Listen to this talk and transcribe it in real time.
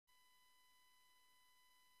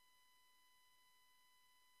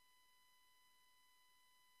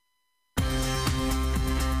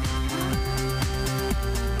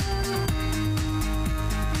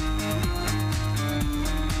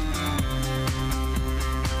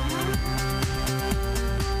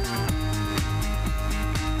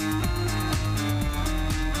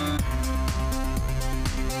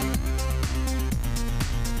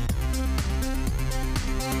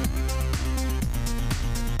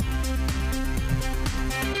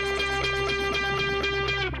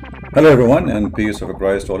Hello everyone, and peace of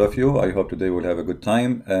Christ to all of you. I hope today we'll have a good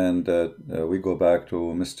time, and we go back to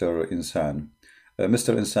Mr. Insan.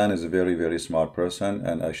 Mr. Insan is a very, very smart person,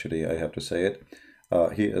 and actually I have to say it,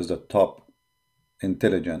 he is the top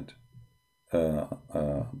intelligent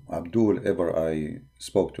Abdul ever I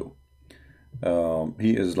spoke to.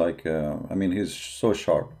 He is like, I mean, he's so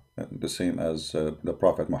sharp, the same as the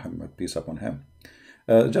Prophet Muhammad, peace upon him.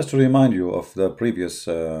 Just to remind you of the previous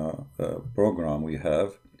program we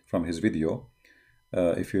have from his video,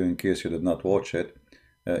 if you, in case you did not watch it,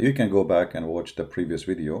 you can go back and watch the previous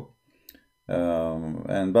video.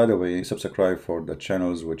 And by the way, subscribe for the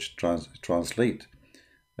channels which translate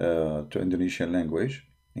to Indonesian language,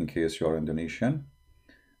 in case you are Indonesian.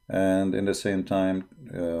 And in the same time,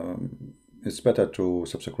 it's better to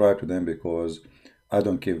subscribe to them because I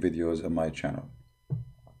don't keep videos on my channel.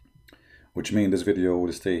 Which means this video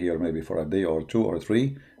will stay here maybe for a day or two or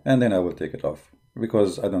three, and then I will take it off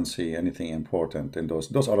because I don't see anything important in those.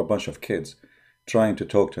 Those are a bunch of kids trying to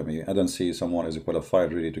talk to me. I don't see someone is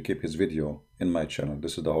qualified really to keep his video in my channel.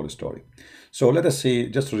 This is the whole story. So let us see,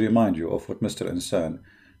 just to remind you of what Mr. Insan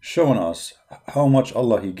showing us how much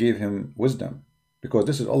Allah, he gave him wisdom, because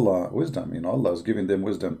this is Allah wisdom. You know, Allah is giving them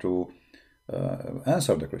wisdom to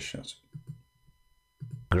answer the Christians.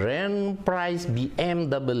 Grand prize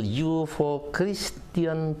BMW for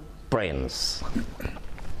Christian friends.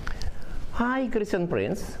 Hi, Christian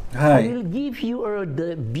friends. Hi. I will give you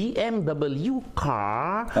the BMW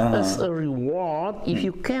car as a reward if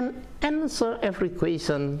you can answer every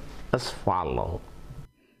question as follows.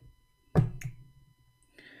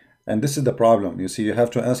 And this is the problem. You see, you have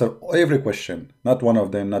to answer every question, not one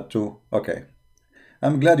of them, not two. Okay.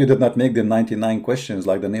 I'm glad you did not make them 99 questions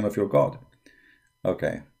like the name of your God.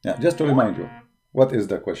 Okay. Yeah, just to remind you, what is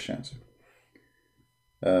the questions?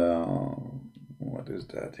 What is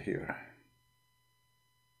that here?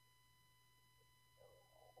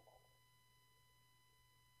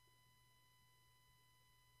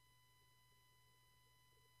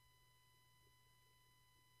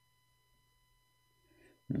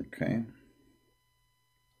 Okay.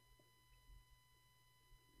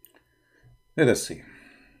 Let us see.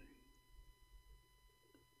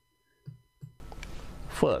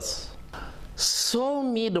 First, show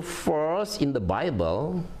me the verse in the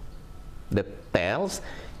Bible that tells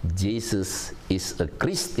Jesus is a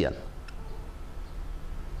Christian.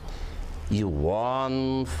 You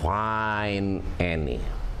won't find any.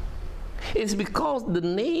 It's because the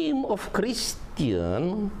name of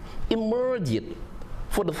Christian emerged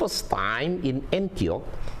for the first time in Antioch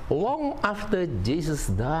long after Jesus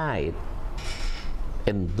died.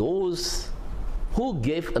 And those who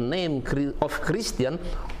gave a name of Christian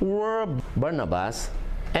were Barnabas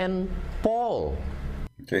and Paul.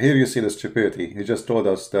 Okay, here you see the stupidity. He just told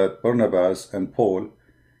us that Barnabas and Paul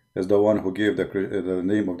is the one who gave the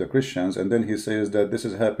name of the Christians, and then he says that this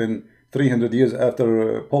has happened 300 years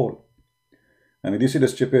after Paul. I mean, do you see the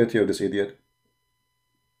stupidity of this idiot?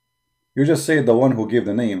 You just say the one who gave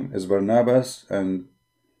the name is Barnabas and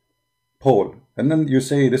Paul, and then you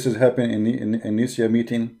say this has happened in Nicaea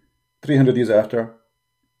meeting 300 years after.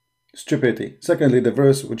 Stupidity. Secondly, the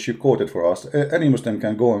verse which you quoted for us, any Muslim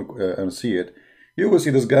can go and see it. You will see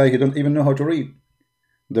this guy, he don't even know how to read.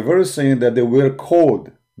 The verse saying that they were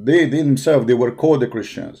called, they themselves, they were called the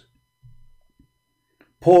Christians.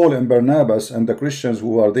 Paul and Barnabas and the Christians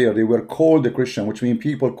who are there, they were called the Christian, which means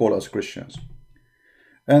people call us Christians.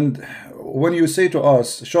 And when you say to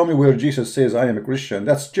us, show me where Jesus says I am a Christian,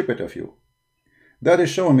 that's stupid of you. That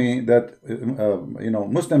is showing me that, you know,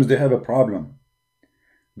 Muslims, they have a problem.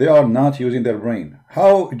 They are not using their brain.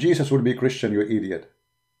 How Jesus would be Christian, you idiot?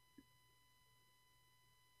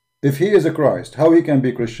 If he is a Christ, how he can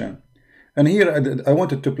be Christian? And here I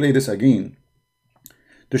wanted to play this again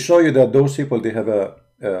to show you that those people, they have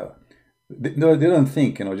they don't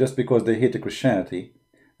think, you know, just because they hate Christianity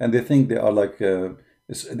and they think they are like,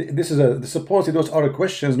 supposedly those are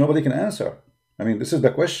questions nobody can answer. I mean, this is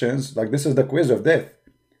the questions, like this is the quiz of death.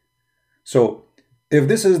 So, if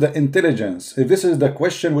this is the intelligence, if this is the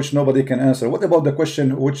question which nobody can answer, what about the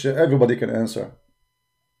question which everybody can answer?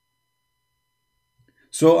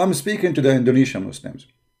 So, I'm speaking to the Indonesian Muslims.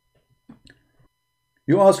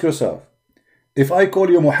 You ask yourself, if I call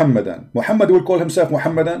you Muhammadan, Muhammad will call himself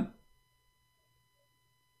Muhammadan?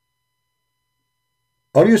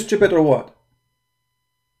 Are you stupid or what?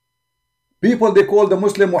 People, they call the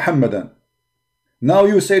Muslim Muhammadan. Now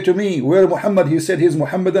you say to me, where Muhammad, he said he's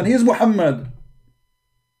Muhammadan, he's Muhammad.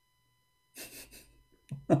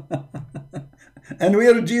 And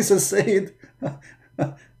where Jesus said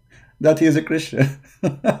that he is a Christian.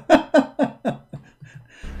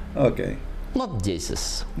 Okay. not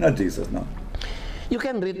Jesus. Not Jesus, no. You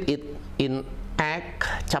can read it in Acts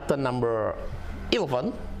chapter number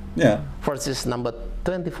 11, Yeah. verses number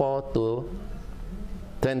 24 to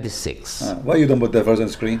 26. Why you don't put the verse on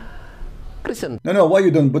the screen? Listen. No, why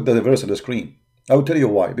you don't put the verse on the screen? I will tell you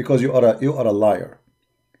why. Because you are a liar.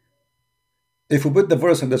 If you put the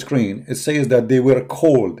verse on the screen, it says that they were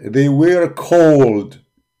called. They were called.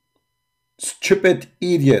 Stupid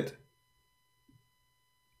idiot.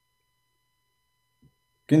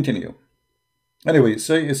 Continue. Anyway,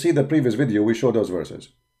 so you see the previous video, we show those verses.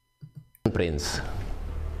 Prince,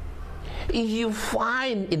 if you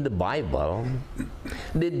find in the Bible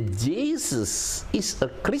that Jesus is a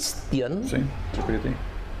Christian, See? Stupidity.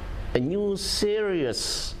 a new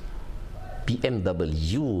series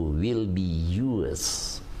BMW will be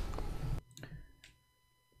yours.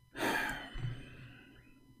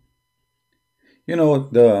 You know,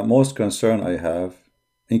 the most concern I have,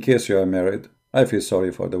 in case you are married, I feel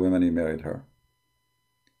sorry for the women who married her.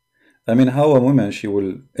 I mean, how a woman, she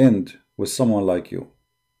will end with someone like you.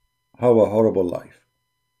 How a horrible life.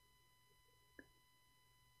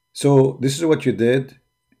 So, this is what you did.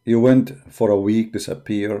 You went for a week,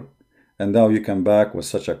 disappear, and now you come back with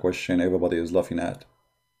such a question everybody is laughing at.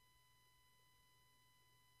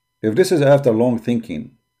 If this is after long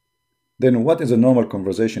thinking, then what is a normal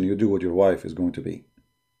conversation you do with your wife is going to be?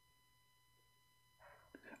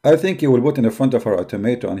 I think you will put in the front of her a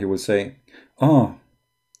tomato and he will say, "Ah,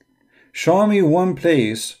 show me one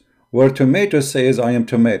place where tomato says I am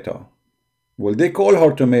tomato." Well, they call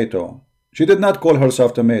her tomato. She did not call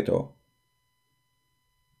herself tomato.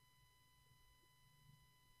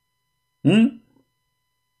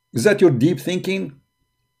 Is that your deep thinking?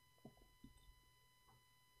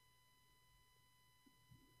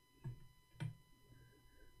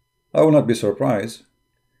 I will not be surprised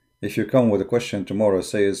if you come with a question tomorrow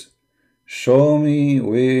says, "Show me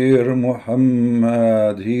where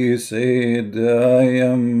Muhammad, he said I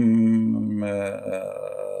am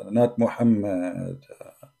not Muhammad."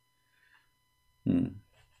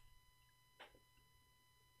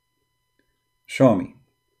 Show me.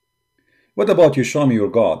 What about you show me your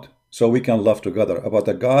God so we can laugh together about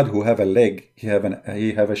a God who have a leg, he have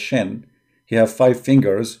a shin, he have 5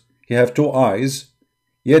 fingers, he have 2 eyes,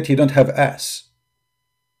 yet he don't have ass.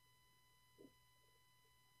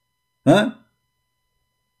 Huh?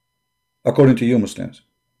 According to you Muslims.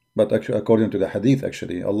 But actually, according to the hadith,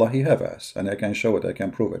 actually, Allah, he have ass. And I can show it, I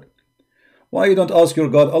can prove it. Why you don't ask your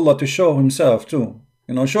God, Allah, to show himself too?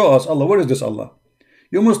 You know, show us, Allah, where is this Allah?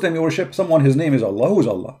 You Muslim, you worship someone, his name is Allah. Who is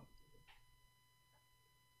Allah?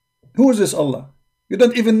 Who is this Allah? You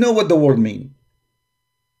don't even know what the word means.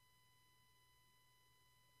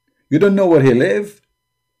 You don't know where he lived.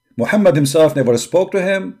 Muhammad himself never spoke to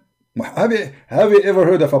him. Have you ever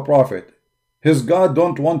heard of a prophet? His God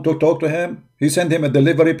don't want to talk to him. He sent him a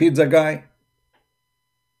delivery pizza guy.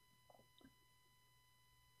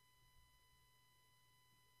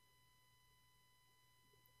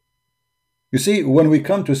 You see, when we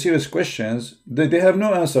come to serious questions, they have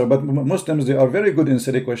no answer. But Muslims, they are very good in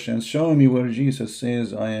silly questions. Show me where Jesus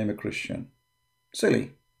says, I am a Christian.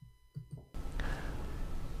 Silly.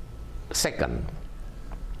 Second,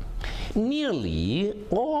 nearly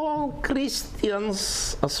all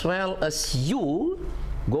Christians as well as you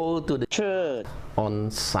go to the church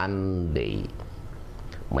on Sunday.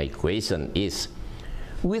 My question is,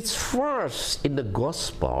 which verse in the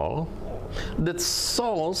gospel that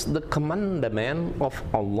shows the commandment of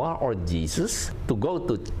Allah or Jesus to go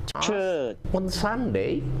to church on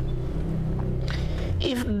Sunday?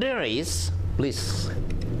 If there is, please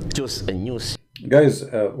choose a new. Guys,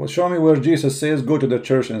 well, show me where Jesus says go to the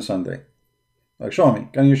church on Sunday. Like, show me.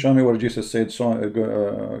 Can you show me where Jesus said so?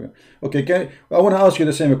 Okay, I want to ask you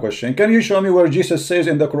the same question. Can you show me where Jesus says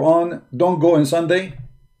in the Quran, don't go on Sunday?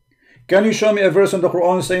 Can you show me a verse in the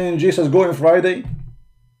Quran saying Jesus go on Friday?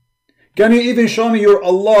 Can you even show me your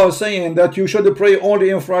Allah saying that you should pray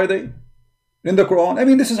only on Friday in the Quran? I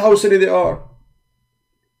mean, this is how silly they are.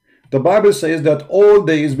 The Bible says that all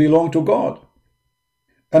days belong to God.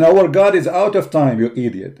 And our God is out of time, you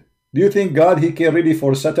idiot. Do you think God, he care really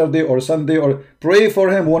for Saturday or Sunday? Or pray for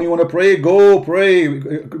him. When you want to pray, go pray.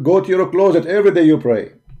 Go to your closet. Every day you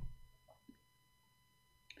pray.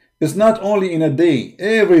 It's not only in a day,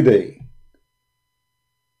 every day.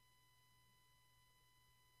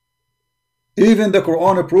 Even the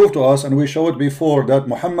Quran proved to us, and we showed before, that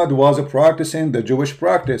Muhammad was practicing the Jewish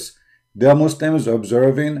practice. The Muslims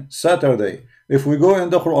observing Saturday. If we go in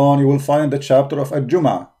the Quran, you will find the chapter of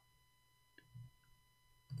Al-Jum'ah.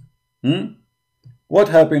 What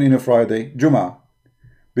happened in a Friday? Jum'ah.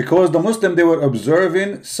 Because the Muslim, they were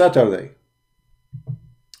observing Saturday.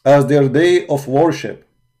 as their day of worship.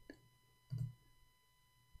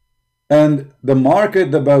 And the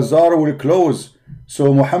market, the bazaar will close.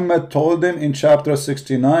 So Muhammad told them in chapter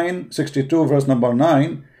 62 verse number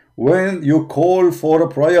 9, when you call for a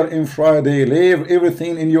prayer in Friday, leave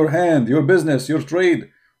everything in your hand, your business, your trade.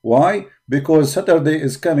 Why? Because Saturday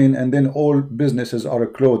is coming and then all businesses are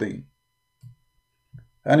closing.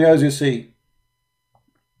 And as you see,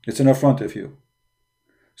 it's in front of you.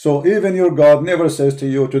 So even your God never says to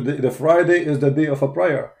you, today, the Friday is the day of a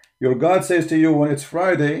prayer. Your God says to you, when it's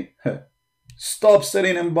Friday, stop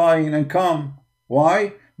selling and buying and come.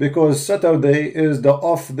 Why? Because Saturday is the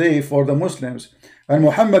off day for the Muslims. And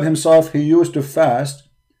Muhammad himself, he used to fast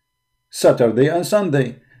Saturday and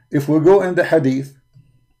Sunday. If we go in the hadith,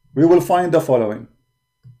 we will find the following.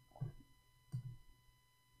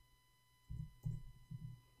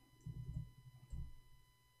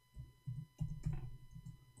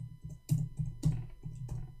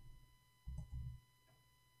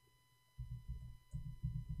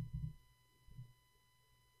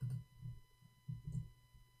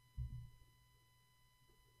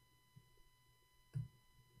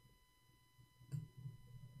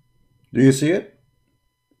 Do you see it?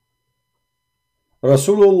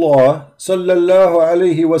 Rasulullah sallallahu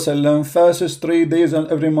alayhi wasallam fasts 3 days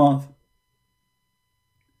on every month.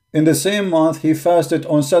 In the same month, he fasted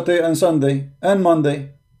on Saturday and Sunday and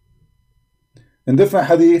Monday. In different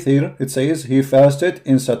hadith here, it says he fasted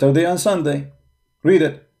in Saturday and Sunday. Read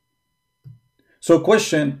it. So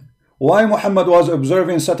question, why Muhammad was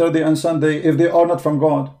observing Saturday and Sunday if they are not from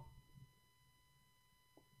God?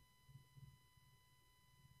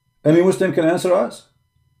 Any Muslim can answer us?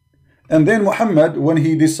 And then Muhammad, when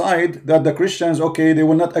he decided that the Christians, okay, they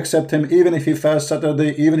will not accept him even if he fasts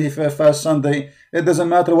Saturday, even if he fasts Sunday, it doesn't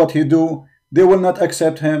matter what he do, they will not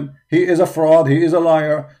accept him. He is a fraud, he is a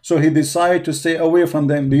liar. So he decided to stay away from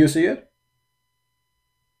them. Do you see it?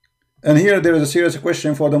 And here there is a serious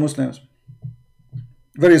question for the Muslims.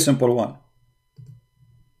 Very simple one.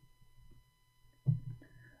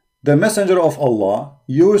 The Messenger of Allah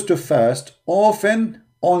used to fast often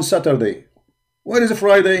on Saturday. Where is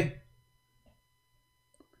Friday?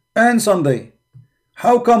 And Sunday.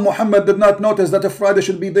 How come Muhammad did not notice that a Friday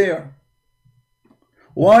should be there?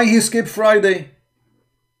 Why he skipped Friday?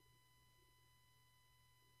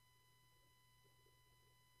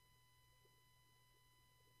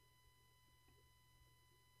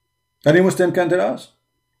 Any Muslim can tell us?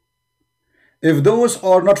 If those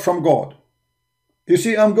are not from God, you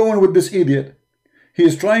see, I'm going with this idiot. He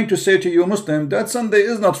is trying to say to you, Muslim, that Sunday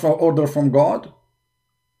is not from order from God.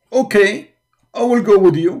 Okay, I will go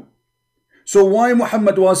with you. So why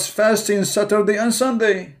Muhammad was fasting Saturday and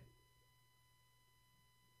Sunday?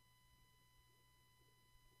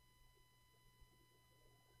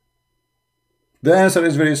 The answer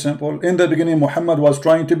is very simple. In the beginning, Muhammad was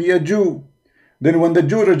trying to be a Jew. Then when the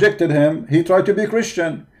Jew rejected him, he tried to be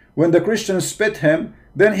Christian. When the Christians spit him,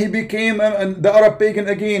 then he became the Arab pagan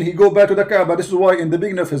again. He go back to the Kaaba. This is why in the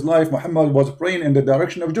beginning of his life, Muhammad was praying in the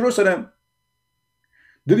direction of Jerusalem.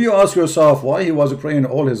 Did you ask yourself why he was praying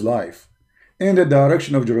all his life in the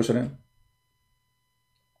direction of Jerusalem?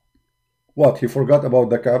 What, he forgot about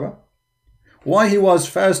the Kaaba? Why he was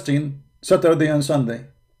fasting Saturday and Sunday?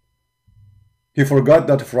 He forgot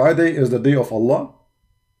that Friday is the day of Allah?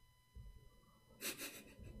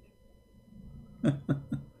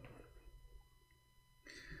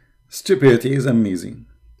 Stupidity is amazing,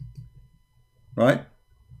 right?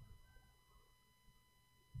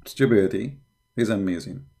 Stupidity is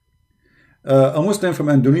amazing. A Muslim from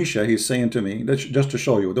Indonesia, he's saying to me, just to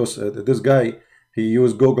show you, this guy, he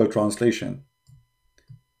used Google translation.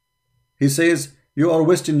 He says, you are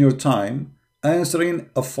wasting your time answering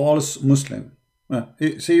a false Muslim.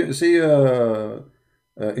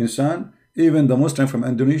 Insan, even the Muslim from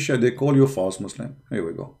Indonesia, they call you false Muslim. Here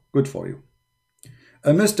we go. Good for you.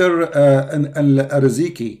 Mr.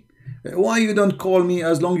 Arziki, why you don't call me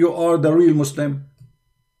as long you are the real Muslim?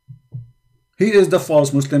 He is the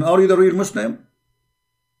false Muslim. Are you the real Muslim?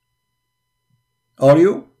 Are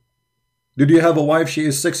you? Did you have a wife, she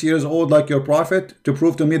is 6 years old like your Prophet, to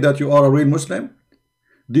prove to me that you are a real Muslim?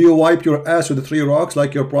 Do you wipe your ass with 3 rocks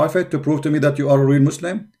like your Prophet to prove to me that you are a real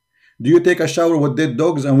Muslim? Do you take a shower with dead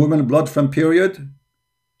dogs and women blood from period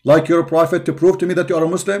like your Prophet to prove to me that you are a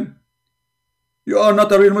Muslim? You are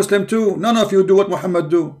not a real Muslim too. None of you do what Muhammad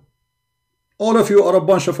do. All of you are a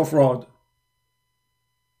bunch of a fraud.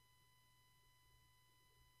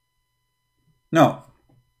 Now,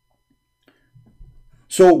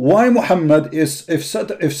 so why Muhammad is, if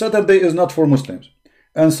Saturday is not for Muslims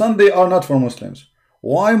and Sunday are not for Muslims,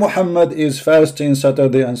 why Muhammad is fasting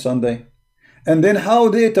Saturday and Sunday? And then how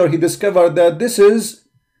later he discovered that this is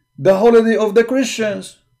the holiday of the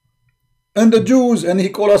Christians and the Jews, and he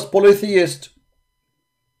called us polytheists.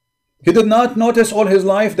 He did not notice all his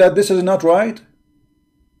life that this is not right.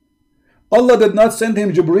 Allah did not send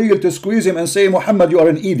him Jibreel to squeeze him and say, Muhammad, you are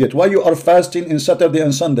an idiot. Why you are fasting in Saturday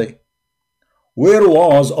and Sunday? Where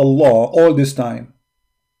was Allah all this time?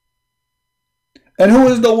 And who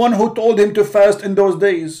is the one who told him to fast in those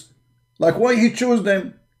days? Like, why he chose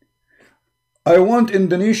them? I want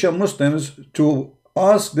Indonesian Muslims to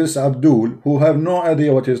ask this Abdul, who have no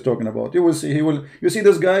idea what he's talking about. You will see, you see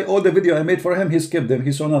this guy, all the video I made for him, he skipped them,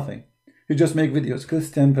 he saw nothing. He just make videos.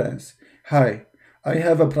 Christian Prince, hi, I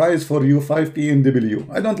have a prize for you, 5 BMW.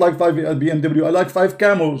 I don't like 5 BMW, I like 5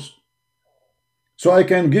 camels. So I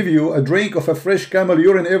can give you a drink of a fresh camel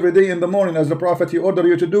urine every day in the morning, as the Prophet he ordered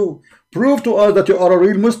you to do. Prove to us that you are a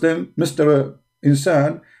real Muslim, Mr.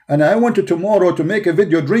 Insan, and I want you tomorrow to make a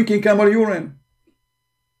video drinking camel urine.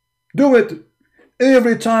 Do it.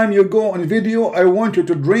 Every time you go on video, I want you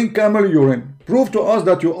to drink camel urine. Prove to us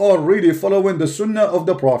that you are really following the sunnah of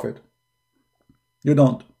the Prophet. You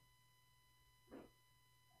don't.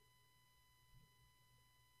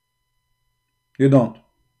 You don't.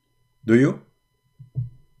 Do you?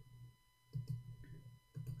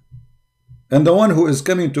 And the one who is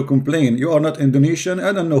coming to complain, you are not Indonesian,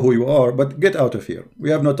 I don't know who you are, but get out of here. We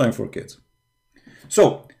have no time for kids.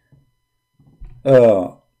 So,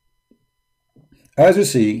 as you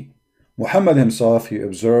see, Muhammad himself, he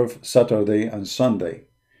observed Saturday and Sunday.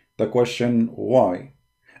 The question, why?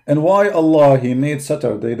 And why Allah, he made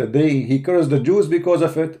Saturday the day he cursed the Jews because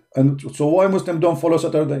of it? And so why Muslims don't follow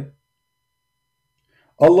Saturday?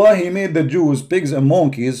 Allah, he made the Jews pigs and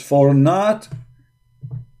monkeys for not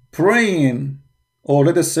praying, or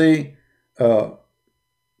let us say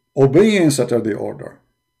obeying Saturday order.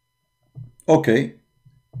 Okay,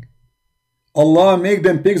 Allah made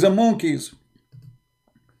them pigs and monkeys,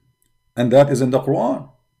 and that is in the Quran.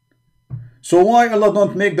 So why Allah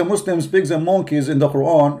don't make the Muslims pigs and monkeys in the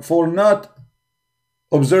Quran for not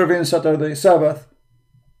observing Saturday, Sabbath?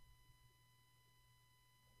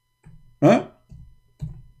 Huh?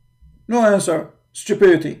 No answer.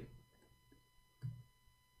 Stupidity.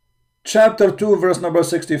 Chapter 2 verse number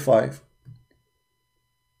 65,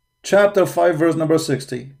 chapter 5 verse number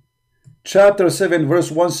 60, chapter 7 verse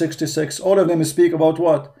 166, all of them speak about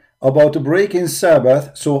what? About breaking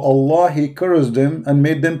Sabbath. So Allah, he cursed them and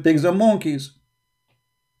made them pigs and monkeys.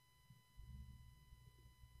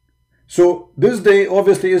 So this day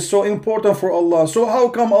obviously is so important for Allah. So how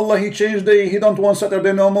come Allah, he changed day? He don't want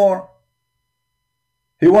Saturday no more.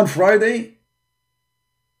 He want Friday.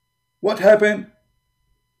 What happened?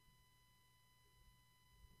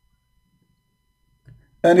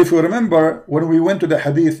 And if you remember, when we went to the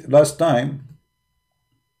hadith last time,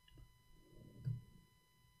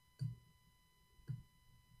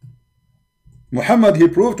 Muhammad, he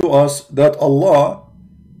proved to us that Allah,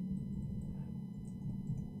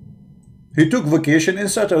 he took vacation in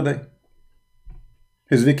Saturday.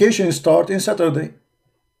 His vacation start in Saturday.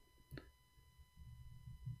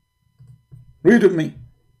 Read with me.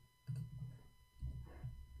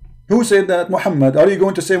 Who said that? Muhammad. Are you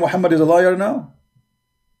going to say Muhammad is a liar now?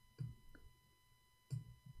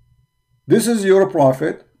 This is your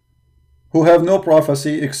prophet, who have no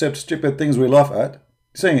prophecy except stupid things we laugh at,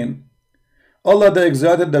 saying, Allah the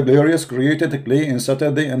Exalted, the Glorious, created clay in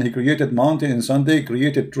Saturday, and he created mountain in Sunday,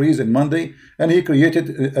 created trees in Monday, and he created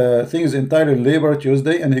things entirely in labor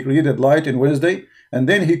Tuesday, and he created light in Wednesday, and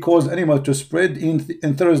then he caused animals to spread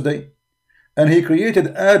in Thursday, and he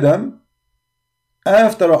created Adam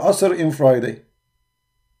after Asr in Friday.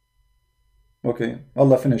 Okay,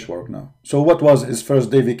 Allah finished work now. So what was his first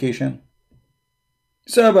day vacation?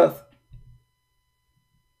 Sabbath.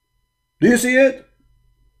 Do you see it?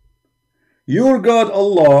 Your God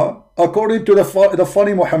Allah, according to the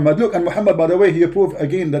funny Muhammad. Look, and Muhammad, by the way, he proved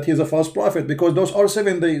again that he is a false prophet, because those are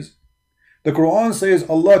 7 days. The Quran says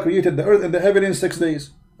Allah created the earth and the heaven in 6 days.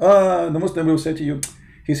 The Muslim will say to you,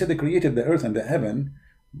 he said he created the earth and the heaven,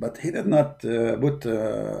 but he did not put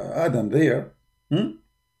Adam there.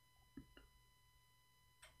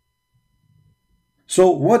 So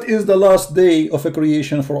what is the last day of a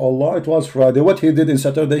creation for Allah? It was Friday. What he did in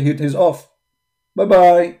Saturday, he is off.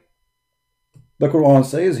 Bye-bye. The Quran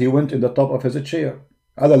says he went in the top of his chair.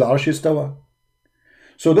 Ala al-arsh istawa.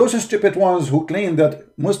 So those stupid ones who claim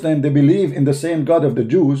that Muslims, they believe in the same God of the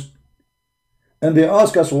Jews, and they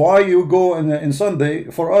ask us why you go in Sunday.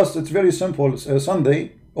 For us, it's very simple.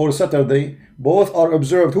 Sunday or Saturday, both are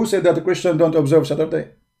observed. Who said that the Christians don't observe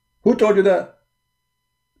Saturday? Who told you that?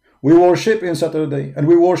 We worship in Saturday, and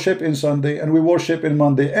we worship in Sunday, and we worship in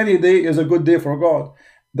Monday. Any day is a good day for God.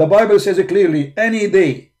 The Bible says it clearly, any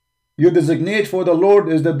day you designate for the Lord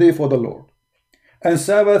is the day for the Lord. And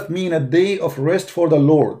Sabbath mean a day of rest for the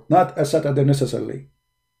Lord, not a Saturday necessarily.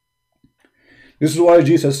 This is why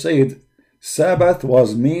Jesus said, Sabbath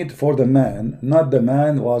was made for the man, not the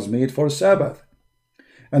man was made for Sabbath.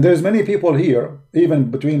 And there's many people here,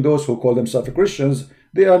 even between those who call themselves Christians,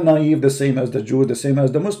 they are naive, the same as the Jews, the same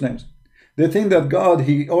as the Muslims. They think that God,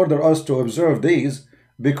 He ordered us to observe days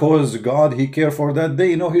because God, He cares for that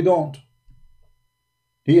day. No, He don't.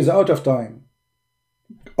 He is out of time.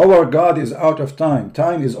 Our God is out of time.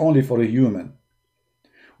 Time is only for a human.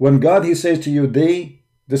 When God, He says to you, day,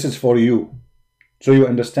 this is for you. So you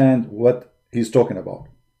understand what He's talking about.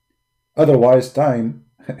 Otherwise, time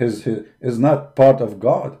is not part of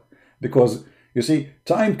God. Because, you see,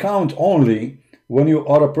 time count only when you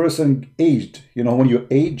are a person aged. You know, when you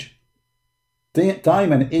age,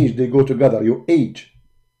 time and age, they go together. You age.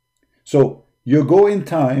 So you go in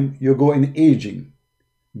time, you go in aging.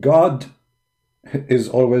 God is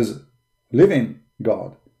always living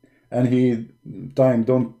God, and time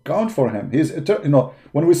don't count for Him. He's eternal. You know,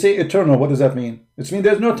 when we say eternal, what does that mean? It means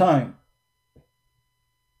there's no time.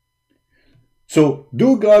 So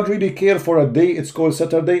do God really care for a day? It's called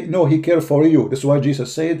Saturday. No, He cares for you. This is why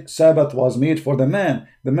Jesus said Sabbath was made for the man.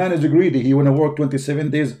 The man is greedy. He want to work 27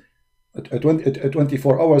 days,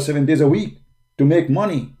 24 hours, 7 days a week to make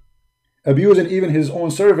money, abusing even his own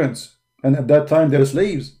servants, and at that time they're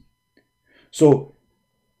slaves. So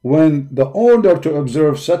when the order to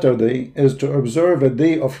observe Saturday is to observe a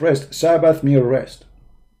day of rest, Sabbath means rest.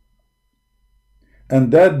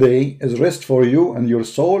 And that day is rest for you and your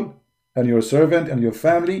soul and your servant and your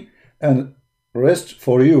family, and rest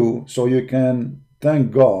for you so you can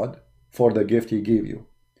thank God for the gift He gave you.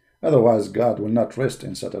 Otherwise, God will not rest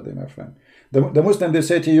in Saturday, my friend. The Muslim, they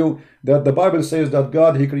say to you that the Bible says that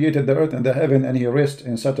God, He created the earth and the heaven and He rests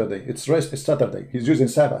in Saturday. It's rest, it's Saturday. He's using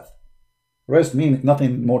Sabbath. Rest means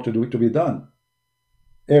nothing more to be done.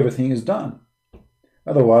 Everything is done.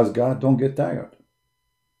 Otherwise, God don't get tired.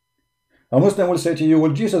 A Muslim will say to you,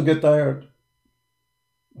 will Jesus get tired?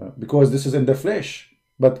 Because this is in the flesh.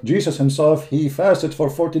 But Jesus Himself, He fasted for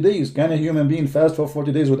 40 days. Can a human being fast for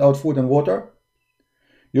 40 days without food and water?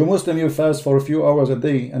 You Muslim, you fast for a few hours a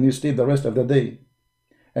day and you sleep the rest of the day.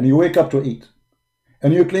 And you wake up to eat.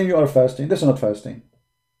 And you claim you are fasting. This is not fasting.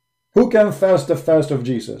 Who can fast the fast of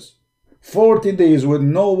Jesus? 40 days with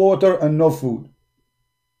no water and no food.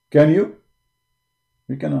 Can you?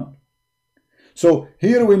 You cannot. So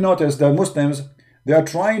here we notice that Muslims, they are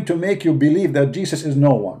trying to make you believe that Jesus is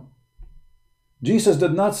no one. Jesus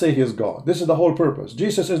did not say He is God. This is the whole purpose.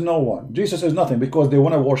 Jesus is no one. Jesus is nothing, because they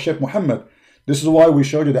want to worship Muhammad. This is why we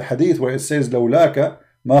showed you the hadith where it says, لَوْلَاكَ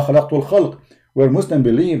مَا خَلَقْتُ الْخَلْقِ, where Muslims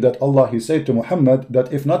believe that Allah, He said to Muhammad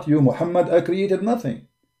that if not you, Muhammad, I created nothing.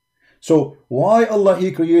 So why Allah,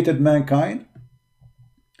 He created mankind?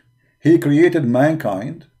 He created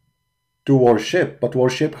mankind to worship, but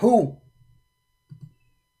worship who?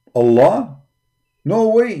 Allah? No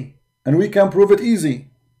way. And we can prove it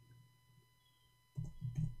easy.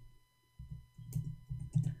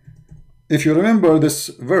 If you remember this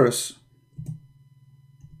verse,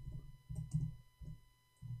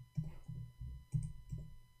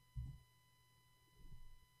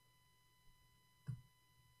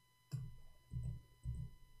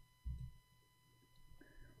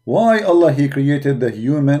 why Allah, He created the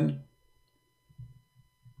human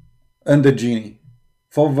and the genie?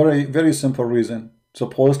 For very, very simple reason.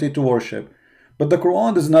 Supposedly to worship. But the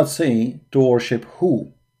Quran does not say to worship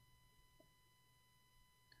who.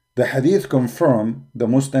 The hadith confirm the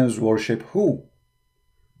Muslims worship who?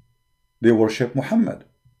 They worship Muhammad.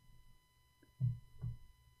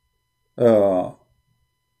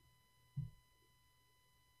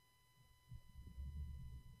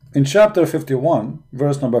 In chapter 51,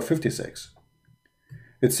 verse number 56,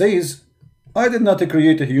 it says, I did not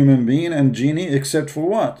create a human being and genie except for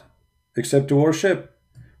what? Except to worship.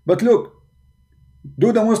 But look,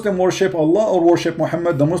 do the Muslim worship Allah or worship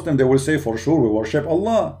Muhammad? The Muslim, they will say for sure we worship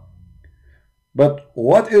Allah. But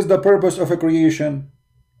what is the purpose of a creation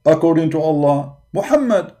according to Allah?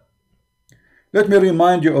 Muhammad. Let me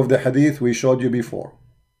remind you of the hadith we showed you before.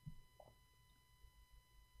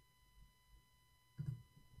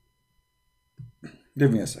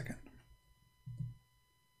 Give me a second.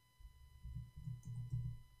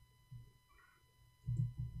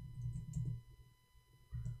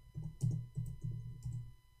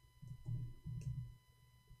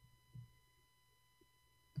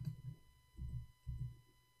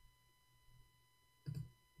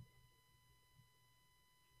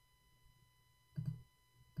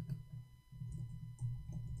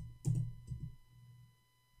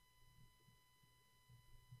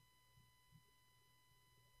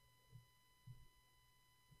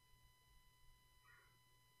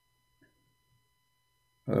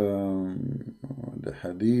 the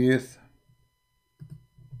hadith.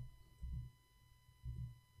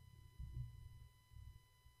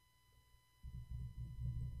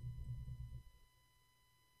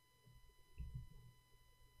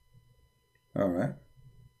 All right.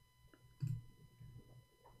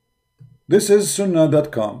 This is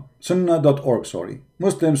sunnah.com, sunnah.org, sorry,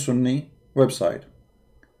 Muslim Sunni website.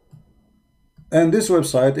 And this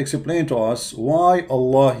website explains to us why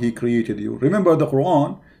Allah, He created you. Remember, the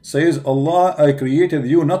Quran says, Allah, I created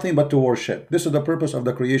you nothing but to worship. This is the purpose of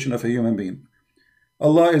the creation of a human being.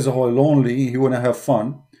 Allah is lonely, He want to have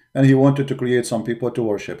fun, and He wanted to create some people to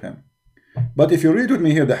worship Him. But if you read with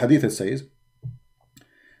me here, the hadith, it says,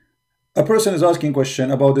 a person is asking a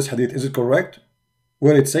question about this hadith, is it correct?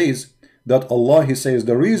 Where it says that Allah, He says,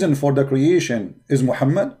 the reason for the creation is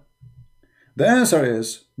Muhammad. The answer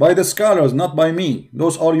is by the scholars, not by me.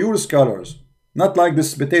 Those are your scholars, not like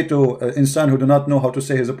this potato Insan who do not know how to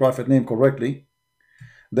say his prophet name correctly.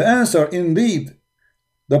 The answer, indeed,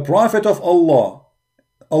 the Prophet of Allah,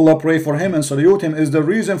 Allah pray for him and salute him, is the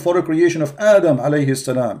reason for the creation of Adam alayhi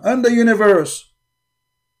salam and the universe.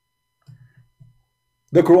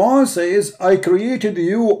 The Quran says, I created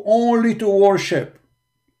you only to worship.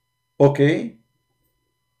 Okay?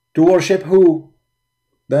 To worship who?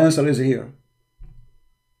 The answer is here.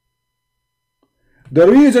 The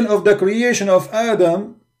reason of the creation of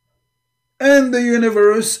Adam and the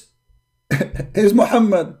universe is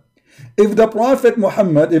Muhammad. If the Prophet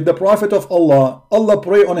Muhammad, if the Prophet of Allah, Allah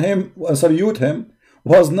pray on him, salute him,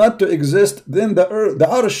 was not to exist, then the earth, the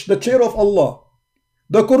arsh, the chair of Allah,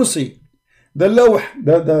 the kursi, the lawh,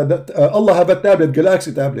 Allah have a tablet,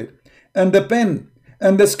 galaxy tablet, and the pen,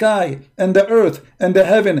 and the sky, and the earth, and the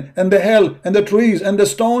heaven, and the hell, and the trees, and the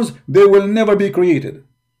stones, they will never be created.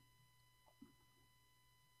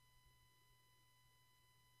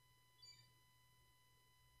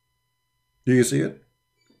 Do you see it?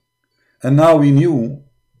 And now we knew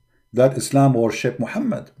that Islam worship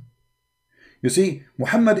Muhammad. You see,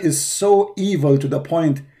 Muhammad is so evil to the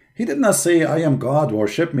point, he did not say, I am God,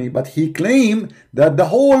 worship me, but he claimed that the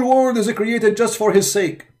whole world is created just for his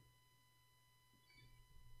sake.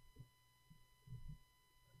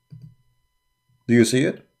 Do you see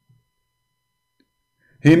it?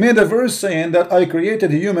 He made a verse saying that I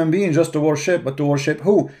created a human being just to worship, but to worship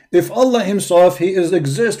who? If Allah himself, He is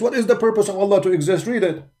exist, what is the purpose of Allah to exist? Read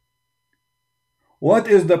it. What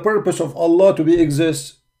is the purpose of Allah to be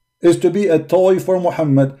exist? Is to be a toy for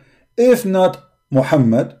Muhammad. If not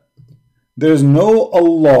Muhammad, there is no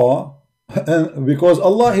Allah, and because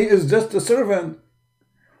Allah, He is just a servant.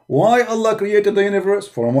 Why Allah created the universe?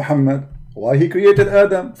 For Muhammad. Why He created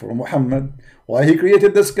Adam? For Muhammad. Why He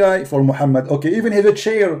created the sky? For Muhammad. Okay, even His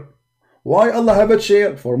chair. Why Allah have a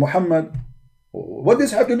chair? For Muhammad. What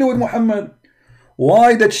does this have to do with Muhammad?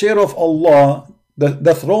 Why the chair of Allah,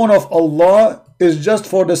 the throne of Allah, is just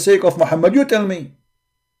for the sake of Muhammad? You tell me.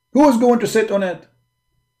 Who is going to sit on it?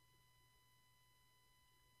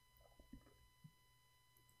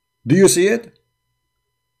 Do you see it?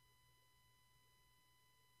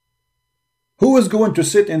 Who is going to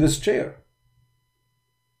sit in this chair?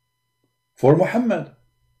 For Muhammad.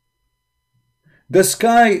 The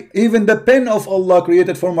sky, even the pen of Allah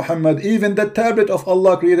created for Muhammad, even the tablet of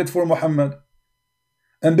Allah created for Muhammad.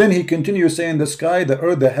 And then he continues saying the sky, the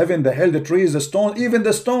earth, the heaven, the hell, the trees, the stones, even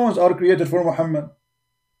the stones are created for Muhammad.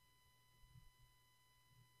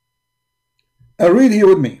 Read here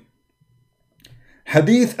with me.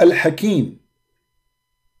 Hadith al-Hakim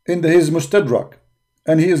in his Mustadrak,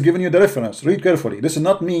 and he is giving you the reference. Read carefully. This is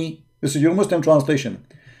not me. This is your Muslim translation.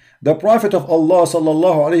 The Prophet of Allah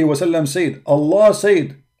sallallahu alaihi wasallam said, Allah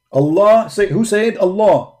said, who said?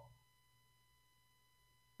 Allah.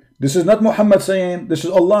 This is not Muhammad saying, this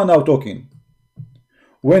is Allah now talking.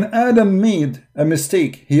 When Adam made a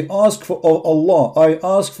mistake, he asked for Allah, I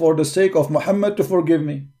ask for the sake of Muhammad to forgive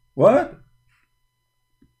me. What?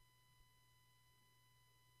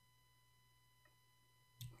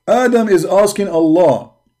 Adam is asking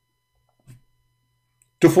Allah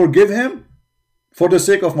to forgive him for the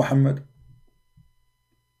sake of Muhammad.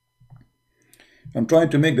 I'm trying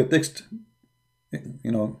to make the text,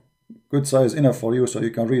 good size enough for you so you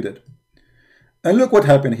can read it. And look what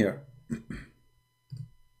happened here.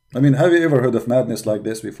 I mean, have you ever heard of madness like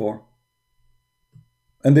this before?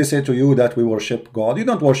 And they say to you that we worship God. You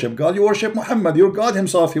don't worship God, you worship Muhammad. Your God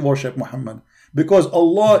himself, you worship Muhammad. Because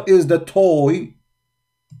Allah is the toy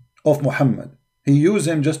of Muhammad. He used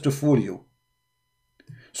him just to fool you.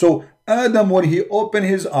 So Adam, when he opened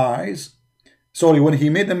his eyes, when he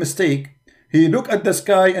made a mistake, he looked at the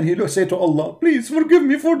sky and he said to Allah, please forgive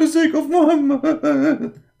me for the sake of Muhammad.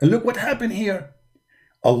 And look what happened here.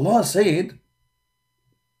 Allah said,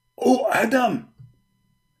 "Oh Adam,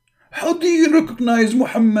 how do you recognize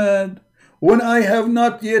Muhammad when I have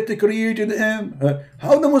not yet created him?"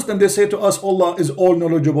 How the Muslim, they say to us, Allah is all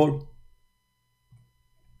knowledgeable.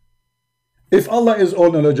 If Allah is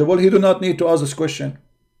all knowledgeable, he do not need to ask this question.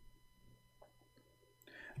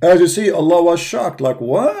 As you see, Allah was shocked, like,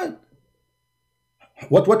 what?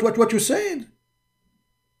 What you said?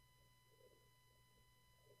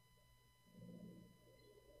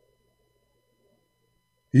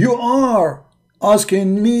 You are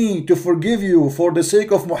asking me to forgive you for the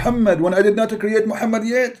sake of Muhammad when I did not create Muhammad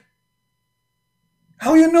yet?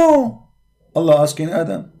 How you know? Allah asking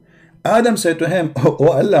Adam. Adam said to him, "Oh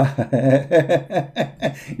Allah,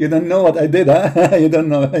 you don't know what I did, huh? You don't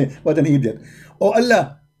know, what an idiot. Oh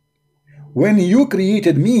Allah, when you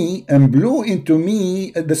created me and blew into me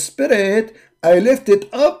the spirit, I lifted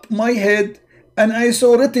up my head and I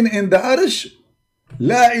saw written in the Arsh,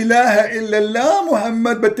 La ilaha illallah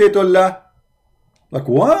Muhammad Bataytullah." Like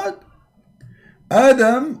what?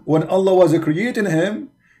 Adam, when Allah was creating him,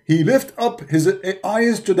 he lifted up his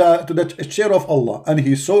eyes to the chair of Allah, and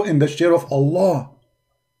he saw in the chair of Allah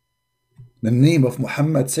the name of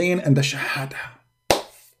Muhammad saying, and the Shahada.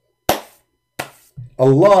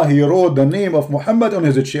 Allah, he wrote the name of Muhammad on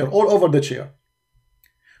his chair, all over the chair.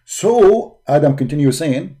 So Adam continues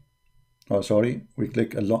saying, oh sorry, we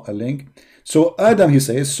click a link. So Adam, he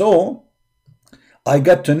says, so I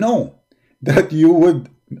got to know that you would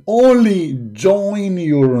only join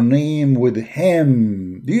your name with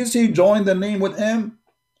him. Do you see join the name with him?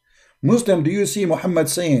 Muslim, do you see Muhammad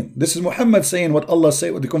saying, this is Muhammad saying what Allah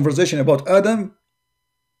said with the conversation about Adam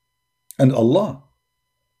and Allah.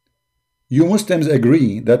 You Muslims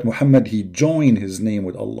agree that Muhammad, he joined his name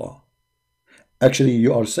with Allah. Actually,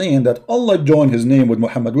 you are saying that Allah joined his name with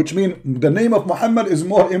Muhammad, which means the name of Muhammad is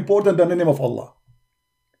more important than the name of Allah.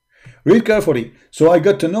 Read carefully. So I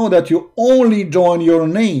got to know that you only join your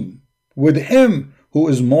name with him who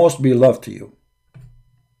is most beloved to you.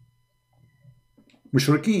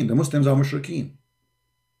 Mushrikeen, the Muslims are mushrikeen.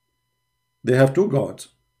 They have two gods,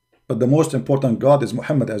 but the most important God is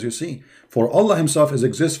Muhammad, as you see. For Allah himself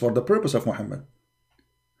exists for the purpose of Muhammad.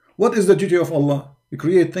 What is the duty of Allah? You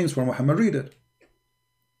create things for Muhammad. Read it.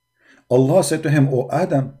 Allah said to him, "O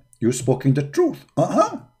Adam, you spoken the truth."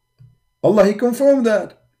 Allah, he confirmed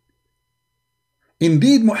that.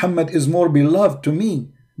 Indeed, Muhammad is more beloved to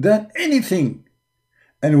me than anything.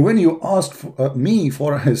 And when you ask me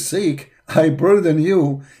for his sake, I burden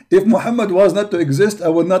you. If Muhammad was not to exist, I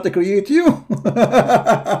would not create you.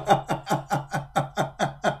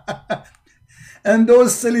 And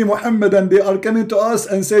those silly Muhammadan, they are coming to us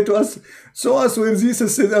and say to us, so us when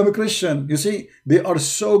Jesus says, I'm a Christian. You see, they are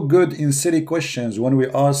so good in silly questions. When we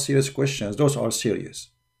ask serious questions, those are serious.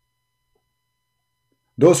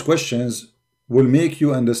 Those questions will make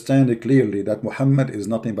you understand clearly that Muhammad is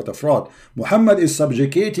nothing but a fraud. Muhammad is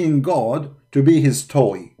subjugating God to be his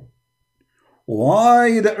toy.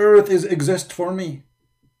 Why the earth exists for me?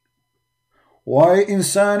 Why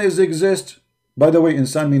Insan exist? By the way,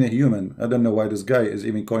 Insan means a human. I don't know why this guy is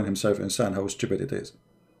even calling himself Insan, how stupid it is.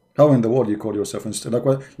 How in the world you call yourself Insan?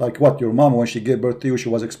 Like what? Your mom, when she gave birth to you, she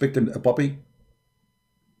was expecting a puppy?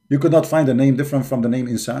 You could not find a name different from the name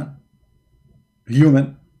Insan?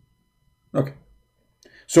 Human? Okay.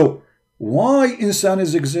 So, why Insan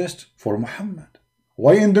exist? For Muhammad.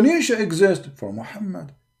 Why Indonesia exists? For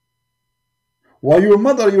Muhammad. Why your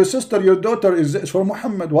mother, your sister, your daughter exists? For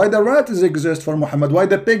Muhammad. Why the rats exist? For Muhammad. Why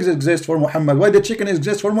the pigs exist? For Muhammad. Why the chicken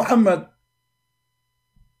exists? For Muhammad.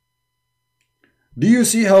 Do you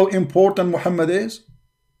see how important Muhammad is?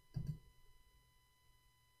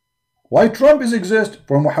 Why Trump exist?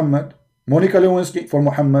 For Muhammad. Monica Lewinsky? For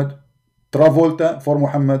Muhammad. Travolta? For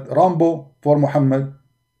Muhammad. Rambo? For Muhammad.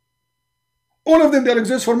 All of them, they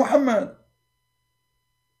exist for Muhammad.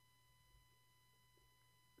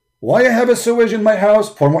 Why I have a sewage in my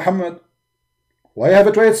house? For Muhammad. Why I have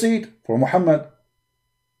a toilet seat? For Muhammad.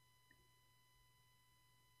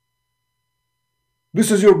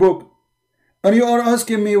 This is your book. And you are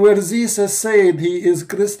asking me where Jesus said he is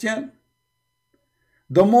Christian?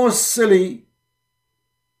 The most silly,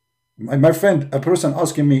 my friend, a person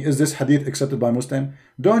asking me, is this hadith accepted by Muslim?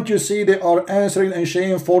 Don't you see they are answering and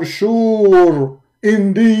saying for sure,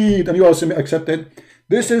 indeed, and you are saying accepted?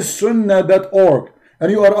 This is sunnah.org.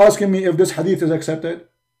 And you are asking me if this hadith is accepted?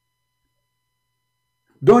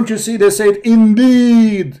 Don't you see they said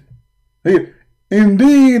indeed,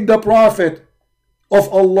 indeed the Prophet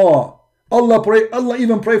of Allah. Allah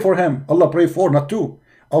even pray for him. Allah pray for, not to.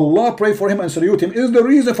 Allah pray for him and salute him. Is the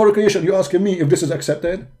reason for creation. You asking me if this is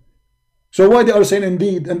accepted? So why they are saying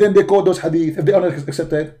indeed, and then they quote those hadith if they are not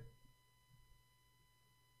accepted?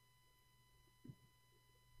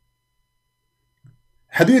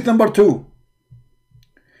 Hadith number 2.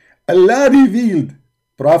 Allah revealed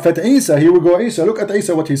Prophet Isa. Here we go, Isa. Look at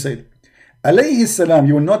Isa, what he said. Alayhi salam.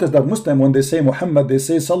 You will notice that Muslim, when they say Muhammad, they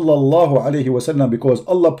say Sallallahu Alaihi Wasallam, because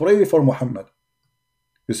Allah pray for Muhammad.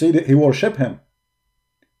 You see that he worship him.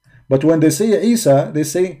 But when they say Isa, they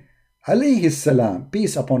say Alayhi salam,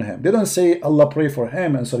 peace upon him. They don't say Allah pray for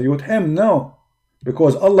him and salute him. No,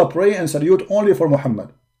 because Allah pray and salute only for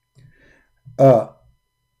Muhammad.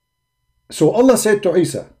 So Allah said to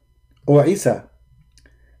Isa, "O Isa,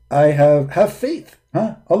 I have faith."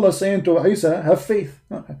 Allah saying to Isa, have faith.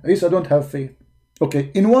 Isa don't have faith. Okay,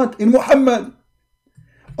 in what? In Muhammad.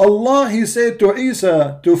 Allah, he said to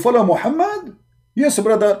Isa to follow Muhammad? Yes,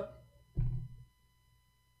 brother.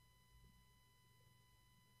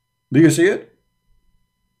 Do you see it?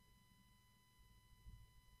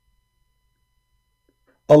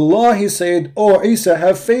 Allah, he said, "Oh Isa,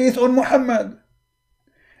 have faith on Muhammad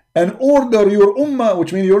and order your ummah,"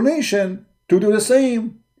 which means your nation, to do the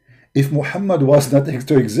same. If Muhammad was not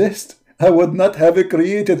to exist, I would not have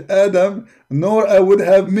created Adam, nor I would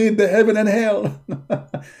have made the heaven and hell.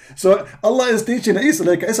 So Allah is teaching Isa,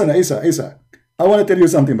 like Isa, I want to tell you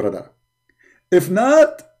something, brother. If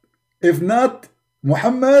not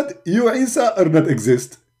Muhammad, you Isa are not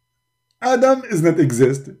exist. Adam is not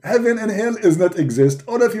exist. Heaven and hell is not exist.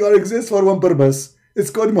 All of you are exist for one purpose. It's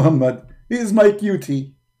called Muhammad. He is my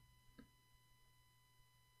cutie.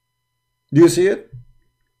 Do you see it?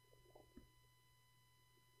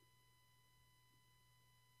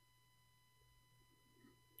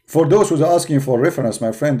 For those who are asking for reference,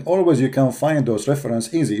 my friend, always you can find those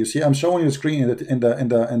reference easy. You see, I'm showing you the screen in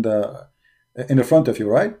the front of you,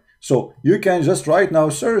 right? So you can just right now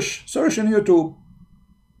search in YouTube.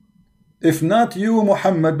 If not you,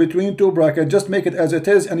 Muhammad, between two brackets, just make it as it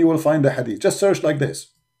is, and you will find the hadith. Just search like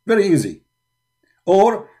this, very easy.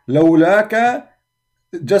 Or lawlaka,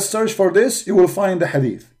 just search for this, you will find the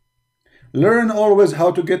hadith. Learn always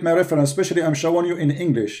how to get my reference, especially I'm showing you in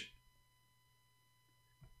English.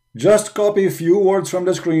 Just copy a few words from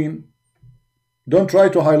the screen. Don't try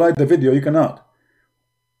to highlight the video, you cannot.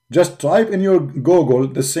 Just type in your Google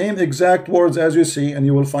the same exact words as you see, and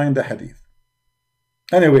you will find the hadith.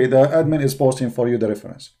 Anyway, the admin is posting for you the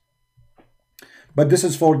reference. But this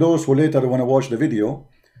is for those who later want to watch the video.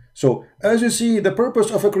 So, as you see, the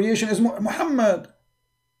purpose of a creation is Muhammad.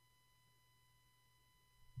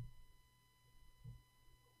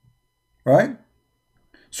 Right?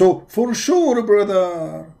 So, for sure,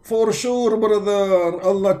 brother,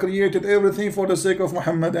 Allah created everything for the sake of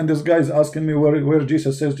Muhammad. And this guy is asking me where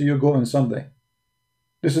Jesus says to you, go on Sunday.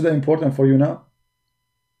 This is important for you now.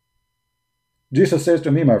 Jesus says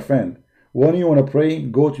to me, my friend, when you want to pray,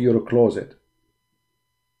 go to your closet.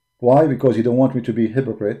 Why? Because he don't want me to be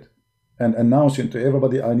hypocrite and announcing to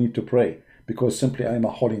everybody I need to pray, because simply I'm a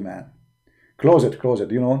holy man. Closet,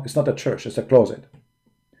 you know, it's not a church, it's a closet.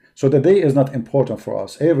 So the day is not important for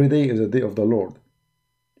us. Every day is a day of the Lord.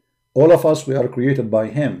 All of us, we are created by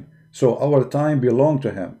him. So our time belongs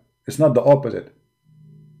to him. It's not the opposite.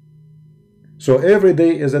 So every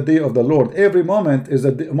day is a day of the Lord. Every moment is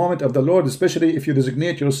a moment of the Lord, especially if you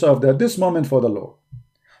designate yourself that this moment for the Lord.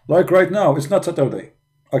 Like right now, it's not Saturday.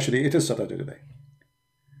 Actually, it is Saturday today.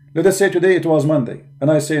 Let us say today it was Monday.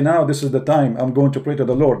 And I say now this is the time I'm going to pray to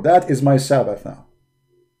the Lord. That is my Sabbath now.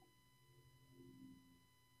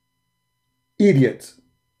 Idiots.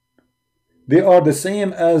 They are the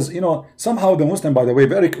same as, you know, somehow the Muslim, by the way,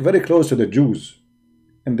 very, very close to the Jews.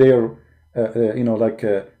 And they are, you know, like,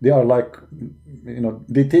 they are like, you know,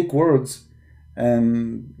 they take words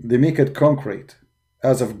and they make it concrete.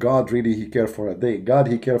 As if God really, he cared for a day. God,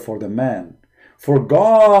 he cared for the man. For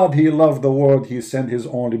God, he loved the world. He sent his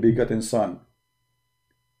only begotten son.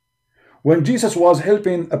 When Jesus was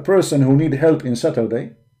helping a person who needed help in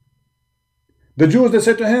Saturday, the Jews, they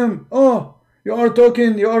said to him, oh, you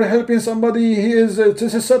are helping somebody, this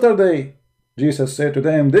is Saturday. Jesus said to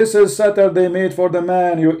them, this is Saturday made for the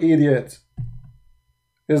man, you idiot.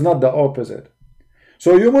 It's not the opposite.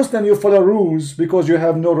 So you Muslim, you follow rules because you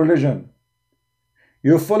have no religion.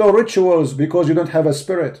 You follow rituals because you don't have a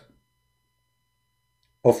spirit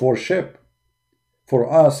of worship. For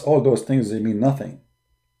us, all those things, they mean nothing.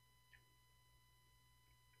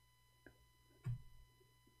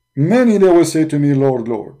 Many, they will say to me, Lord,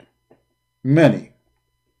 Lord. Many.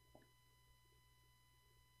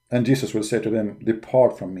 And Jesus will say to them,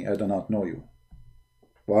 depart from me, I do not know you.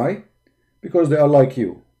 Why? Because they are like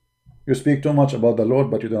you. You speak too much about the Lord,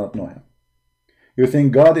 but you do not know him. You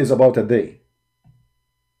think God is about a day.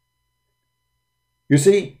 You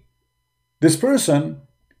see, this person,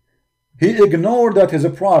 he ignored that he's a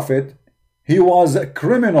prophet. He was a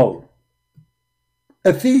criminal,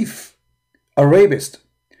 a thief, a rapist.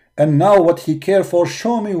 And now what he cared for,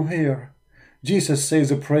 show me where Jesus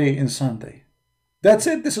says pray in Sunday. That's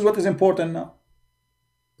it. This is what is important now.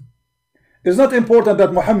 It's not important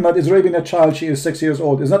that Muhammad is raping a child, she is 6 years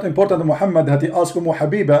old. It's not important that Muhammad had to ask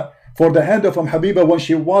Habiba for the hand of Habiba when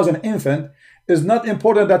she was an infant. It's not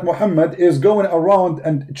important that Muhammad is going around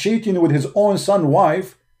and cheating with his own son's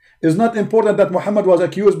wife. It's not important that Muhammad was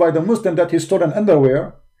accused by the Muslim that he stole an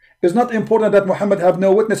underwear. It's not important that Muhammad have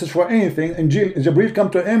no witnesses for anything. And Jibreel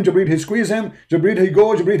come to him, Jibreel he squeeze him, Jibreel he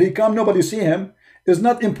go, Jibreel he come, nobody see him. It's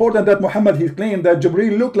not important that Muhammad he claimed that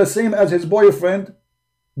Jibreel looked the same as his boyfriend,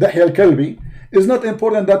 Dahya al-Kalbi. It's not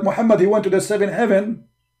important that Muhammad he went to the seventh heaven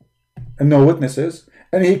and no witnesses.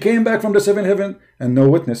 And he came back from the seventh heaven and no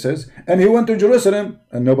witnesses. And he went to Jerusalem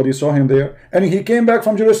and nobody saw him there. And he came back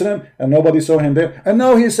from Jerusalem and nobody saw him there. And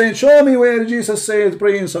now he's saying, show me where Jesus says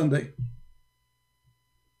pray on Sunday.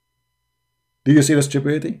 Do you see the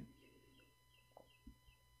stupidity?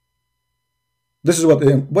 This is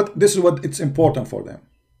what it's important for them.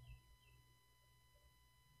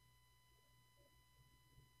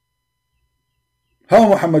 How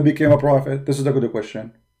Muhammad became a prophet? This is a good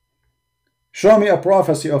question. Show me a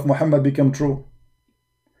prophecy of Muhammad become true.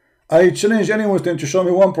 I challenge any Muslim to show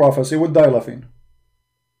me one prophecy, would die laughing.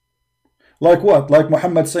 Like what? Like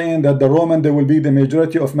Muhammad saying that the Roman, they will be the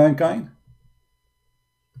majority of mankind?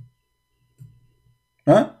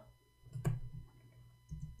 Huh?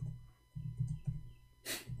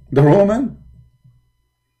 The Roman,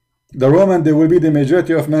 they will be the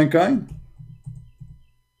majority of mankind?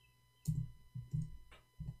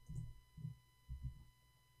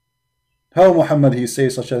 How Muhammad he say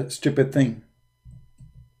such a stupid thing?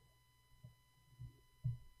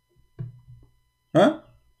 Huh?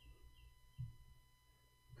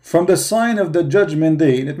 From the sign of the judgment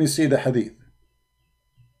day, let me see the hadith.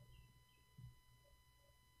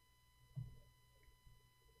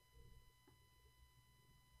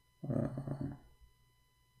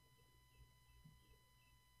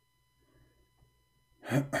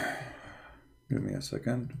 Give me a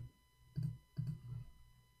second.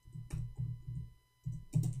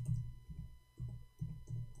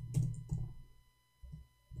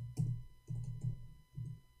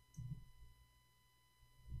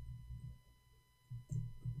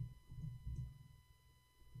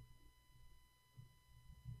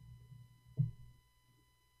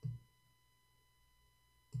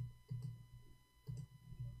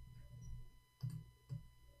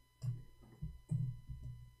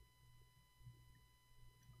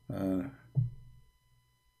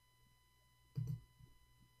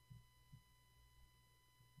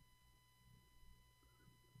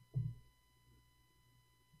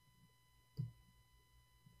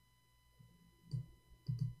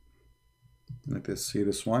 Let us see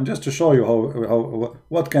this one, just to show you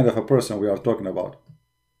what kind of a person we are talking about.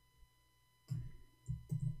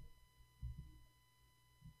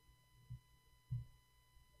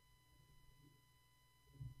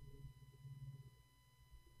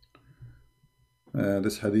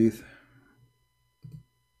 This hadith.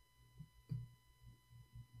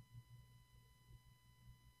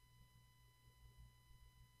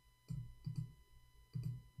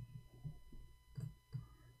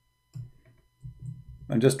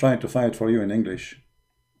 I'm just trying to find it for you in English.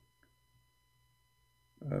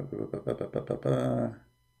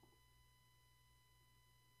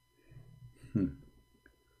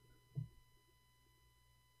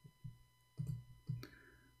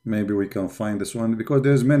 Maybe we can find this one, because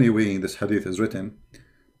there's many way this hadith is written.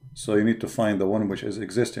 So you need to find the one which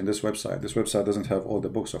exists in this website. This website doesn't have all the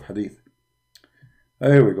books of hadith.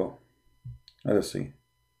 Here we go. Let's see.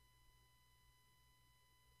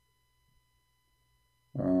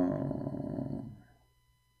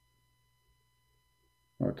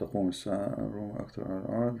 تقوم الساعة الروم أكثر على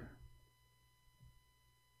الأرض.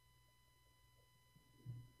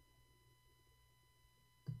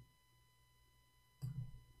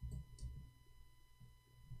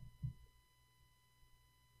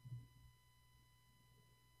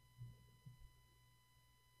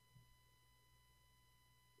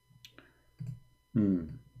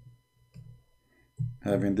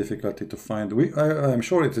 Having difficulty to find. I'm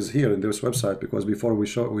sure it is here in this website, because before we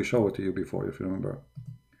show it to you before, if you remember.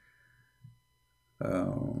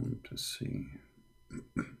 Let's see.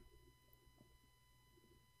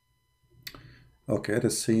 Okay,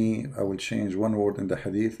 let's see. I will change one word in the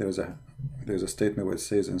hadith. There's a statement where it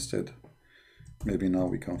says instead. Maybe now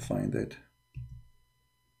we can find it.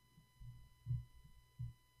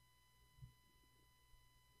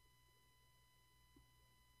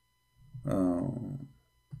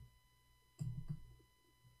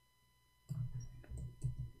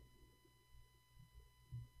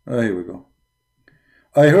 Here we go.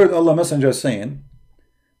 I heard Allah Messenger saying,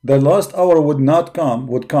 the last hour would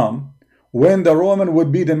come when the Roman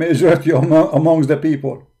would be the majority amongst the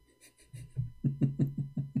people.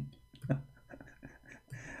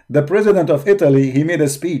 The president of Italy, he made a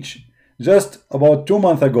speech just about 2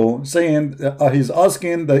 months ago saying he's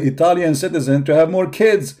asking the Italian citizen to have more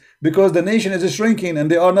kids because the nation is shrinking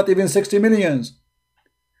and they are not even 60 millions.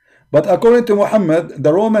 But according to Muhammad,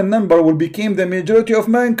 the Roman number will become the majority of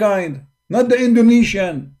mankind, not the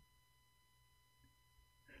Indonesian.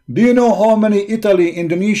 Do you know how many Italy,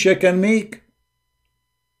 Indonesia can make?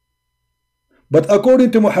 But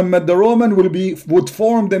according to Muhammad, the Roman would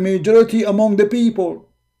form the majority among the people.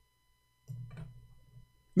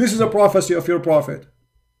 This is a prophecy of your prophet.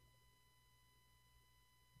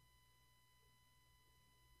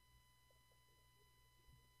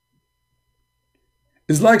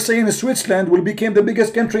 It's like saying Switzerland will become the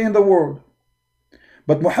biggest country in the world.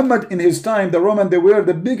 But Muhammad in his time, the Roman, they were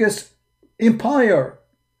the biggest empire.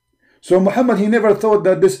 So Muhammad, he never thought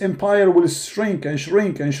that this empire will shrink and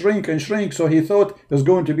shrink and shrink and shrink. So he thought it's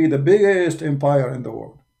going to be the biggest empire in the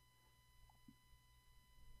world.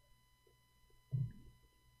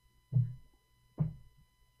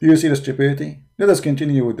 Do you see the stupidity? Let us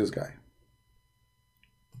continue with this guy.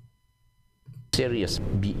 Serious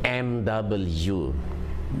BMW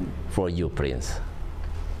for you, Prince.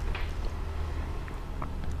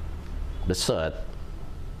 The third,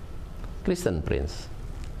 Christian Prince,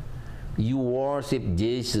 you worship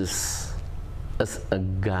Jesus as a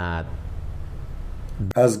God.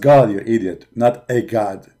 As God, you idiot, not a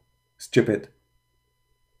God. Stupid.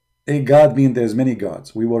 A God means there's many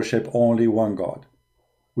gods. We worship only one God.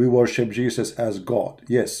 We worship Jesus as God.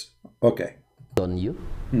 Yes. Okay. Don't you?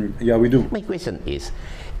 Yeah, we do. My question is,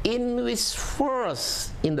 in which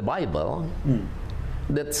verse in the Bible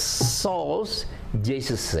that shows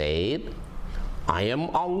Jesus said, I am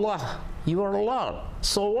Allah, your Lord,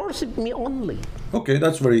 so worship me only? Okay,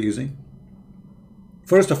 that's very easy.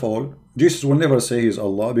 First of all, Jesus will never say he's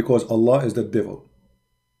Allah because Allah is the devil.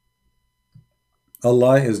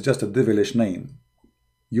 Allah is just a devilish name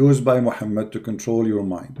used by Muhammad to control your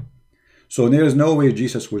mind. So there is no way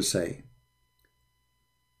Jesus will say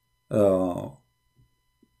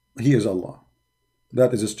he is Allah.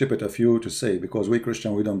 That is stupid of you to say, because we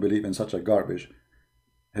Christian, we don't believe in such a garbage.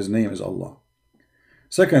 His name is Allah.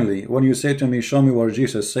 Secondly, when you say to me, show me where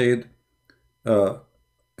Jesus said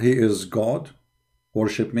he is God,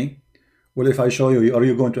 worship me. Well, if I show you, are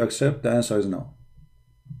you going to accept? The answer is no.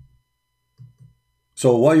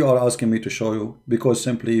 So why you are asking me to show you? Because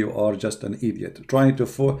simply you are just an idiot, trying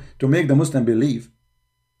to make the Muslim believe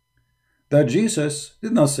that Jesus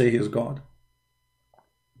did not say he is God.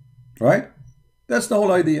 Right? That's the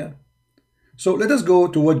whole idea. So let us go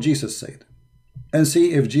to what Jesus said and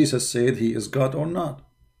see if Jesus said he is God or not.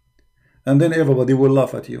 And then everybody will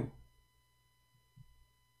laugh at you.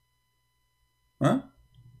 Huh?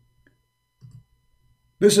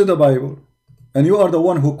 This is the Bible. And you are the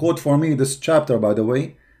one who quote for me this chapter, by the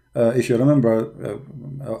way, if you remember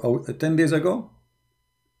 10 days ago.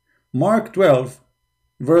 Mark 12,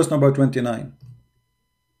 verse number 29.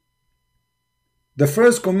 The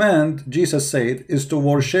first command, Jesus said, is to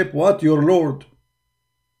worship what? Your Lord.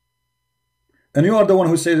 And you are the one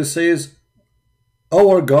who says,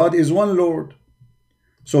 our God is one Lord.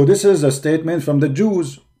 So this is a statement from the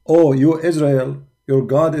Jews. Oh, you Israel, your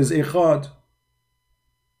God is Echad.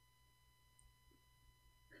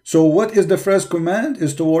 So what is the first command?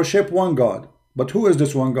 Is to worship one God. But who is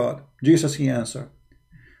this one God? Jesus, he answered.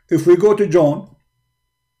 If we go to John,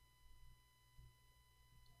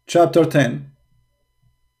 chapter 10,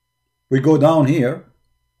 we go down here,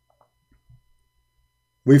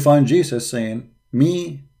 we find Jesus saying,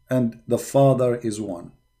 me and the Father is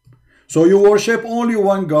one. So you worship only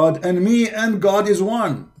one God, and me and God is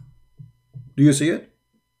one. Do you see it?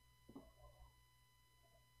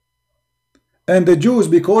 And the Jews,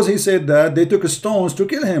 because he said that, they took stones to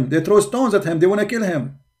kill him. They throw stones at him. They want to kill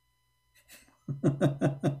him.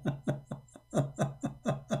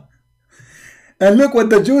 And look what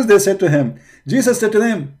the Jews, they said to him. Jesus said to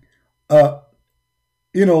them,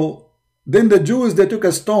 then the Jews, they took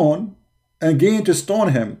a stone and began to stone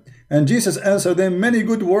him. And Jesus answered them, many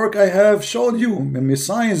good work I have showed you,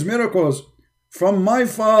 signs, miracles from my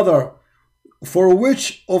Father. For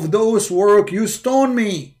which of those work you stone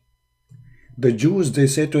me? The Jews, they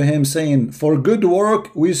said to him, saying, for good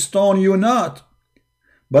work we stone you not,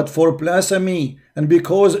 but for blasphemy, and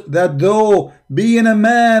because that though being a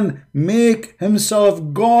man make himself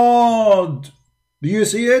God. Do you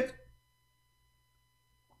see it?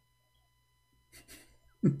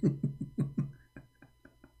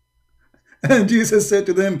 And Jesus said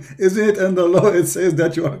to them, isn't it in the law it says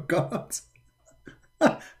that you are God?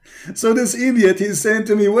 So this idiot, he's saying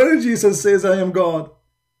to me, where Jesus says I am God?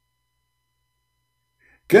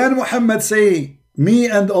 Can Muhammad say me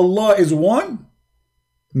and Allah is one?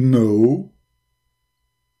 No.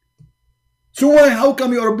 So why, how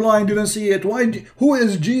come you are blind, you don't see it? Why, who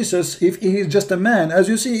is Jesus if he is just a man? As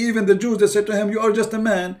you see, even the Jews, they said to him, you are just a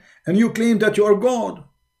man, and you claim that you are God.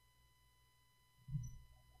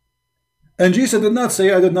 And Jesus did not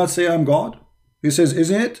say, I did not say I'm God. He says,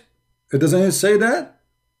 isn't it? Doesn't it say that?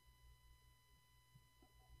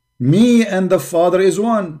 Me and the Father is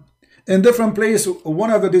one. In different place, one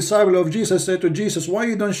of the disciples of Jesus said to Jesus, why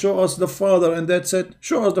you don't show us the Father? And that said,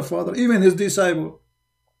 show us the Father. Even his disciple.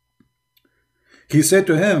 He said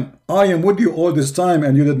to him, I am with you all this time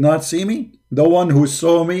and you did not see me? The one who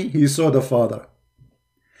saw me, he saw the Father.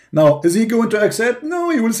 Now, is he going to accept? No,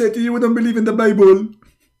 he will say to you, we don't believe in the Bible.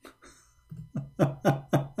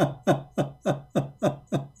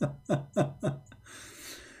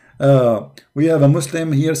 We have a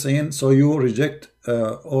Muslim here saying, so you reject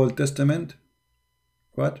Old Testament?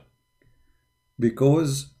 What?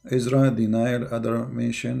 Because Israel denied other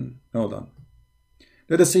nation. Hold on.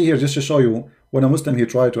 Let us see here, just to show you, when a Muslim he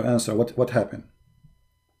tried to answer what happened.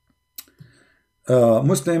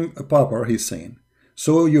 Muslim Papa, he's saying,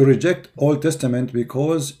 so you reject Old Testament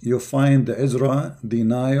because you find the Israel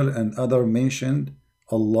denial and other mentioned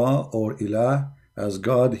Allah or Ilah as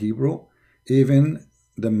God, Hebrew. Even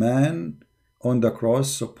the man on the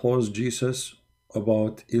cross supposed Jesus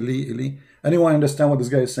about Eli, Eli. Anyone understand what this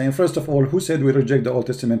guy is saying? First of all, who said we reject the Old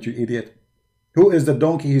Testament, you idiot? Who is the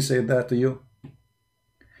donkey he said that to you?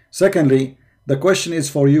 Secondly, the question is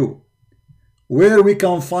for you. Where we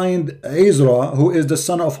can find Ezra, who is the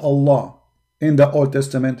son of Allah, in the Old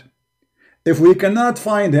Testament? If we cannot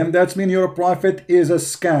find him, that means your prophet is a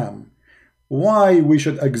scam. Why we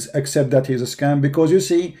should accept that he's a scam? Because you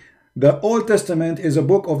see, the Old Testament is a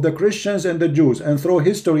book of the Christians and the Jews, and through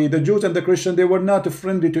history, the Jews and the Christians, they were not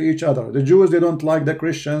friendly to each other. The Jews, they don't like the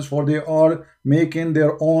Christians, for they are making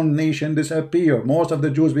their own nation disappear. Most of the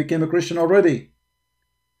Jews became a Christian already.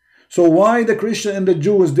 So why the Christian and the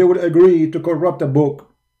Jews, they would agree to corrupt a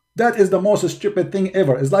book? That is the most stupid thing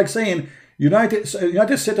ever. It's like saying United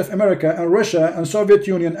States of America and Russia and Soviet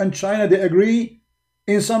Union and China, they agree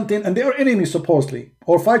in something and they are enemies supposedly,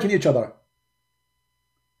 or fighting each other.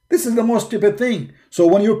 This is the most stupid thing. So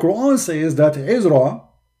when your Quran says that Ezra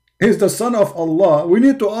is the son of Allah, we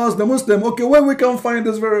need to ask the Muslim, okay, where we can find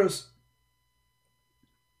this verse?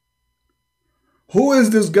 Who is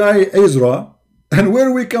this guy Ezra, and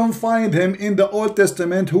where we can find him in the Old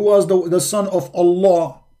Testament, who was the son of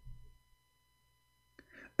Allah?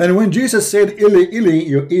 And when Jesus said, Eli, Eli,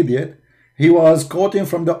 you idiot, he was quoting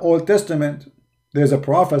from the Old Testament. There's a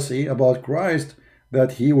prophecy about Christ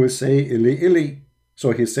that he will say, Eli, Eli.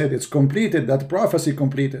 So he said it's completed, that prophecy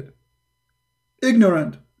completed.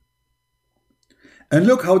 Ignorant. And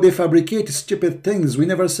look how they fabricate stupid things we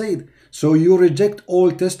never said. So you reject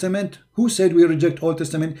Old Testament? Who said we reject Old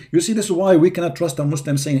Testament? You see, this is why we cannot trust a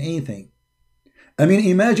Muslim saying anything. I mean,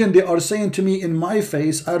 imagine they are saying to me in my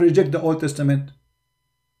face, I reject the Old Testament.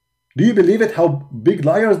 Do you believe it, how big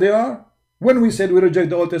liars they are? When we said we reject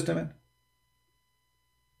the Old Testament.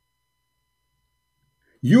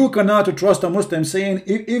 You cannot trust a Muslim saying,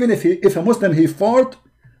 even if a Muslim he fart,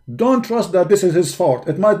 don't trust that this is his fart.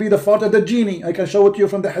 It might be the fart of the genie. I can show it to you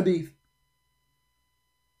from the hadith.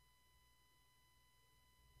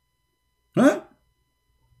 Huh?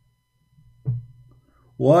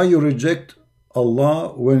 Why you reject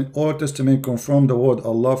Allah when Old Testament confirm the word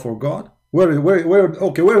Allah for God? Where the word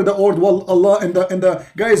Allah in the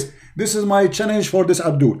guys, this is my challenge for this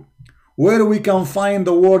Abdul. Where we can find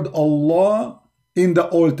the word Allah in the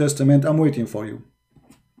Old Testament? I'm waiting for you.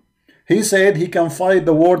 He said he can find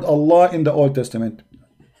the word Allah in the Old Testament.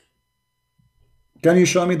 Can you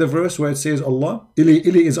show me the verse where it says Allah? Ili,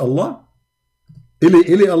 Ili is Allah? Ili,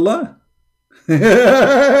 Ili Allah?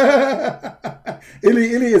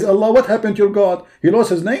 Ili, Ili is Allah. What happened to your God? He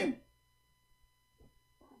lost his name?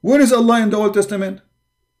 Where is Allah in the Old Testament?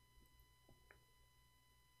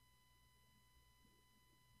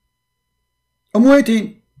 I'm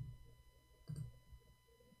waiting.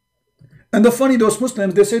 And the funny, those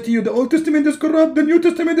Muslims, they say to you, the Old Testament is corrupt, the New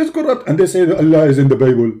Testament is corrupt. And they say that Allah is in the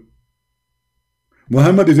Bible.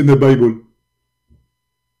 Muhammad is in the Bible.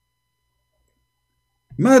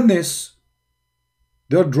 Madness.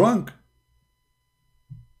 They're drunk.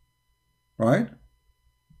 Right?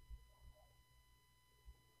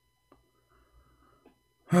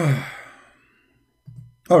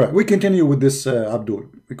 All right, we continue with this Abdul,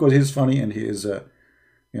 because he's funny and he is,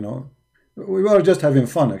 you know, we are just having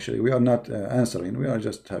fun actually. We are not answering. We are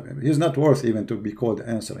just having. He's not worth even to be called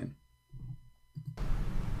answering.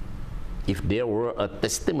 If there were a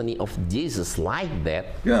testimony of Jesus like that,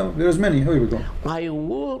 yeah, there's many. Here we go. I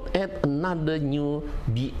would add another new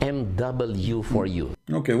BMW for you.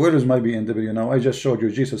 Okay, where is my BMW now? I just showed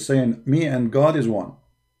you Jesus saying, me and God is one.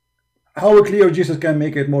 How clear Jesus can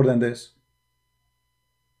make it more than this?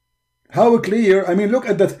 How clear? I mean, look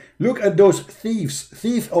at that. Look at those thieves,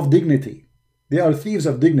 thief of dignity. They are thieves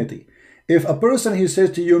of dignity. If a person, he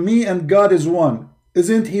says to you, me and God is one,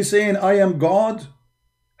 isn't he saying, I am God?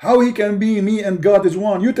 How he can be me and God is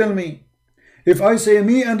one? You tell me. If I say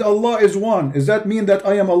me and Allah is one, does that mean that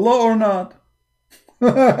I am Allah or not?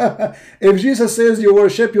 If Jesus says you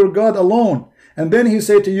worship your God alone, and then he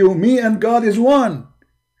said to you, me and God is one,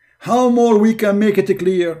 how more we can make it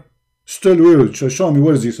clear? Still weird. Show me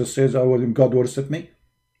where Jesus says I will God worship me.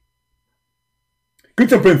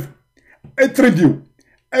 Christian Prince, I trained you.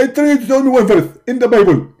 I trained you on one verse in the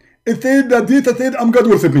Bible. It said that Jesus said I'm God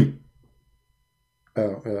worship me.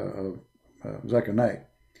 Zakir Naik.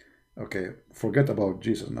 Okay, forget about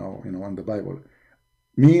Jesus now, you know, in the Bible.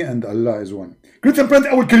 Me and Allah is one. Christian Prince,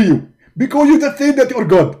 I will kill you because you just said that you're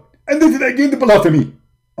God. And this is again the blasphemy.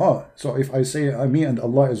 Oh, so if I say me and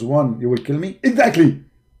Allah is one, you will kill me? Exactly.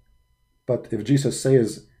 But if Jesus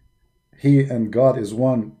says he and God is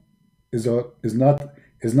one, is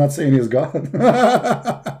not saying he's God.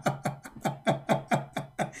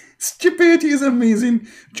 Stupidity is amazing.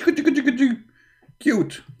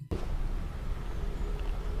 Cute.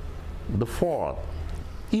 The fourth,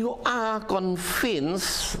 you are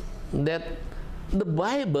convinced that the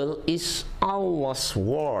Bible is Allah's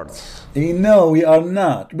words. No, we are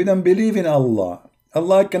not. We don't believe in Allah.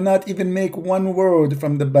 Allah cannot even make one word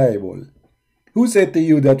from the Bible. Who said to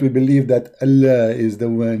you that we believe that Allah is the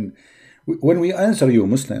one? When we answer you,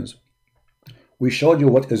 Muslims, we showed you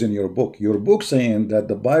what is in your book. Your book saying that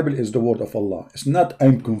the Bible is the word of Allah. It's not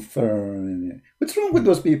I'm confirming. What's wrong with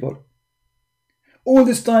those people? All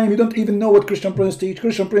this time, you don't even know what Christian Prince teach.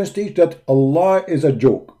 Christian Prince teach that Allah is a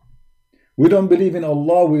joke. We don't believe in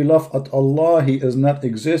Allah. We laugh at Allah. He does not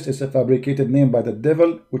exist. It's a fabricated name by the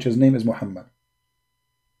devil, which his name is Muhammad,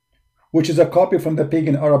 which is a copy from the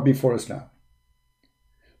pagan Arab before Islam.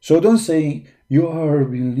 So don't say you are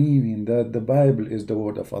believing that the Bible is the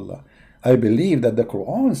word of Allah. I believe that the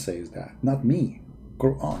Quran says that, not me.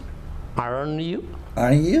 Quran. Aren't you?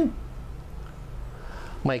 Are you?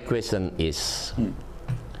 My question is,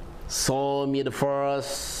 show me the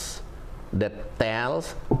verse that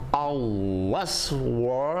tells Allah's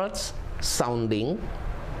words sounding,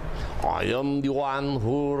 I am the one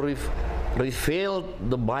who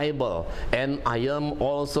revealed the Bible, and I am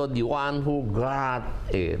also the one who got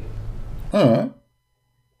it.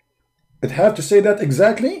 It have to say that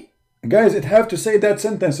exactly? Guys, it have to say that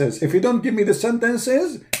sentences. If you don't give me the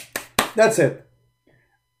sentences, that's it.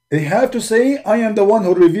 They have to say, I am the one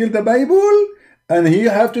who revealed the Bible, and he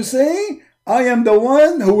have to say, I am the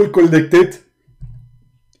one who will collect it.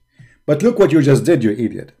 But look what you just did, you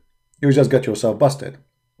idiot. You just got yourself busted.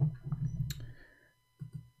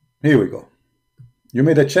 Here we go. You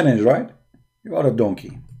made a challenge, right? You are a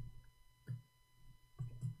donkey.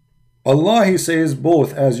 Allah, he says,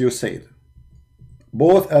 both as you said.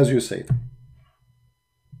 Both as you said.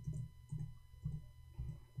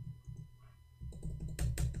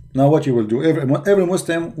 Now what you will do, every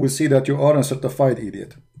Muslim will see that you are a certified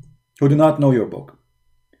idiot who do not know your book.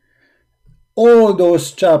 All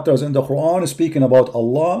those chapters in the Quran speaking about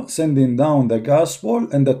Allah sending down the gospel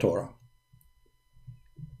and the Torah.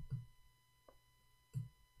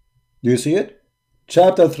 Do you see it?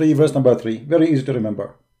 Chapter 3, verse number 3. Very easy to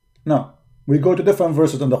remember. Now, we go to different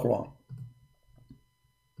verses in the Quran.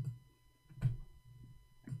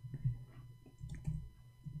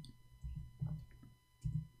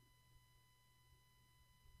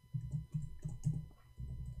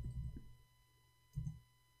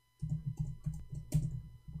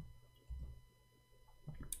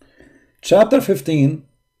 Chapter 15,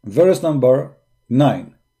 verse number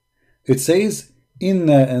 9. It says,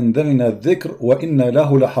 Inna anzalna dhikr wa inna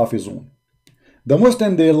lahu lahafizun. The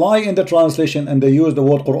Muslim, they lie in the translation and they use the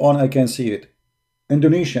word Quran. I can see it.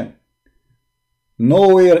 Indonesian.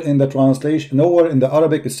 Nowhere in the translation, nowhere in the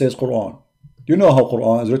Arabic it says Quran. You know how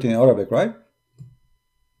Quran is written in Arabic, right?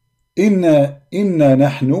 Inna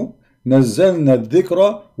nahnu nazzalna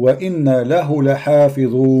dhikra wa inna lahu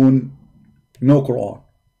lahafizun. no Quran.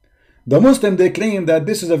 The Muslim, they claim that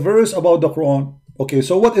this is a verse about the Quran. Okay,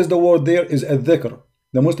 so what is the word there? Is al-dhikr.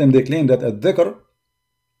 The Muslim, they claim that al-dhikr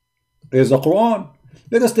is the Quran.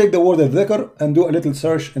 Let us take the word al-dhikr and do a little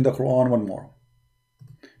search in the Quran one more,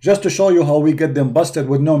 just to show you how we get them busted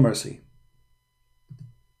with no mercy.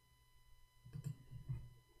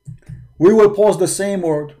 We will post the same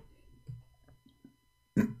word.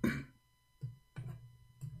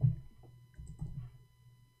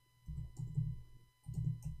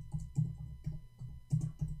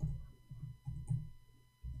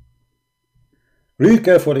 Read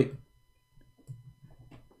carefully.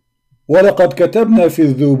 وَلَقَدْ كَتَبْنَا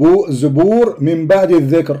فِي الزُّبُورِ مِنْ بَعْدِ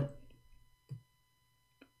الذِّكْرِ.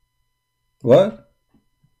 What?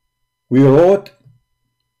 We wrote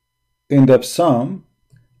in the Psalm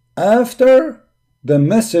after the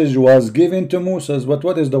message was given to Moses. But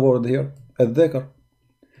what is the word here? Al-dhikr.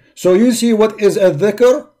 So you see what is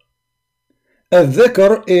al-dhikr?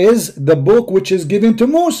 Al-dhikr is the book which is given to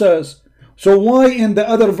Moses. So why in the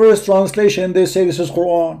other verse translation they say this is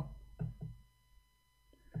Quran?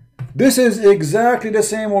 This is exactly the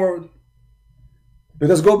same word. Let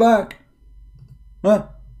us go back. Huh?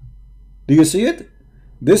 Do you see it?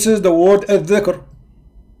 This is the word al-dhikr.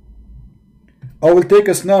 I will take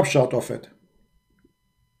a snapshot of it,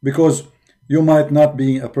 because you might not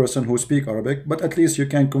be a person who speaks Arabic, but at least you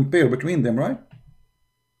can compare between them, right?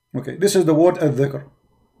 Okay, this is the word al-dhikr.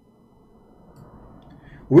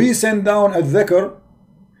 We send down al-dhikr,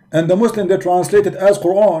 and the Muslim, they translate it as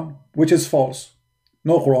Quran, which is false.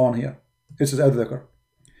 No Quran here. This is al-dhikr.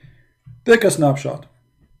 Take a snapshot.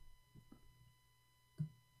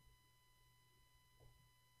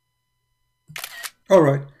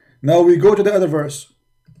 Alright, now we go to the other verse,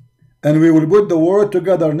 and we will put the word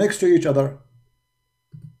together next to each other.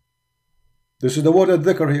 This is the word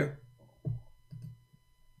al-dhikr here.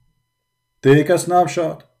 Take a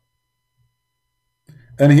snapshot.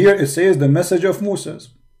 And here it says the message of Moses.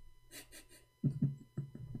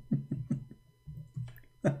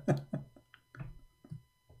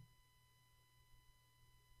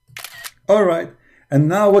 Alright, and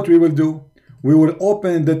now what we will do, we will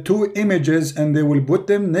open the two images and they will put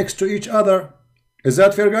them next to each other. Is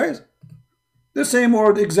that fair, guys? The same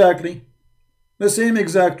word exactly. The same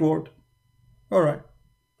exact word. Alright.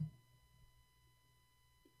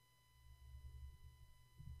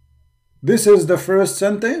 This is the first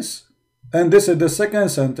sentence, and this is the second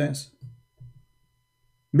sentence.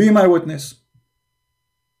 Be my witness.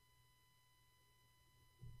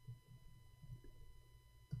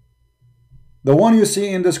 The one you see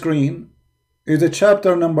in the screen is the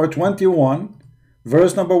chapter number 21,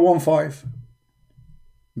 verse number 15.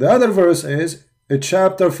 The other verse is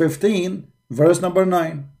chapter 15, verse number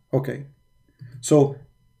 9. Okay. So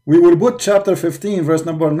we will put chapter 15, verse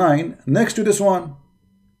number 9 next to this one.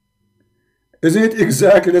 Isn't it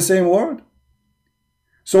exactly the same word?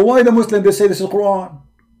 So why the Muslim, they say this is Quran?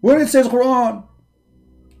 Where it says Quran?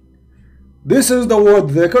 This is the word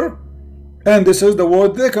dhikr, and this is the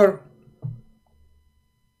word dhikr.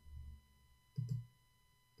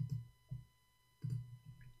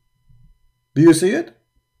 Do you see it?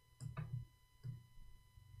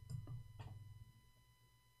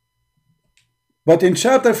 But in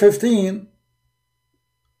chapter 15,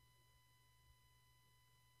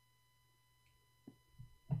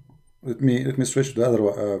 let me switch to the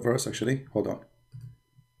other verse actually. Hold on.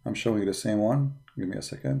 I'm showing you the same one. Give me a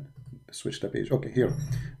second. Switch the page. Okay, here.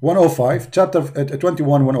 105, chapter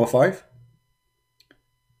 21, 105.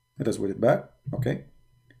 Let us put it back. Okay.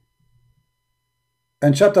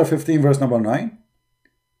 And chapter 15, verse number 9.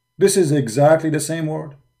 This is exactly the same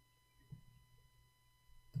word.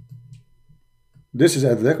 This is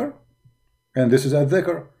al-dhikr, and this is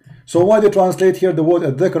al-dhikr. So why they translate here the word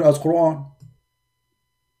al-dhikr as Quran?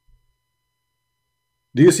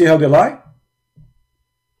 Do you see how they lie?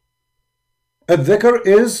 Al-dhikr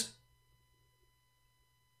is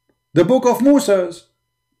the book of Moses.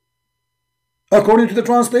 According to the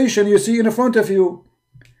translation you see in front of you.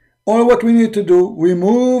 All what we need to do, we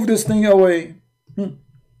move this thing away.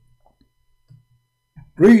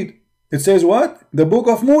 Read. It says what? The book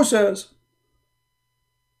of Moses.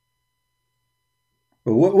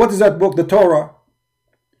 What is that book? The Torah.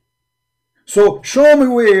 So show me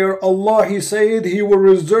where Allah, He said He will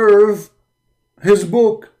reserve His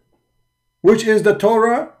book, which is the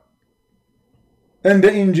Torah and the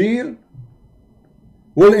Injil.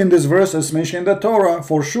 Well, in this verse it's mentioned the Torah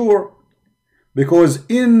for sure, because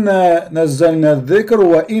inna nazzalna dhikr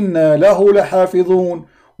wa inna lahu lahafidhun.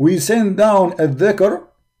 We send down a dhikr,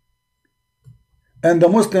 and the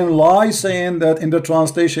Muslim lie saying that in the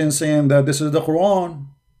translation saying that this is the Quran.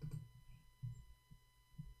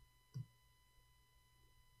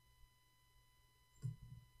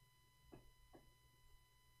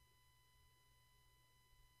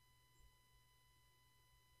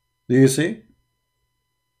 Do you see?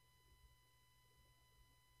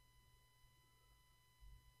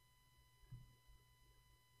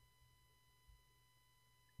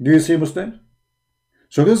 Do you see, Muslim?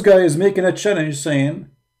 So this guy is making a challenge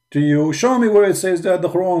saying to you, show me where it says that, the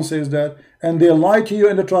Quran says that, and they lie to you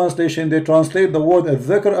in the translation. They translate the word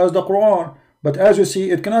al-dhikr as the Quran, but as you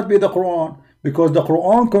see, it cannot be the Quran, because the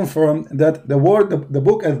Quran confirmed that the word, the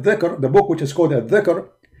book al-dhikr, the book which is called al-dhikr,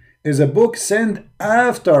 is a book sent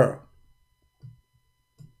after.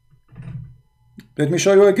 Let me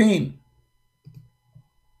show you again.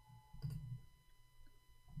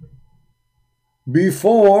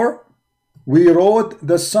 Before we wrote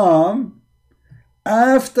the psalm,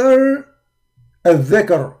 after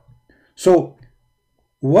al-dhikr. So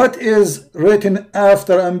what is written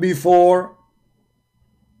after and before?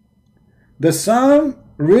 The psalm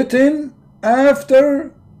written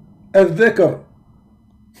after al-dhikr.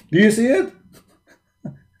 Do you see it?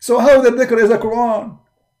 So how the dhikr is a Quran?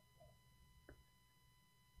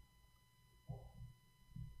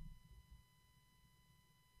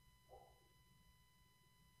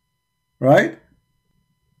 Right?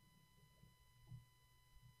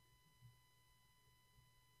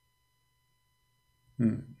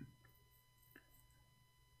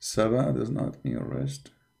 Sabah does not mean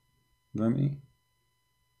rest. Let me.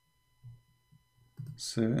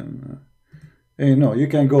 7. Hey, no, you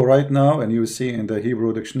can go right now and you see in the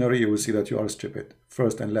Hebrew dictionary, you will see that you are stupid.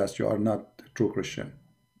 First and last, you are not a true Christian.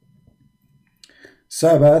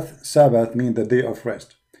 Sabbath means the day of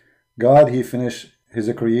rest. God, he finished his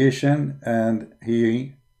creation, and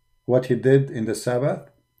what he did in the Sabbath,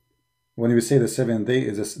 when we say the 7th day,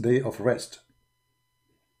 is a day of rest.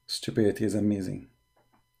 Stupidity is amazing.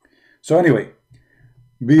 So anyway,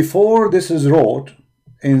 before this is wrote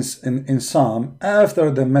in Psalm, after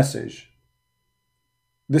the message,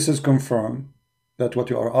 this is confirmed that what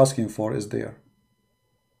you are asking for is there.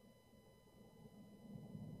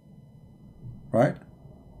 Right?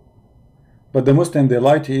 But the Muslim, they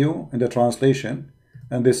lie to you in the translation,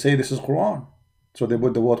 and they say this is Quran. So they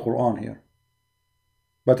put the word Quran here.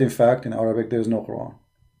 But in fact, in Arabic, there is no Quran.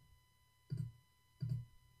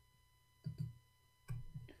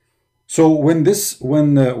 So when this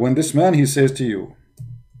man, he says to you,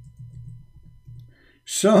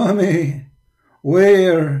 show me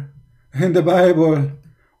where in the Bible,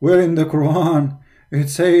 where in the Quran, it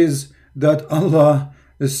says that Allah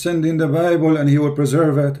is sending the Bible and he will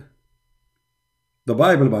preserve it. The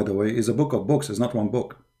Bible, by the way, is a book of books. It's not one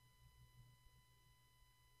book.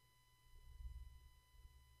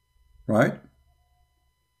 Right?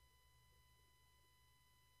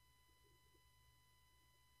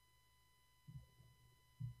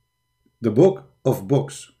 The book of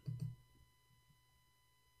books.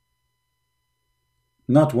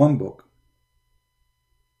 Not one book.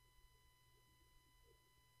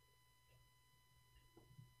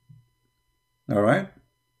 All right?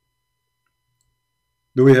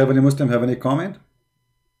 Do we have any Muslim have any comment?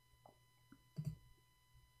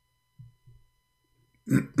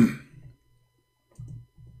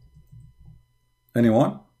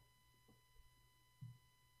 Anyone?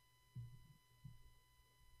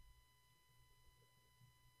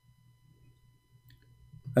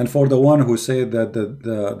 And for the one who said that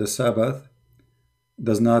the Sabbath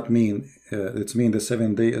does not mean, it's mean the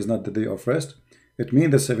 7th day is not the day of rest. It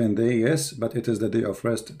means the 7th day, yes, but it is the day of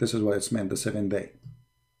rest. This is what it's meant, the 7th day.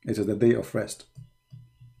 It is the day of rest.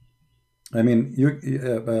 I mean,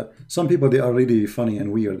 some people, they are really funny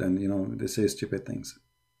and weird, and, you know, they say stupid things.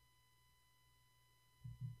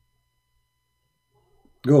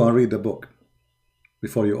 Go and read the book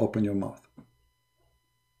before you open your mouth.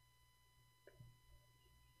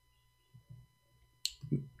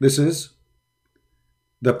 This is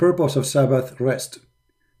the purpose of Sabbath, rest.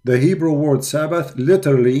 The Hebrew word Sabbath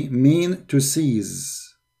literally means to cease.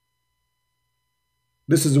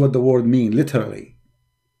 This is what the word means, literally.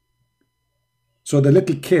 So the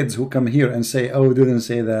little kids who come here and say, oh, didn't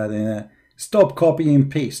say that, stop copy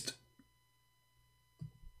and paste.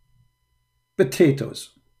 Potatoes.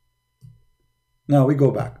 Now we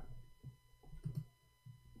go back.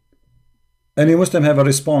 Any Muslim have a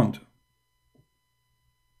respond?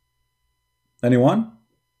 Anyone?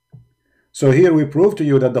 So here we prove to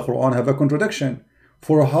you that the Quran have a contradiction.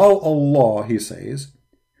 For how Allah, he says,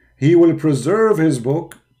 he will preserve his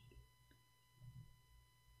book,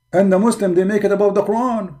 and the Muslim, they make it about the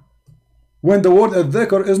Quran, when the word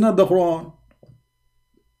al-dhikr is not the Quran.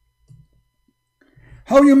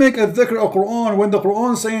 How you make al-dhikr a Quran when the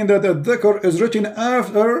Quran saying that al-dhikr is written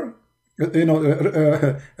after, you know,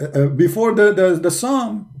 before the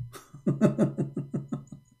psalm?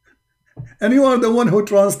 And you are the one who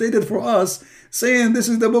translated for us, saying this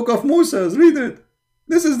is the book of Moses. Read it.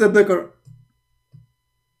 This is the dhikr.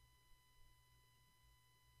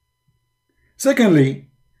 Secondly,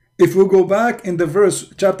 if we go back in the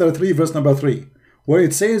verse, chapter 3, verse number 3, where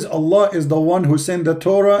it says Allah is the one who sent the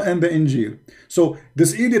Torah and the Injil. So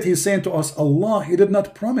this idiot, he's saying to us, Allah, he did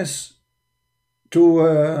not promise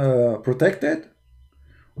to protect it.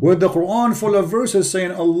 With the Quran full of verses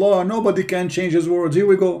saying Allah, nobody can change his words. Here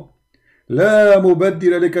we go. لا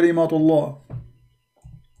مبدل لكلمات الله.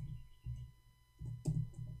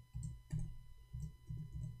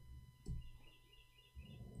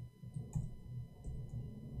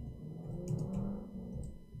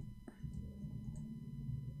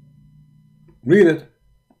 Read it.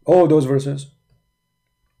 All those verses.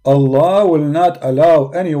 Allah will not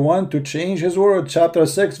allow anyone to change his word. Chapter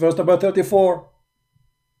 6, verse number 34.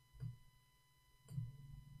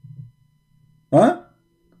 Huh?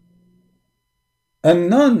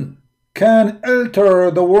 And none can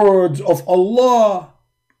alter the words of Allah.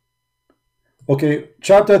 Okay,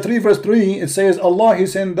 chapter 3, verse 3, it says Allah, he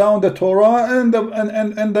sent down the Torah and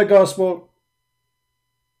the gospel.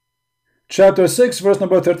 Chapter 6, verse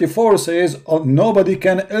number 34 says nobody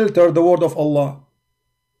can alter the word of Allah.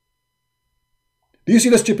 Do you see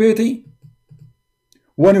the stupidity?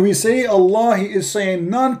 When we say Allah, he is saying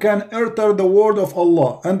none can alter the word of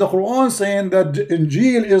Allah, and the Quran saying that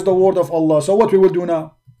Injil is the word of Allah. So what we will do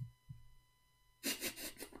now?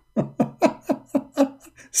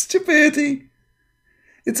 Stupidity.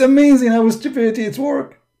 It's amazing how stupidity it's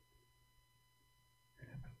work.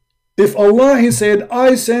 If Allah, he said,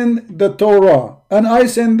 I send the Torah and I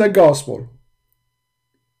send the gospel,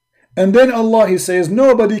 and then Allah, he says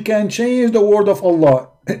nobody can change the word of Allah.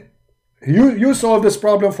 You solve this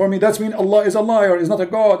problem for me. That's mean Allah is a liar, is not a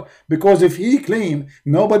God. Because if he claim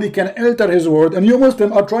nobody can alter his word, and you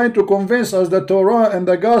Muslims are trying to convince us that Torah and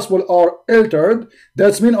the gospel are altered,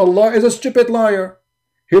 that's mean Allah is a stupid liar.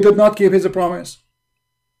 He did not keep his promise.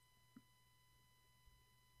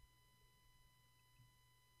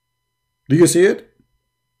 Do you see it?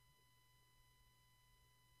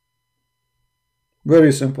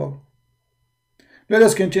 Very simple. Let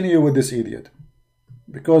us continue with this idiot,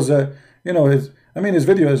 because you know, his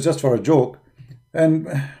video is just for a joke, and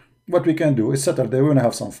what we can do is Saturday, we're gonna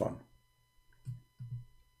have some fun.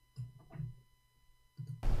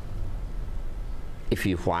 If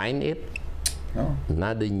you find it, No.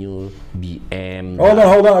 another new BM.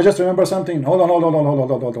 Hold on. I just remember something. Hold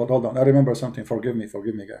on. I remember something. Forgive me,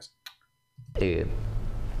 guys. I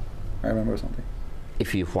remember something.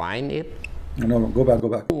 If you find it, No, go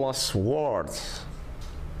back. was words,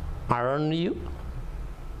 aren't you?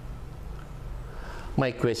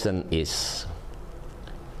 My question is.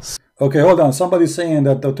 Okay, hold on. Somebody's saying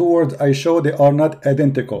that the two words I show, they are not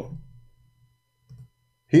identical.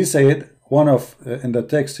 He said, one of in the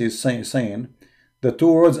text he's saying, the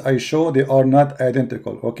two words I show, they are not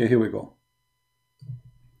identical. Okay, here we go.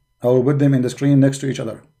 I will put them in the screen next to each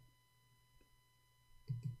other.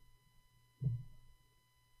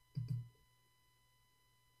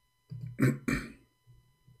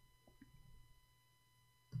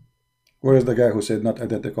 Where is the guy who said not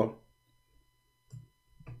identical?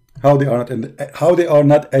 How they are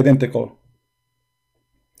not identical?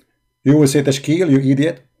 You will say tashkil, you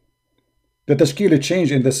idiot. The tashkil is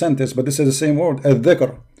changed in the sentence, but this is the same word,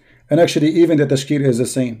 al-dhikr. And actually even the tashkil is the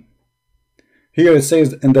same. Here it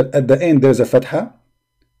says at the end there's a fatha,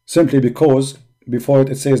 simply because before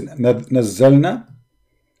it says nazzalna.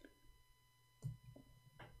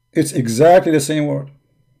 It's exactly the same word.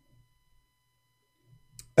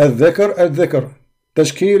 Al-dhikr.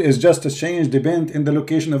 Tashkil is just a change depend in the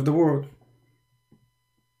location of the word.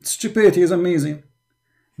 Stupidity is amazing.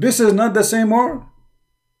 This is not the same word.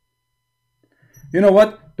 You know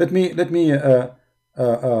what? Let me I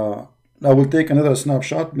will take another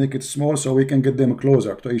snapshot, make it small so we can get them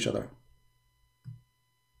closer to each other.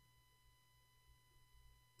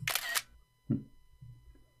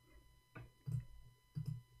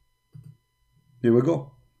 Here we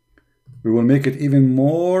go. We will make it even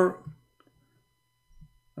more.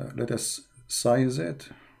 Let us size it.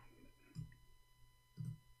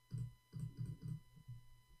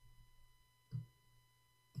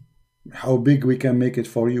 How big we can make it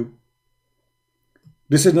for you.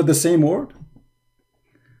 This is not the same word?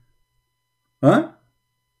 Huh?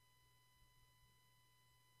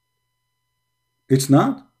 It's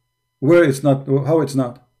not? Where it's not? How it's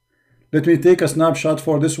not? Let me take a snapshot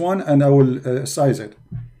for this one and I will size it.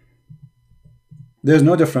 There's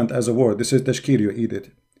no different as a word. This is tashkil, you eat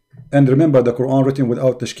it. And remember, the Quran written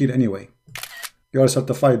without tashkil anyway. You are a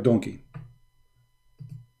certified donkey.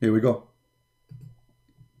 Here we go.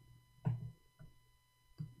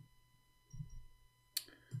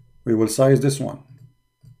 We will size this one.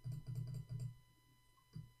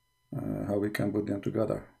 How we can put them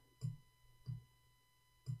together.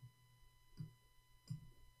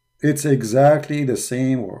 It's exactly the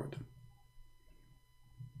same word.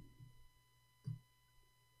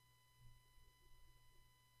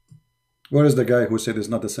 Where is the guy who said it's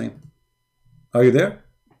not the same? Are you there?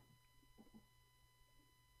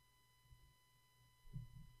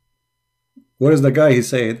 Where is the guy he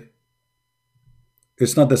said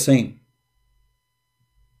it's not the same?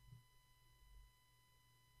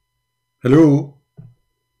 Hello?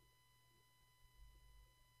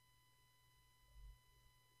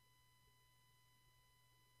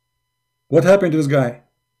 What happened to this guy?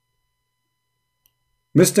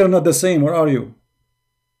 Mr. Not the same, where are you?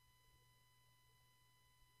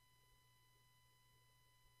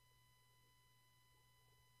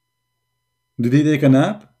 Did he take a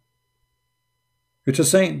nap? It's the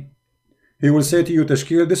same. He will say to you,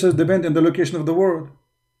 Tashkil, this is depend on the location of the word.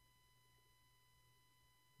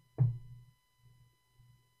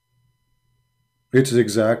 It's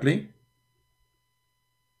exactly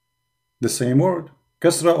the same word.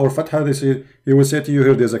 Kasra or Fatha, he will say to you,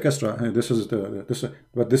 here there's a Kasra.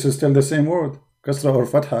 But this is still the same word. Kasra or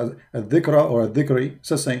Fatha, a Dhikra or a Dhikri, it's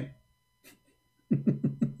the same.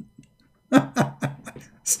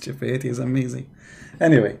 Stupidity is amazing.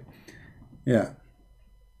 Anyway, yeah.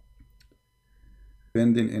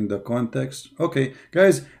 Depending in the context. Okay,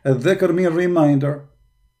 guys, a Dhikr means reminder.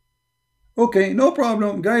 Okay, no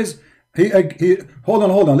problem, guys. Hold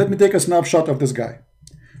on. Let me take a snapshot of this guy.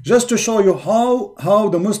 Just to show you how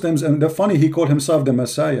the Muslims, and the funny, he called himself the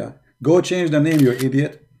Messiah. Go change the name, you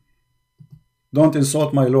idiot. Don't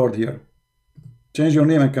insult my Lord here. Change your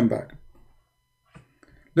name and come back.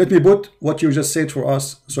 Let me put what you just said for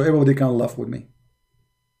us so everybody can laugh with me.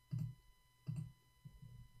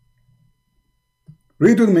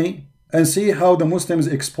 Read with me and see how the Muslims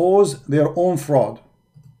expose their own fraud.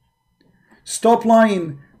 Stop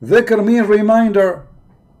lying. Dhikr means reminder.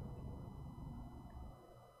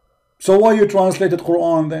 So why you translated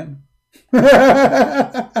Quran then?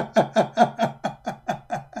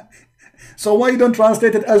 So why you don't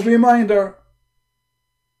translate it as reminder?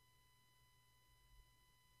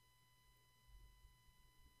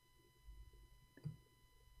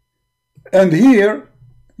 And here,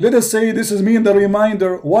 let us say this is mean the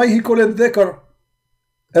reminder. Why he call it dhikr?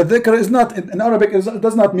 A dhikr is not, in Arabic, it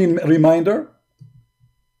does not mean reminder.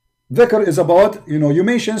 Dhikr is about, you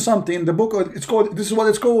mention something, the book, it's called, this is what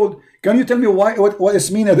it's called. Can you tell me what it's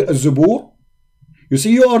mean as Zubur? You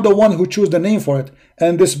see, you are the one who choose the name for it.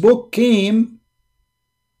 And this book came,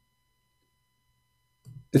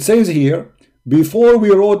 it says here, before we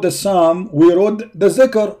wrote the Psalm, we wrote the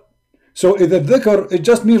Zikr. So if the Dhikr, it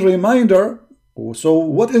just means reminder. So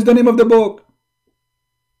what is the name of the book?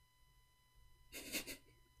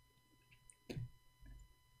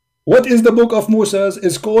 What is the book of Moses?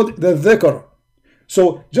 It's called the Dhikr.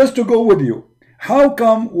 So just to go with you, how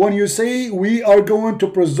come when you say we are going to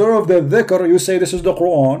preserve the Dhikr, you say this is the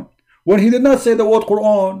Quran, when he did not say the word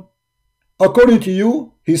Quran? According to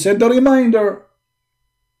you, he said the reminder.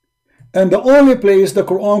 And the only place the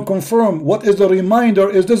Quran confirms what is the reminder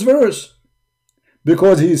is this verse.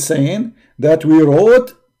 Because he's saying that we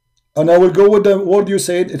wrote, and I will go with the word you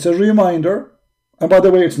said, it's a reminder. And by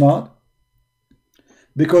the way, it's not.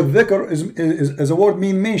 Because dhikr is a word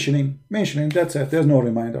mean mentioning, that's it, there's no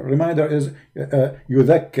reminder. Reminder is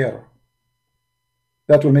yudhakkir.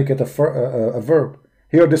 That will make it a verb.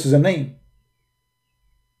 Here this is a name.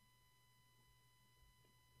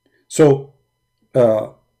 So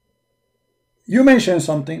you mention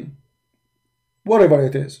something, whatever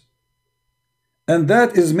it is, and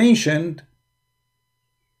that is mentioned,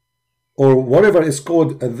 or whatever is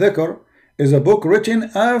called a dhikr, is a book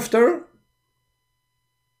written after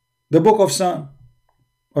the book of Psalm.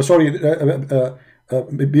 Oh, sorry,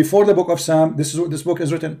 before the book of Psalm, this book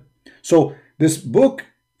is written. So this book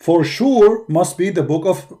for sure must be the book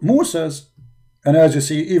of Moses. And as you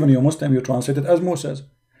see, even you Muslim, you translate it as Moses.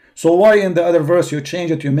 So why in the other verse you change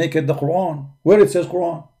it, you make it the Quran? Where it says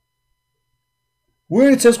Quran? Where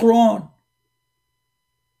it says Quran?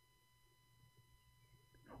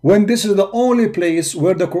 When this is the only place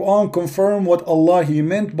where the Quran confirms what Allah He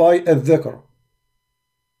meant by a dhikr.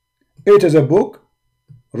 It is a book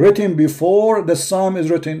written before the Psalm is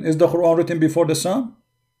written. Is the Quran written before the Psalm?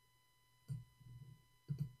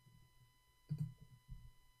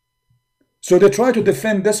 So they try to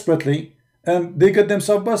defend desperately and they get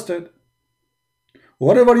themselves busted.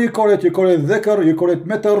 Whatever you call it dhikr, you call it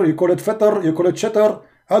mitar, you call it fitr, you call it shatar,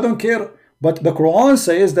 I don't care. But the Quran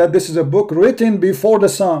says that this is a book written before the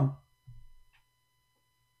Psalm.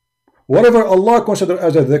 Whatever Allah considered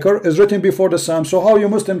as a dhikr is written before the Psalm. So how you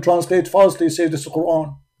Muslim translate falsely, say this is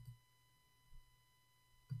Quran?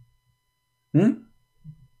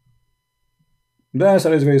 The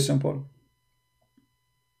answer is very simple.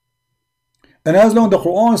 And as long as the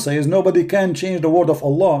Quran says nobody can change the word of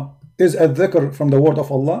Allah, is a dhikr from the word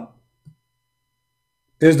of Allah?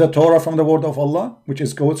 Is the Torah from the word of Allah, which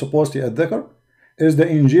is supposed to be a dhikr? Is the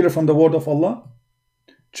Injil from the word of Allah?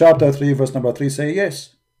 Chapter 3 verse number 3 say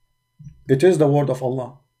yes. It is the word of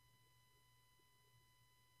Allah.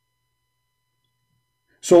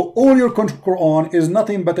 So all your Quran is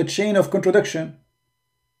nothing but a chain of contradiction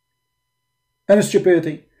and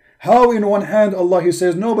stupidity. How in one hand Allah he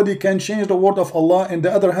says nobody can change the word of Allah, in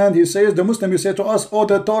the other hand he says the Muslim you say to us, oh,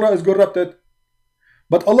 the Torah is corrupted.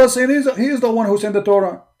 But Allah says he is the one who sent the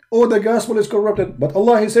Torah. Oh, the gospel is corrupted. But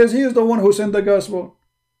Allah he says he is the one who sent the gospel.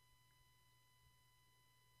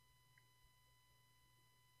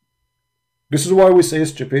 This is why we say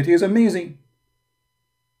stupidity is amazing.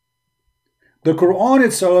 The Quran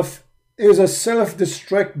itself is a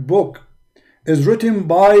self-destruct book. Is written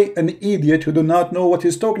by an idiot who do not know what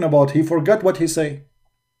he's talking about. He forgot what he say.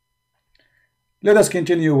 Let us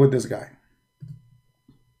continue with this guy.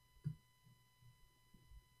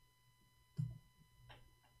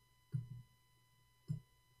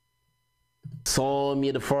 Show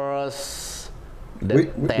me the verse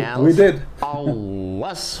that we did.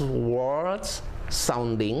 Allah's words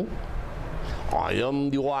sounding, I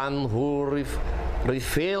am the one who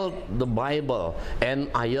revealed the Bible, and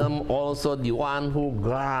I am also the one who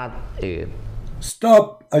got it.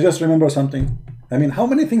 Stop. I just remember something. I mean, how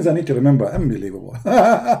many things I need to remember? Unbelievable.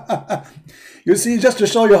 You see, just to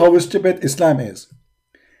show you how stupid Islam is.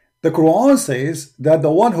 The Quran says that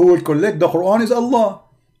the one who will collect the Quran is Allah.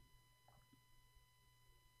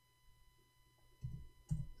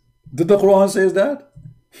 Did the Quran say that?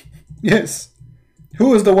 Yes.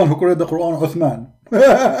 Who is the one who collected the Quran? Uthman.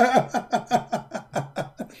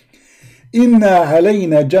 Inna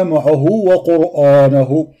alayna jam'ahu wa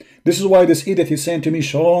qur'anahu. This is why this idiot is saying to me,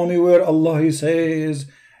 show me where Allah he says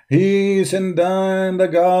he sent down the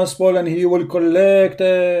gospel and he will collect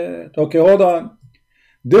it. Okay, hold on.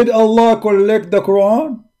 Did Allah collect the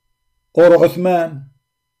Quran or Uthman?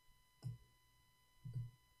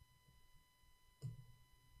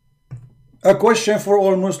 A question for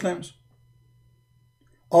all Muslims.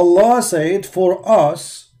 Allah said for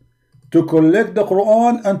us to collect the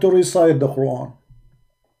Quran and to recite the Quran.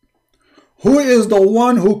 Who is the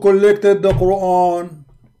one who collected the Quran?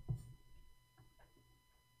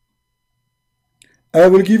 I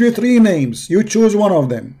will give you 3 names. You choose one of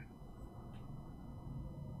them.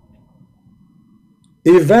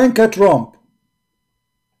 Ivanka Trump,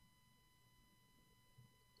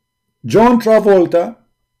 John Travolta,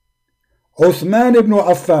 Uthman ibn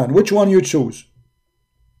Affan. Which one you choose?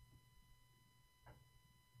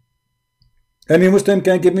 Any Muslim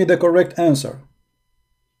can give me the correct answer.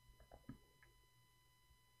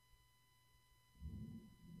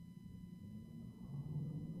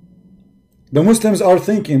 The Muslims are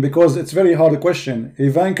thinking because it's very hard question.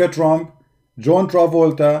 Ivanka Trump, John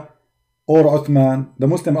Travolta, or Uthman. The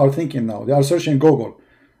Muslims are thinking now. They are searching Google.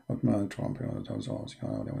 Uthman, Trump.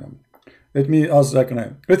 Let me ask Zakir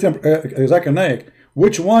Naik. Zakir Naik,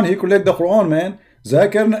 which one he collect the Quran, man?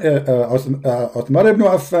 Uthman ibn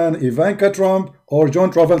Affan, Ivanka Trump, or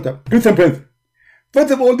John Travolta? Listen, Prince.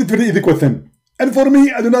 First of all, it's very easy question. And for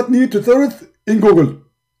me, I do not need to search in Google.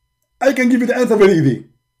 I can give you the answer very easy.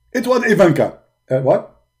 It was Ivanka.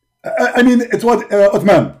 What? I mean, it was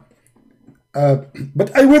Uthman.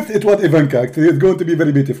 But I wish it was Ivanka. Actually, it's going to be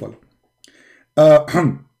very beautiful.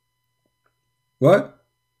 What?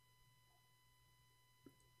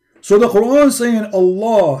 So the Quran saying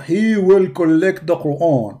Allah, He will collect the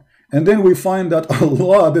Quran. And then we find that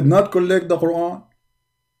Allah did not collect the Quran.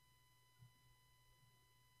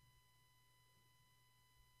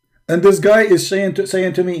 And this guy is saying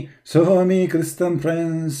to me, so me Christian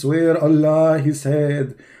friends, where Allah He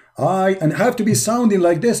said, and have to be sounding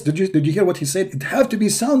like this. Did you hear what he said? It have to be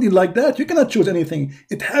sounding like that. You cannot choose anything.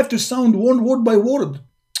 It have to sound one word by word.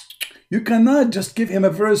 You cannot just give him a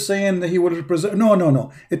verse saying that he will represent.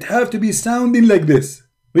 No. It have to be sounding like this.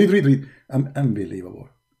 Read. Unbelievable.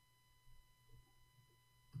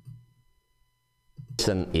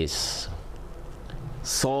 Is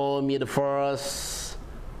show me the verse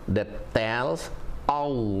that tells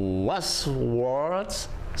Allah's words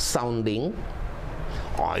sounding,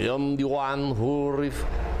 I am the one who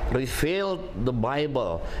revealed the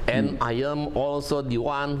Bible, and I am also the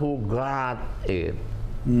one who got it.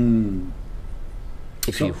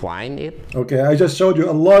 If you find it. Okay, I just showed you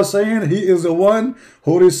Allah saying He is the one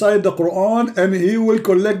who recite the Quran and He will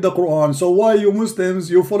collect the Quran. So why you Muslims,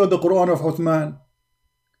 you follow the Quran of Uthman?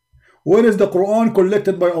 Where is the Quran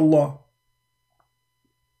collected by Allah?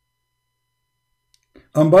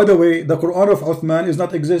 And by the way, the Quran of Uthman is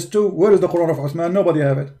not exist too. Where is the Quran of Uthman? Nobody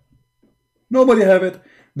have it. Nobody have it.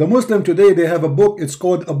 The Muslim today, they have a book. It's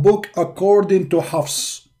called a book according to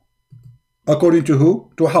Hafs. According to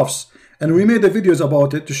who? To Hafs. And we made the videos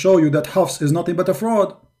about it to show you that Hafs is nothing but a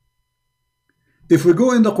fraud. If we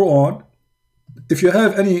go in the Quran, if you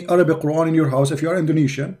have any Arabic Quran in your house, if you are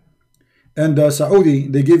Indonesian, and Saudi,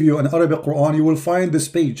 they give you an Arabic Quran, you will find this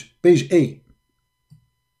page, page A.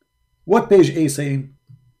 What page A saying?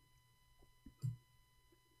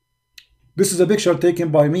 This is a picture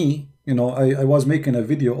taken by me. You know, I was making a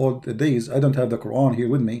video all the days. I don't have the Quran here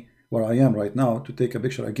with me where I am right now to take a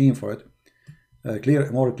picture again for it.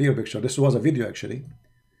 More clear picture. This was a video actually.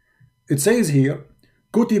 It says here,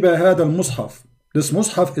 كتب هذا المصحف. This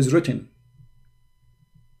mushaf is written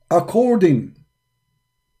according.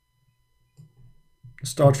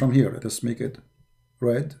 Start from here. Let us make it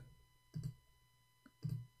red.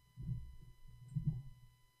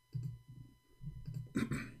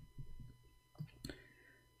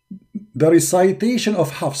 The recitation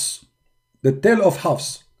of Hafs, the tale of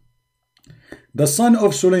Hafs, the son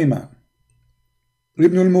of Sulaiman,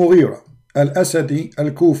 Ibn al-Mughira, al-Asadi,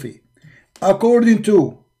 al-Kufi, according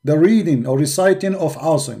to the reading or reciting of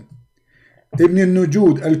Asim, Ibn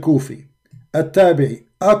al-Nujud, al-Kufi, al-Tabi'i,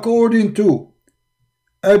 according to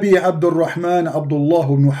Abi Abdul Rahman,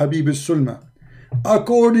 Abdullah ibn Habib al-Sulma,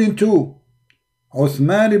 according to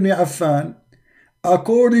Uthman ibn Affan,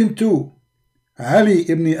 according to Ali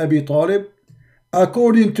ibn Abi Talib,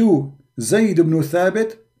 according to Zayd ibn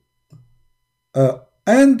Thabit,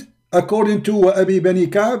 and according to Abi bin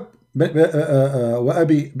Ka'b,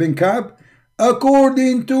 Abi bin Ka'b,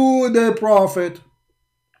 according to the Prophet.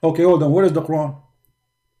 Okay, hold on. Where is the Quran?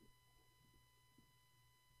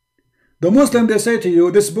 The Muslim, they say to you,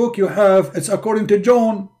 this book you have, it's according to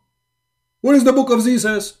John. Where is the book of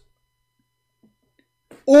Jesus?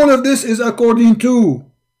 All of this is according to,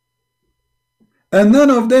 and none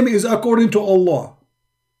of them is according to Allah.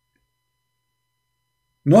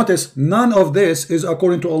 Notice, none of this is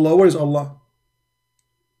according to Allah. Where is Allah?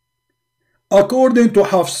 According to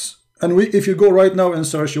Hafs. And if you go right now and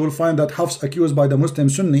search, you will find that Hafs accused by the Muslim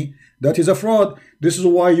Sunni, that is a fraud. This is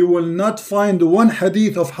why you will not find one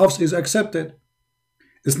hadith of Hafs is accepted.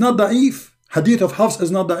 It's not da'if. Hadith of Hafs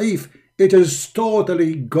is not da'if. It is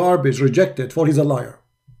totally garbage, rejected, for he's a liar.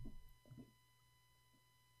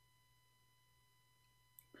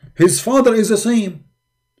 His father is the same.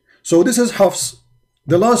 So this is Hafs.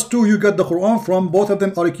 The last two you get the Quran from, both of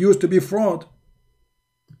them are accused to be fraud.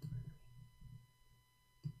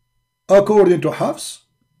 According to Hafs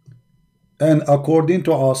and according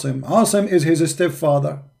to Asim. Asim is his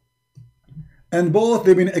stepfather. And both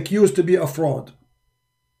they've been accused to be a fraud.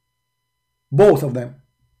 Both of them.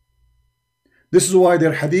 This is why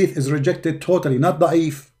their hadith is rejected totally, not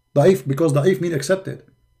da'if. Da'if because da'if means accepted.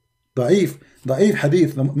 Da'if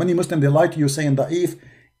hadith. Many Muslims, they lie to you saying da'if.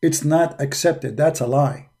 It's not accepted. That's a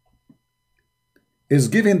lie. It's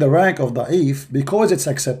given the rank of da'if because it's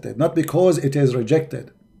accepted, not because it is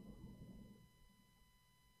rejected.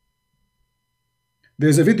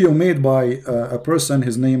 There's a video made by a person,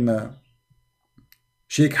 his name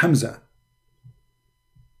Sheikh Hamza.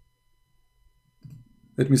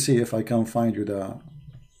 Let me see if I can find you the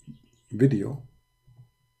video.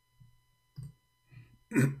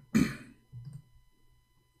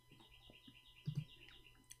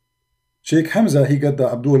 Sheikh Hamza, he got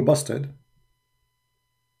the Abdul busted.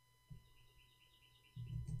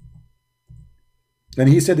 And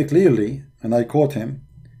he said clearly, and I quote him,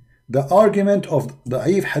 the argument of the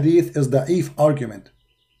da'if hadith is the da'if argument.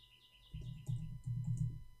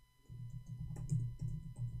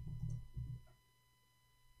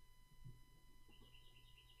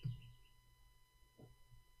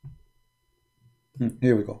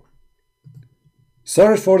 Here we go.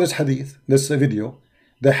 Search for this hadith, this video.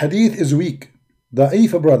 The hadith is weak.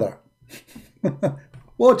 Da'if brother.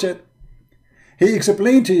 Watch it. He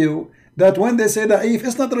explained to you that when they say da'if,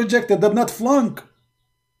 it's not rejected, does not flunk.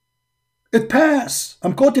 It pass.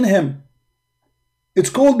 I'm quoting him. It's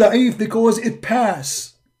called da'if because it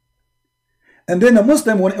pass. And then a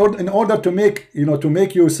Muslim, in order to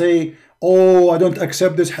make you say, oh, I don't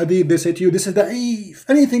accept this hadith, they say to you, this is da'if.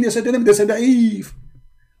 Anything they say to them, they say da'if.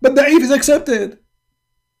 But da'if is accepted.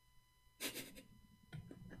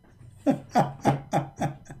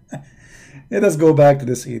 Let us go back to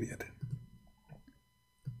this idiot.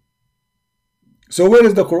 So where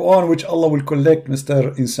is the Quran which Allah will collect,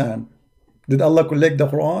 Mr. Insan? Did Allah collect the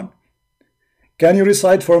Quran? Can you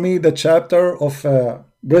recite for me the chapter of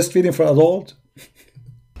breastfeeding for adults?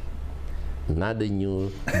 Another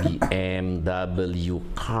new BMW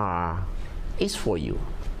car is for you.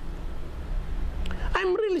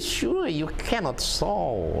 I'm really sure you cannot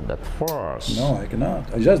solve that first. No, I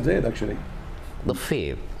cannot. I just did, actually. The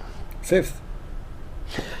fifth. Fifth.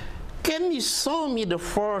 Can you show me the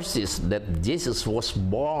verses that Jesus was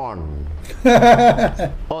born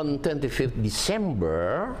on 25th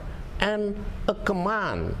December and a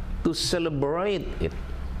command to celebrate it?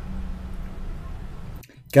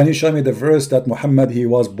 Can you show me the verse that Muhammad, he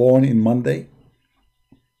was born in Monday?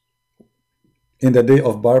 In the day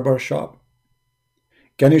of barber shop?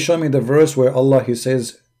 Can you show me the verse where Allah, he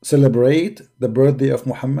says, celebrate the birthday of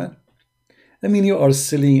Muhammad? I mean, you are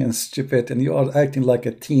silly and stupid, and you are acting like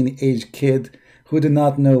a teenage kid who do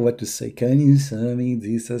not know what to say. Can you show me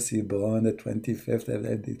Jesus, he born the 25th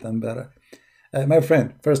of December? My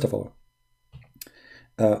friend, first of all,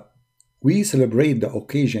 we celebrate the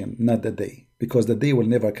occasion, not the day, because the day will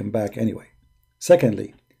never come back anyway.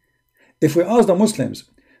 Secondly, if we ask the Muslims,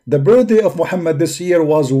 the birthday of Muhammad this year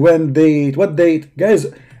was when date? What date? Guys,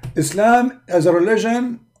 Islam as a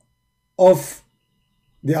religion of,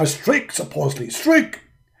 they are strict, supposedly, strict.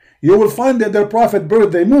 You will find that their prophet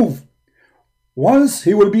birthday move. Once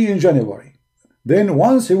he will be in January, then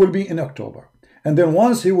once he will be in October, and then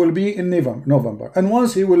once he will be in November, and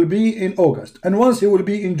once he will be in August, and once he will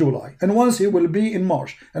be in July, and once he will be in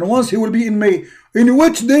March, and once he will be in May. In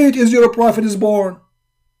which date is your prophet is born?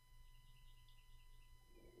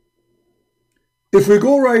 If we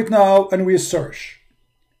go right now and we search,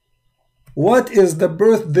 what is the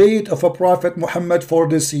birth date of a prophet Muhammad for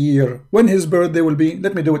this year? When his birthday will be?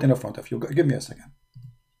 Let me do it in front of you. Give me a second.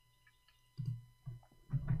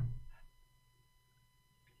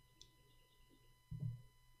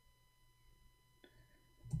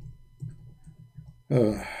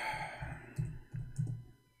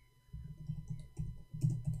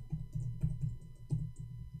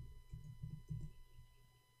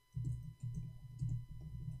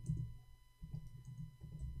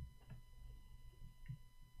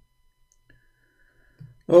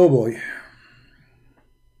 Oh boy.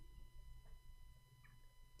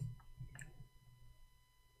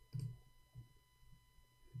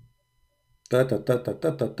 Ta ta ta ta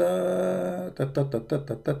ta ta ta ta ta ta ta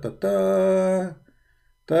ta ta ta ta.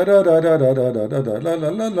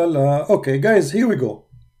 Okay, guys, here we go.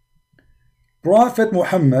 Prophet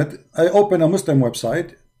Muhammad, I open a Muslim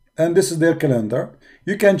website, and this is their calendar.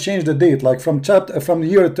 You can change the date, like from the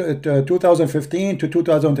year 2015 to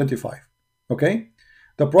 2025. Okay,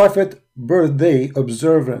 the Prophet birthday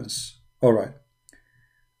observance. All right.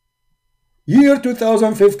 Year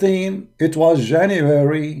 2015, it was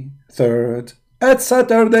January 3rd at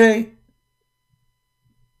Saturday.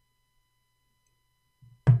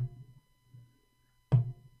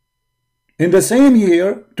 In the same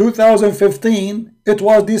year, 2015, it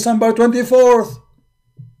was December 24th.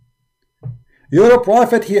 Your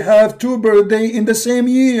prophet, he have two birthdays in the same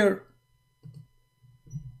year.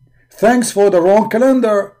 Thanks for the wrong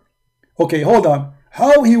calendar. Okay, hold on.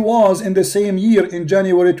 How he was in the same year in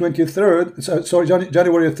January 23rd, sorry,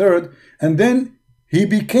 January 3rd, and then he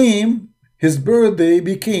became, his birthday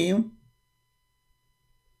became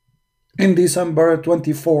in December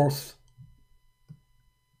 24th.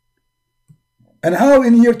 And how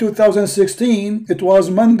in year 2016 it was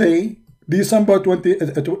Monday, December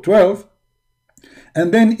 12th,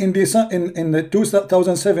 and then in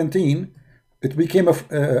 2017 it became a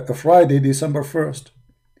Friday, December 1st,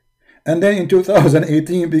 and then in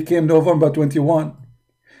 2018 became November 21,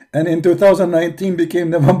 and in 2019 became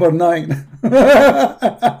November 9,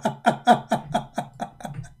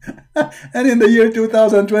 and in the year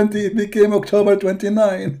 2020 it became October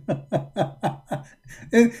 29.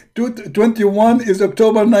 In 21 is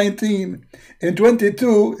October 19. In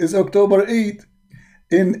 22 is October 8.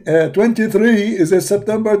 In 23 is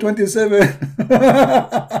September 27.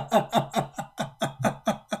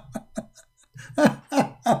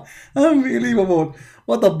 Unbelievable.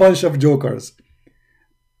 What a bunch of jokers.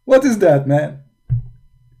 What is that, man?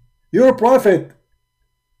 Your prophet,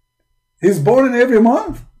 he's born in every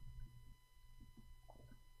month?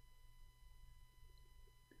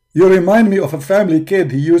 You remind me of a family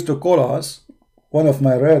kid. He used to call us, one of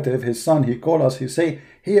my relatives, his son, he called us, he say,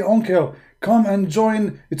 hey uncle, come and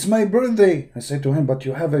join, it's my birthday. I said to him, but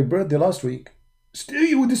you have a birthday last week. Still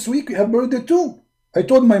you this week, you have birthday too. I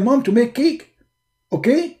told my mom to make cake.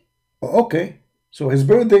 Okay? Oh, okay. So his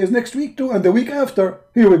birthday is next week too, and the week after.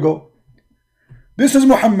 Here we go. This is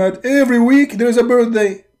Muhammad. Every week there is a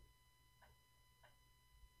birthday.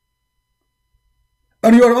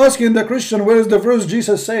 And you are asking the Christian, where is the verse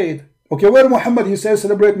Jesus said? Okay, where Muhammad he says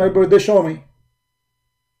celebrate my birthday, show me.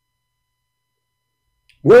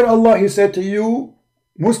 Where Allah he said to you,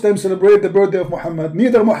 Muslims celebrate the birthday of Muhammad.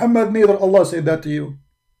 Neither Muhammad, neither Allah said that to you.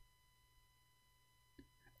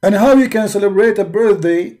 And how you can celebrate a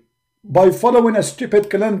birthday by following a stupid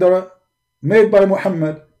calendar made by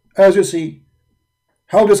Muhammad, as you see.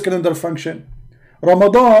 How does calendar function?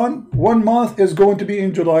 Ramadan, 1 month is going to be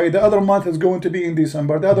in July, the other month is going to be in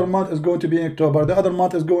December, the other month is going to be in October, the other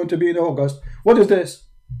month is going to be in August. What is this?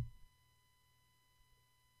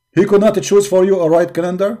 He could not choose for you a right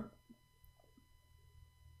calendar?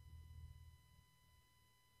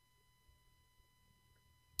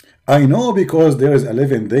 I know, because there is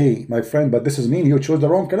 11 day, my friend, but this is mean you chose the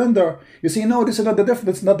wrong calendar. You see, no, this is not the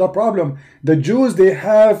difference, it's not the problem. The Jews, they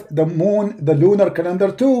have the moon, the lunar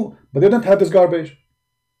calendar too, but they don't have this garbage.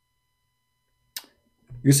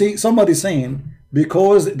 You see, somebody saying,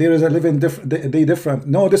 because there is 11 day different.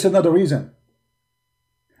 No, this is not the reason.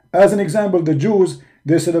 As an example, the Jews,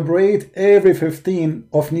 they celebrate every 15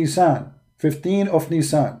 of Nisan. 15 of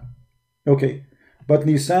Nisan. Okay, but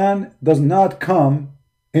Nisan does not come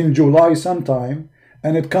in July sometime,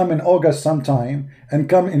 and it come in August sometime, and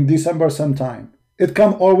come in December sometime. It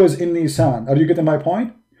come always in Nisan. Are you getting my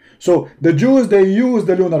point? So the Jews, they use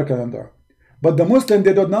the lunar calendar, but the Muslim,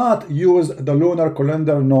 they do not use the lunar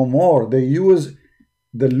calendar no more. They use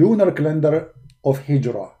the lunar calendar of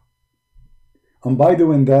Hijrah, and by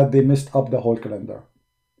doing that they messed up the whole calendar.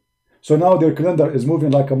 So now their calendar is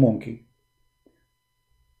moving like a monkey,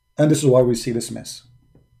 and this is why we see this mess.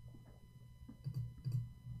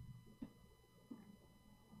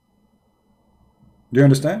 Do you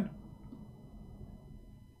understand?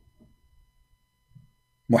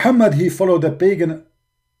 Muhammad, he followed the pagan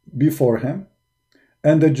before him,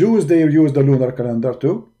 and the Jews, they use the lunar calendar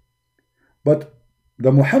too, but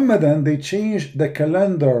the Muhammadan, they changed the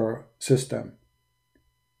calendar system,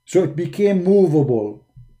 so it became movable.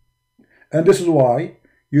 And this is why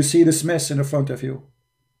you see this mess in front of you.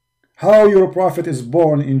 How your prophet is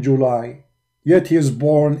born in July, yet he is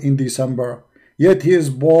born in December, yet he is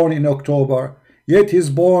born in October, yet he is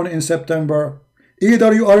born in September.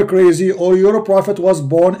 Either you are crazy or your prophet was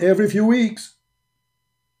born every few weeks.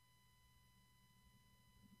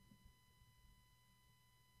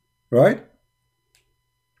 Right?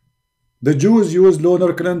 The Jews use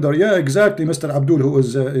lunar calendar. Yeah, exactly, Mr. Abdul, who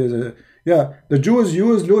is yeah, the Jews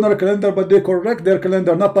use lunar calendar, but they correct their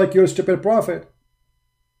calendar, not like your stupid prophet.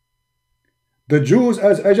 The Jews,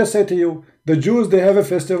 as I just said to you, the Jews, they have a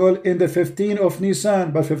festival in the 15th of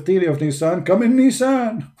Nisan, but 15th of Nisan come in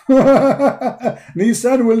Nisan.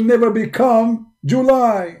 Nisan will never become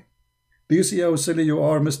July. Do you see how silly you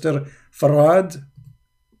are, Mr. Farad?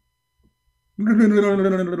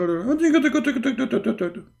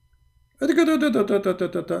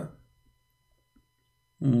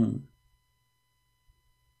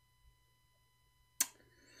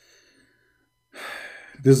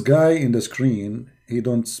 This guy in the screen, he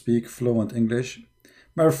don't speak fluent English.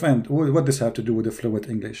 My friend, what does this have to do with the fluent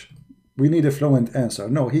English? We need a fluent answer.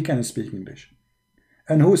 No, he can't speak English.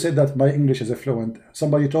 And who said that my English is a fluent?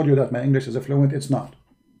 Somebody told you that my English is a fluent? It's not.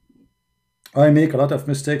 I make a lot of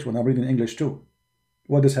mistakes when I'm reading English too.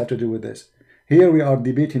 What does this have to do with this? Here we are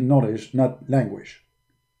debating knowledge, not language.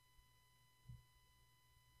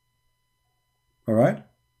 All right?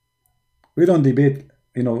 We don't debate,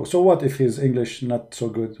 you know, so what if his English not so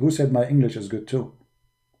good? Who said my English is good too?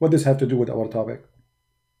 What does this have to do with our topic?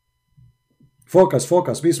 Focus,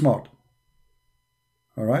 focus, be smart.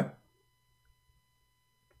 All right?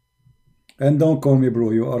 And don't call me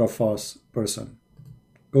bro, you are a false person.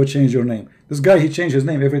 Go change your name. This guy, he changed his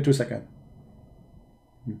name every 2 seconds.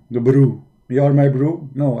 The brew. You are my brew?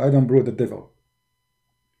 No, I don't brew the devil.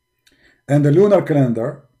 And the lunar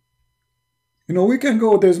calendar, you know, we can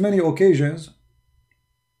go, there's many occasions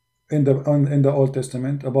in the Old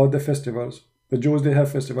Testament about the festivals. The Jews, they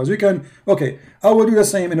have festivals. We can, okay, I will do the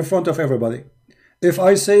same in front of everybody. If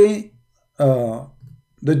I say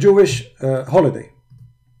the Jewish holiday,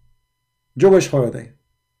 Jewish holiday,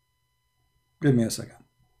 give me a second.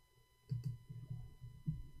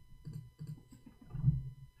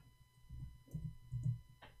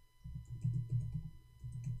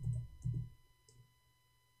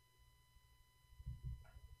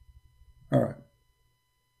 All right.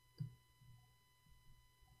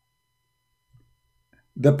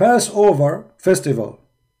 The Passover festival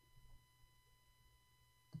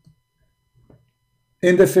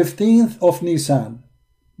in the 15th of Nisan.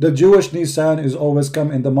 The Jewish Nisan is always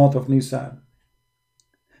come in the month of Nisan.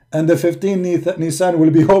 and the 15 Nisan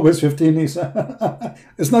will be always 15 Nisan.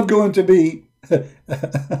 It's not going to be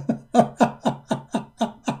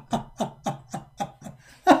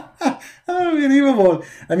unbelievable.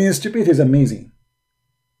 I mean, stupidity is amazing.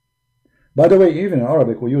 By the way, even in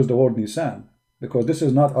Arabic we use the word Nisan because this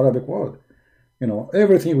is not Arabic word. You know,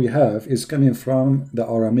 everything we have is coming from the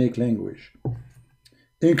Aramaic language,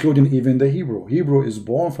 including even the Hebrew. Hebrew is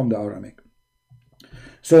born from the Aramaic.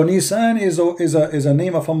 So Nisan is a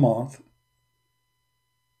name of a month,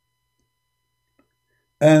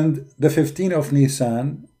 and the 15th of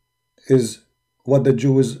Nisan is what the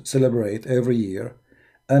Jews celebrate every year,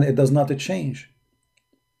 and it does not change.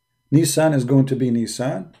 Nisan is going to be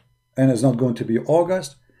Nisan, and it's not going to be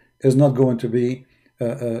August, it's not going to be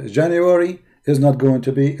January, it's going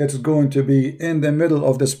to be in the middle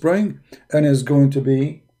of the spring, and it's going to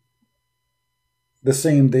be the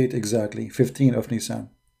same date exactly, 15th of Nisan.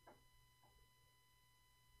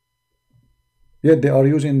 Yet they are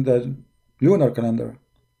using the lunar calendar.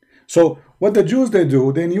 So what the Jews they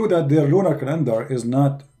do, they knew that their lunar calendar is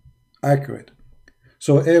not accurate.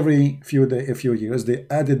 So every few years they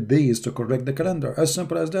added days to correct the calendar. As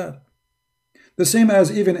simple as that. The same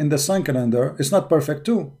as even in the sun calendar, it's not perfect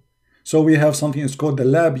too. So we have something that's called the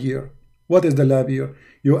lab year. What is the lab year?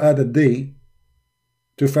 You add a day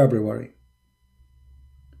to February.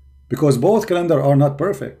 Because both calendars are not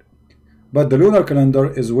perfect. But the lunar calendar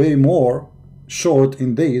is way more short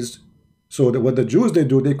in days. So what the Jews they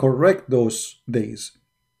do, they correct those days.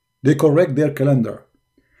 They correct their calendar.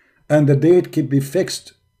 And the date can be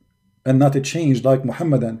fixed and not changed like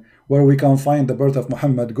Muhammadan, where we can find the birth of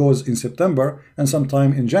Muhammad goes in September, and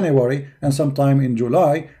sometime in January, and sometime in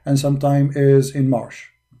July, and sometime is in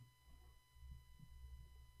March.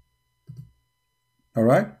 All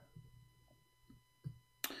right?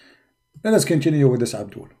 Let us continue with this,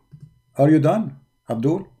 Abdul. Are you done,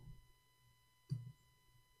 Abdul?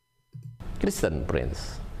 Christian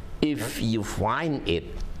Prince, if you find it,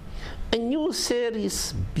 a new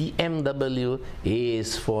series BMW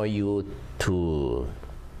is for you to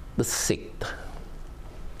the sick.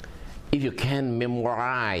 If you can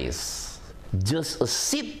memorize just a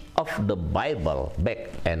sheet of the Bible back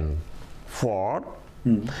and forth,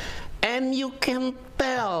 and you can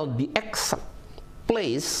tell the exact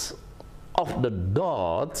place of the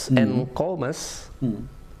dots and commas,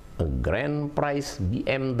 a grand prize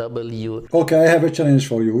BMW. Okay, I have a challenge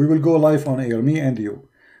for you. We will go live on air, me and you.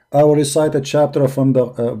 I will recite a chapter from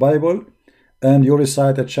the Bible, and you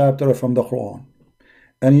recite a chapter from the Quran.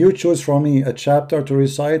 And you choose for me a chapter to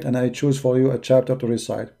recite, and I choose for you a chapter to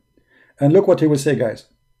recite. And look what he will say, guys.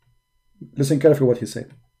 Listen carefully what he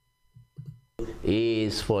said.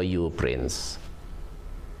 Is for you, Prince.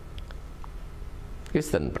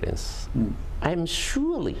 Christian Prince. I'm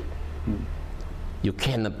surely you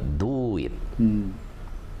cannot do it.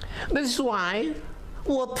 That is why,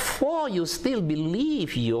 what for you still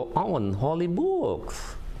believe your own holy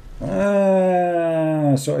books?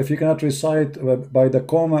 So if you cannot recite by the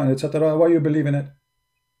comma and etc., why you believe in it?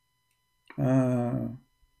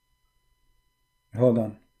 Hold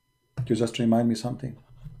on. You just remind me something.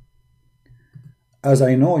 As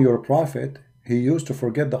I know your prophet, he used to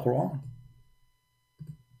forget the Quran.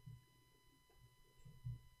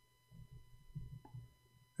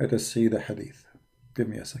 Let us see the hadith. Give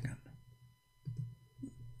me a second.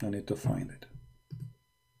 I need to find it.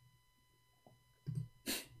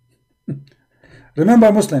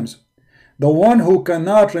 Remember, Muslims, the one who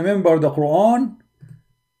cannot remember the Quran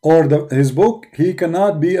or his book, he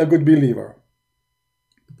cannot be a good believer.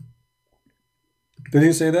 Did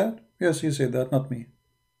he say that? Yes, he said that, not me.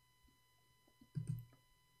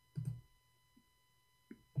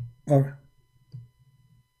 All right.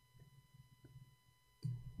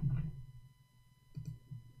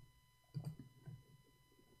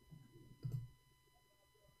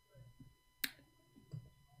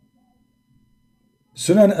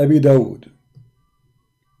 Sunan Abi Dawud,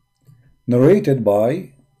 narrated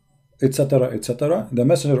by etc. etc. The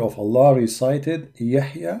Messenger of Allah recited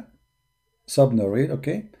Yahya, sub-narrate,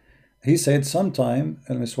 okay. He said, sometime,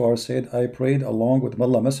 Al-Miswar said, I prayed along with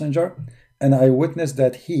Allah Messenger, and I witnessed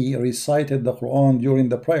that he recited the Quran during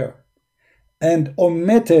the prayer and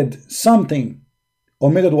omitted something.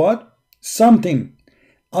 Omitted what? Something,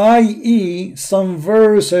 i.e. some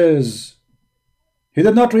verses. He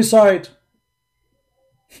did not recite.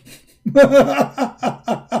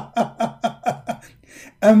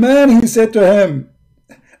 A man, he said to him,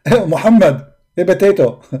 Muhammad, a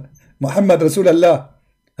potato, Muhammad Rasulullah,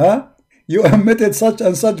 huh? You omitted such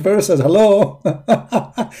and such verses. Hello.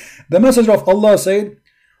 The Messenger of Allah said,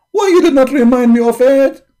 why you did not remind me of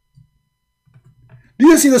it? Do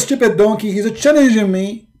you see the stupid donkey? He's challenging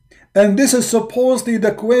me, and this is supposedly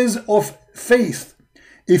the quiz of faith.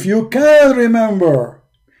 If you can remember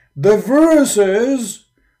the verses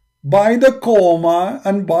by the comma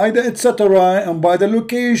and by the etc. and by the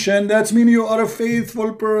location, that means you are a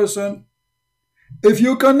faithful person. If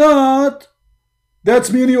you cannot,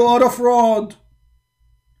 that means you are a fraud.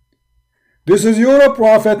 This is your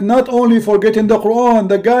prophet, not only forgetting the Quran.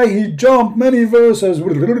 The guy, he jumped many verses.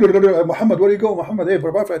 Muhammad, where you go? Muhammad, hey,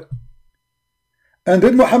 prophet. And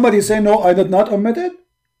did Muhammad, he say, no, I did not omit it?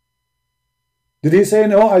 Did he say,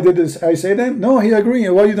 no, I did this, I say that? No, he agreed.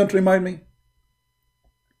 Why you don't remind me?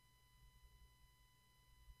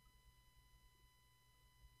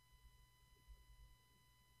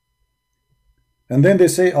 And then they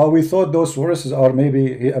say, oh, we thought those verses are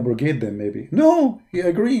maybe, he abrogated them maybe. No, he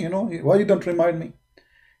agreed, you know. Why you don't remind me?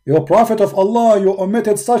 You're a prophet of Allah, you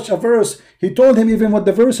omitted such a verse. He told him even what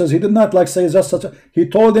the verse is. He did not like say just such a, he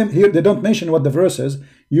told him, here they don't mention what the verse is.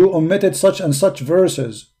 You omitted such and such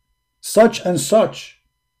verses. Such and such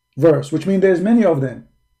verse, which means there's many of them.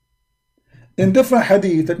 In different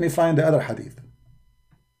hadith, let me find the other hadith.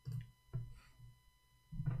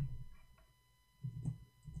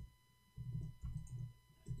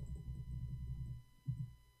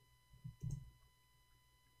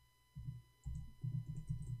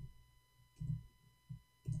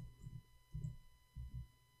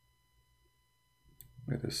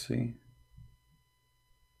 Let us see.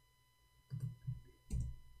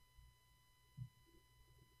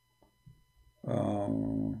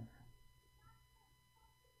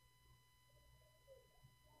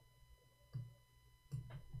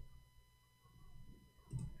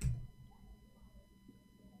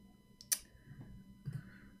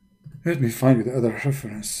 Let me find you the other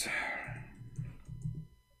reference.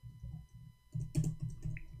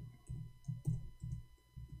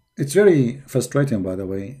 It's very frustrating, by the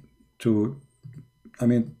way, I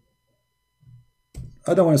mean,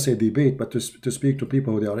 I don't want to say debate, but to speak to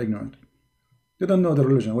people who they are ignorant. They don't know the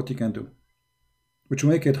religion, what you can do, which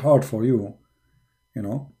will make it hard for you, you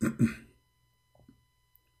know.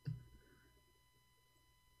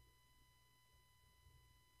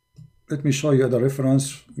 Let me show you the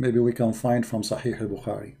reference, maybe we can find from Sahih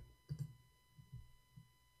al-Bukhari.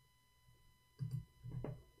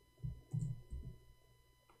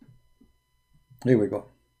 Here we go.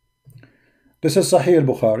 This is Sahih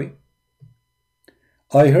al-Bukhari.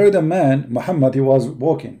 I heard a man, Muhammad, he was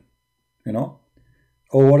walking, you know,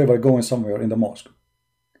 or whatever, going somewhere in the mosque.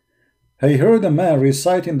 He heard a man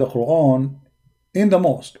reciting the Quran in the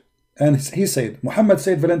mosque, and he said, Muhammad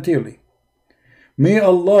said voluntarily, may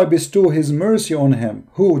Allah bestow his mercy on him.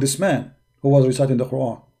 Who? This man who was reciting the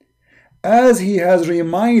Quran. As he has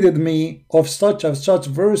reminded me of such and such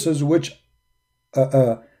verses which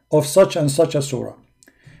of such and such a surah.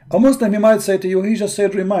 A Muslim, he might say to you, he just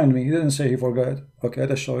said remind me. He didn't say he forgot. Okay,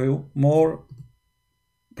 let's show you more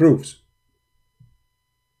proofs.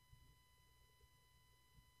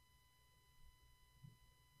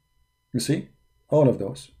 You see? All of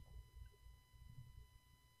those.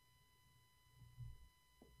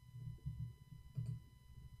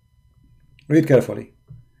 Read carefully.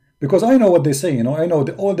 Because I know what they say, you know. I know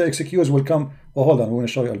all the excuses will come. Oh, hold on, we're going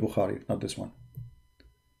to show you Al-Bukhari, not this one.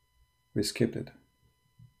 We skipped it.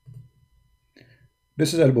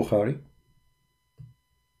 This is Al-Bukhari.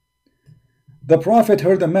 The Prophet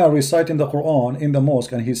heard a man reciting the Quran in the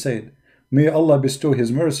mosque, and he said, may Allah bestow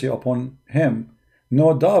his mercy upon him.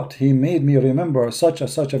 No doubt he made me remember such and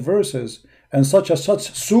such verses and such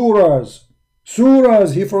surahs.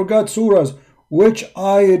 Surahs, he forgot surahs, which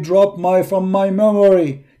I dropped from my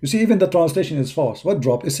memory. You see, even the translation is false. What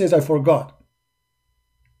dropped? It says I forgot.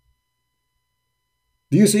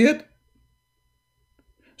 Do you see it?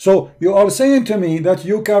 So you are saying to me that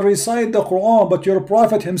you can recite the Quran, but your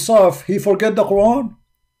prophet himself, he forget the Quran?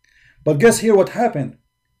 But guess here what happened?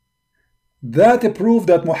 That proved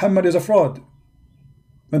that Muhammad is a fraud.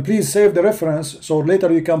 And please save the reference so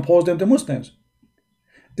later you can post them to Muslims.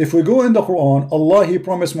 If we go in the Quran, Allah, he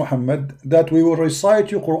promised Muhammad that we will recite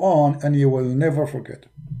your Quran and you will never forget.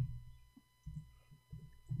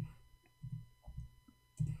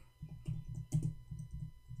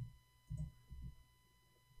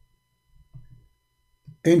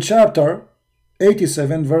 In chapter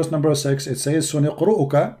 87, verse number 6, it says,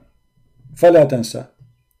 سُنِقْرُؤُكَ فَلَا تَنْسَى.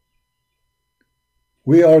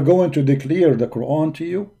 We are going to declare the Quran to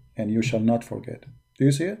you and you shall not forget. Do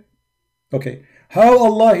you see it? Okay. How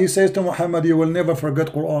Allah, he says to Muhammad, you will never forget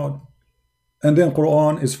Quran, and then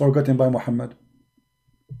Quran is forgotten by Muhammad.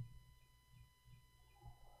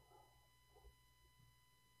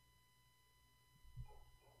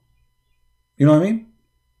 You know what I mean?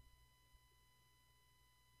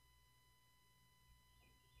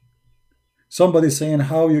 Somebody saying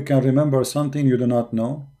how you can remember something you do not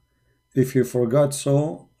know. If you forgot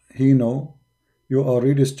so, he know. You are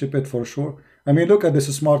really stupid for sure. I mean, look at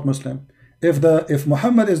this smart Muslim. If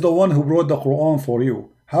Muhammad is the one who wrote the Quran for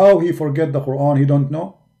you, how he forget the Quran? He don't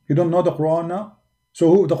know. He don't know the Quran now.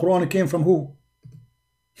 So who the Quran came from? Who?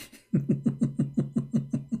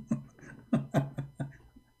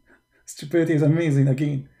 Stupidity is amazing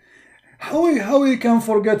again. How he can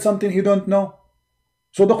forget something he don't know?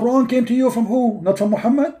 So the Quran came to you from who? Not from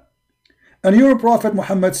Muhammad? And your Prophet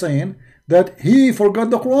Muhammad saying that he forgot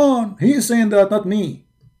the Quran. He is saying that, not me.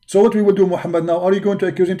 So what we will do, Muhammad, now? Are you going to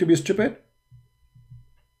accuse him to be stupid?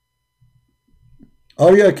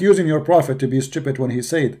 Are you accusing your Prophet to be stupid when he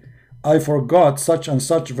said, I forgot such and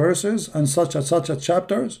such verses and such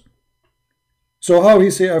chapters? So how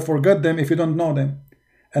he say I forgot them if you don't know them?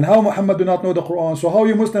 And how Muhammad do not know the Quran? So how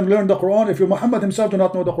you Muslim learn the Quran if you Muhammad himself do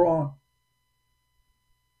not know the Quran?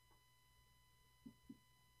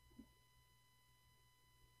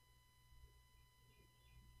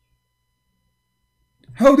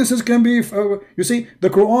 How this can be? You see, the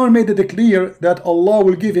Quran made it clear that Allah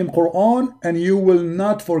will give him Quran and you will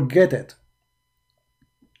not forget it.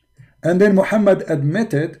 And then Muhammad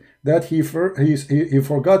admitted that he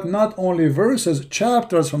forgot not only verses,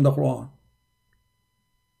 chapters from the Quran.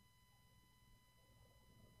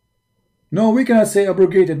 No, we cannot say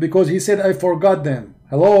abrogated because he said I forgot them.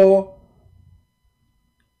 Hello?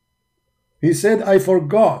 He said I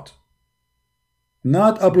forgot,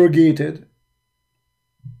 not abrogated.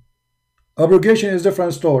 Abrogation is a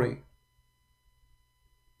different story.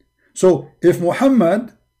 So if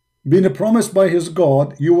Muhammad been promised by his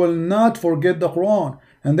God, you will not forget the Quran,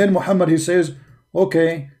 and then Muhammad he says,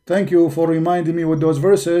 okay, thank you for reminding me with those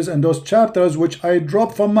verses and those chapters which I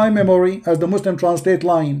dropped from my memory, as the Muslim translate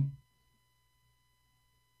line.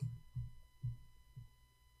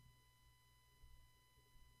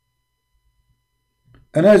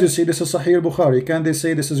 And as you see, this is Sahih Bukhari. Can they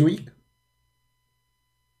say this is weak?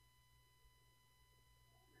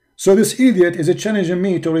 So this idiot is challenging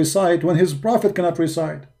me to recite when his prophet cannot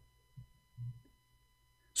recite.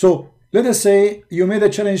 So let us say you made a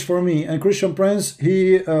challenge for me, and Christian Prince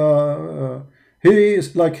he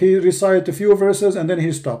recited a few verses and then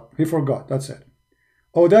he stopped. He forgot. That's it.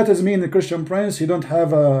 Oh, that is mean the Christian Prince he don't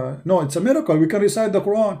have a no. It's a miracle. We can recite the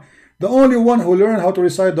Quran. The only one who learned how to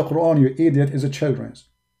recite the Quran, you idiot, is the children.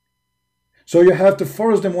 So you have to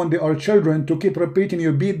force them when they are children to keep repeating.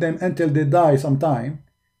 You beat them until they die sometime.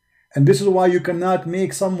 And this is why you cannot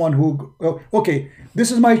make someone who... Okay, this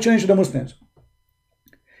is my challenge to the Muslims.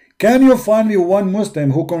 Can you find me one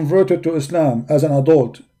Muslim who converted to Islam as an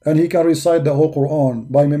adult and he can recite the whole Quran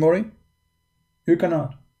by memory? You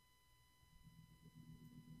cannot.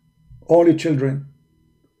 Only children.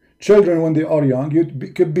 Children, when they are young, you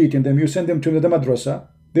keep beating them. You send them to the madrasa.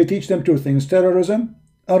 They teach them two things, terrorism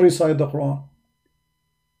and recite the Quran.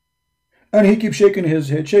 And he keeps shaking his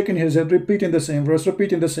head, repeating the same verse,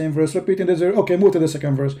 repeating the same verse, repeating the same. Okay, move to the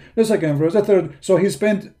second verse, the third. So he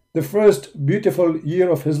spent the first beautiful year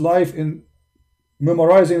of his life in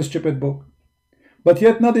memorizing a stupid book. But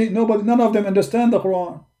yet none of them understand the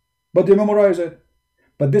Quran, but they memorize it.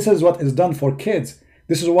 But this is what is done for kids.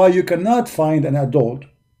 This is why you cannot find an adult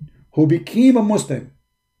who became a Muslim,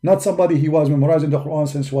 not somebody he was memorizing the Quran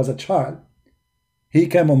since he was a child. He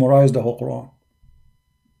can memorize the whole Quran.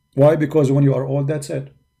 Why? Because when you are old, that's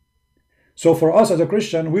it. So for us as a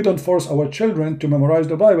Christian, we don't force our children to memorize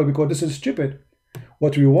the Bible because this is stupid.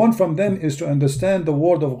 What we want from them is to understand the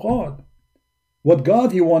word of God. What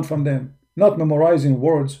God he wants from them, not memorizing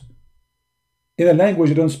words in a language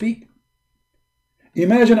you don't speak.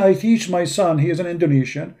 Imagine I teach my son, he is an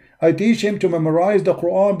Indonesian, I teach him to memorize the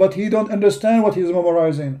Quran, but he don't understand what he is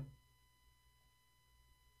memorizing.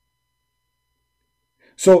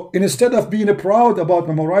 So instead of being proud about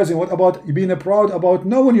memorizing, what about being proud about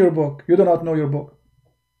knowing your book? You do not know your book.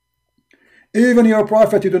 Even your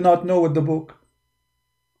prophet, you do not know with the book.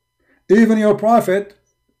 Even your prophet,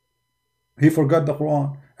 he forgot the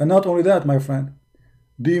Quran. And not only that, my friend,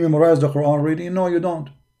 do you memorize the Quran really? No, you don't.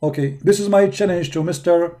 Okay, this is my challenge to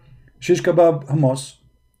Mr. Shish Kebab Hummus,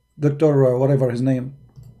 Dr. whatever his name.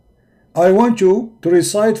 I want you to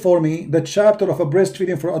recite for me the chapter of a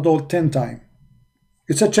breastfeeding for adult 10 times.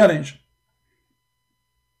 It's a challenge.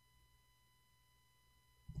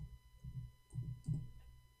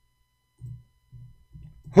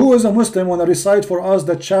 Who is a Muslim want to recite for us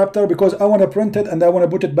the chapter because I want to print it and I want to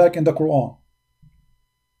put it back in the Quran?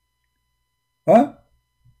 Huh?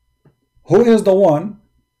 Who is the one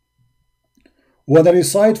who want to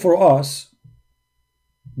recite for us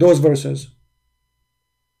those verses?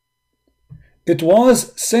 It was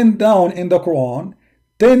sent down in the Quran.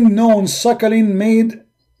 10 known suckling made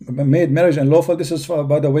marriage unlawful. This is,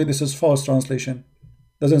 by the way, this is false translation.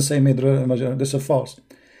 Doesn't say made marriage. This is false.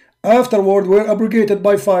 Afterward were abrogated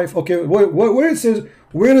by 5. Okay, where it says,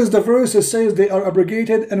 where is the verse that says they are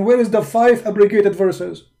abrogated, and where is the 5 abrogated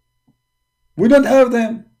verses? We don't have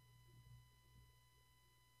them.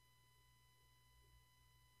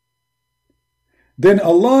 Then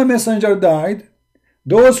Allah Messenger died.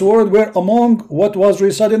 Those words were among what was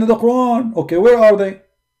recited in the Quran. Okay, where are they?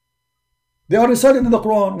 They are recited in the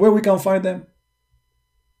Quran. Where we can find them?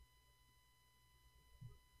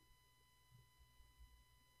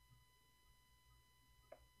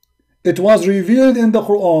 It was revealed in the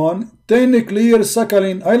Quran, 10 clear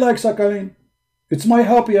suckling. I like suckling. It's my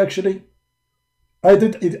hobby actually. I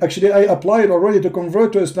did it actually. I applied already to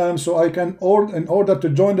convert to Islam, so I can in order to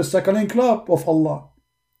join the suckling club of Allah.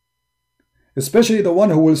 Especially the one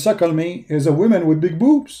who will suckle me is a woman with big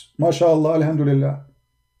boobs. MashaAllah, alhamdulillah.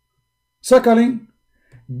 Suckling.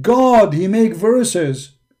 God, He make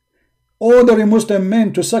verses ordering Muslim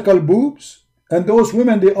men to suckle boobs, and those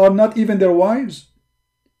women, they are not even their wives.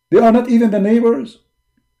 They are not even the neighbors.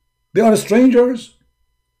 They are strangers.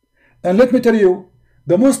 And let me tell you,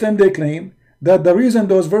 the Muslim, they claim that the reason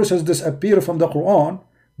those verses disappear from the Quran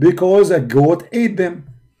because a goat ate them.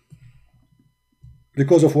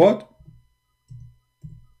 Because of what?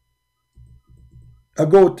 A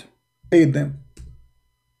goat ate them.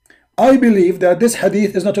 I believe that this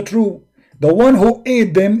hadith is not true. The one who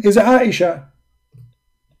ate them is Aisha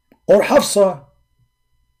or Hafsa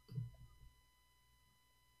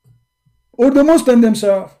or the Muslim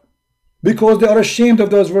themselves, because they are ashamed of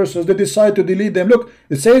those verses. They decide to delete them. Look,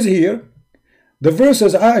 it says here, the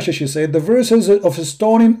verses, Aisha, she said, the verses of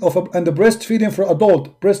stoning and the breastfeeding for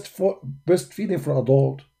adult. Breastfeeding for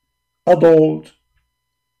adult. Adult.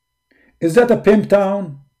 Is that a pimp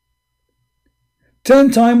town? 10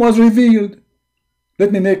 times was revealed.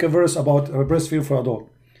 Let me make a verse about breastfeeding for adult.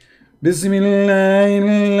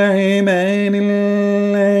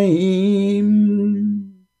 Bismillahirrahmanirrahim.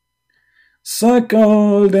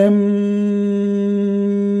 Suckle them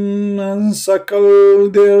and suckle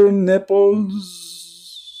their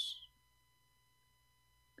nipples.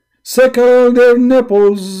 Suckle their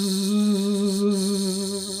nipples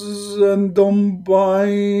and don't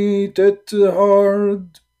bite it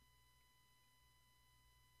hard.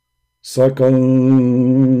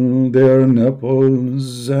 Suckle their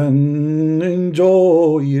nipples and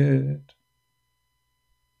enjoy it.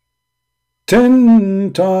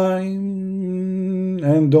 10 times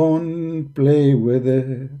and don't play with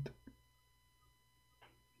it.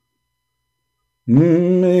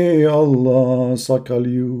 May Allah suckle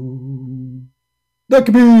you.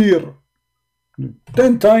 Takbir.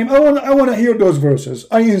 10 times. I want to hear those verses.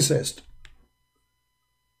 I insist.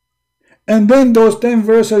 And then those 10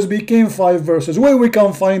 verses became 5 verses. Where we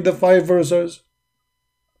can find the 5 verses?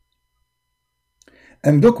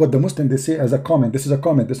 And look what the Muslims, they say as a comment. This is a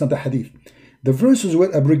comment. This is not a hadith. The verses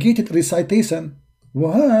were abrogated recitation.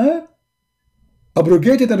 What?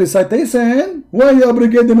 Abrogated in recitation? Why you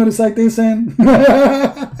abrogate them in recitation?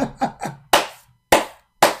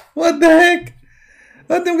 What the heck?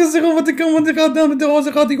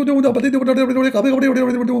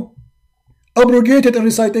 Abrogated in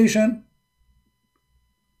recitation.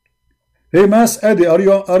 Hey, Mas Eddie, are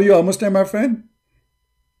you a Muslim, my friend?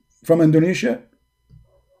 From Indonesia?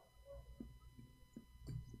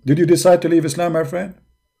 Did you decide to leave Islam, my friend?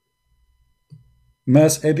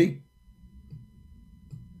 Mas Eddie?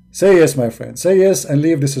 Say yes, my friend. Say yes and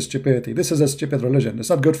leave this stupidity. This is a stupid religion. It's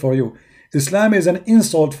not good for you. Islam is an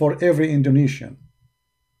insult for every Indonesian.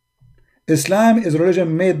 Islam is a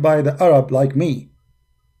religion made by the Arab like me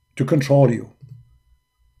to control you.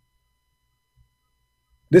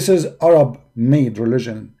 This is Arab-made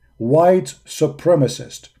religion. White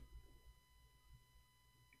supremacist.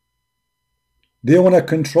 They want to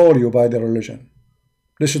control you by their religion.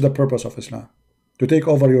 This is the purpose of Islam. To take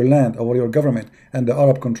over your land, over your government, and the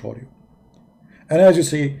Arab control you. And as you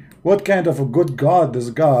see, what kind of a good God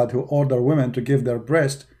is God who order women to give their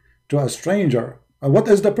breast to a stranger? And what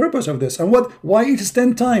is the purpose of this? And why it is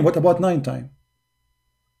 10 times? What about 9 times?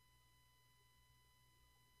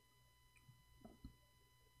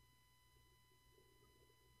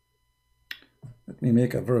 Let me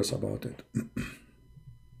make a verse about it.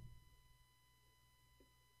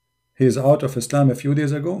 He is out of Islam a few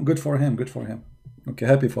days ago. Good for him. Good for him. Okay,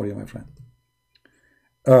 happy for you, my friend.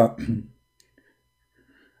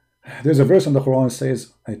 There's a verse in the Quran that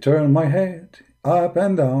says, I turn my head up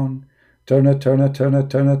and down, turn it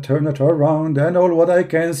around, and all what I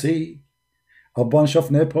can see, a bunch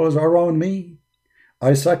of nipples around me.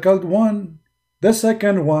 I suckled one, the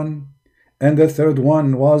second one, and the third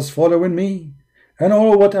one was following me, and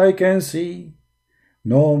all what I can see,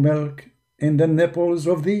 no milk in the nipples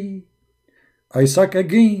of thee. I suck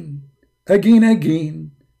again,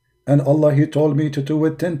 again, and Allah He told me to do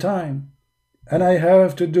it 10 times, and I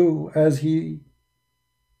have to do as He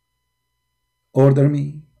order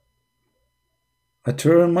me. I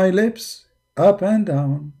turn my lips up and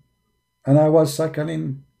down, and I was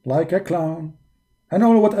suckling like a clown, and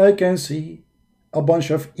all what I can see, a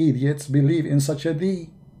bunch of idiots believe in such a thee.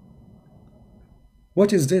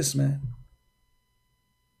 What is this, man?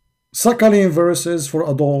 Suckling verses for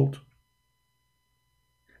adult.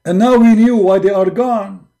 And now we knew why they are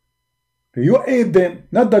gone. You ate them,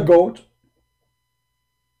 not the goat.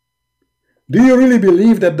 Do you really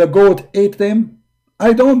believe that the goat ate them?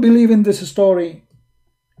 I don't believe in this story.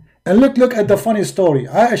 And look at the funny story.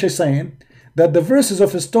 Aisha is saying that the verses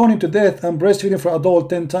of stoning to death and breastfeeding for adult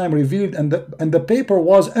 10 times revealed, and the paper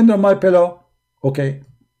was under my pillow. Okay.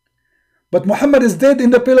 But Muhammad is dead in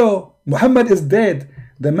the pillow. Muhammad is dead.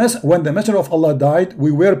 When the Messenger of Allah died,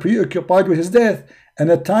 we were preoccupied with his death,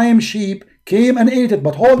 and a tame sheep came and ate it.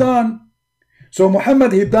 But hold on. So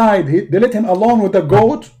Muhammad, he died. They let him alone with the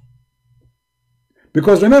goat.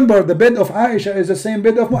 Because remember, the bed of Aisha is the same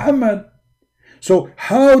bed of Muhammad. So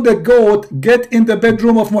how the goat get in the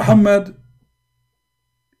bedroom of Muhammad?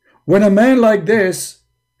 When a man like this,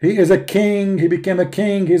 he is a king, he became a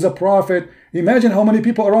king, he's a prophet. Imagine how many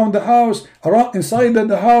people around the house, inside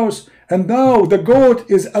the house, and now the goat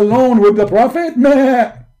is alone with the prophet?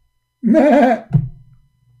 Nah, nah.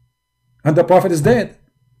 And the prophet is dead.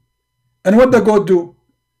 And what the goat do?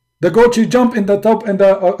 The goat, she jump in the top in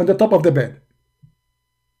the top of the bed.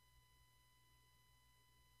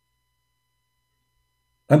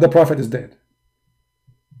 And the prophet is dead.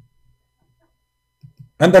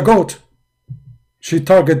 And the goat, she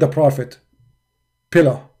target the prophet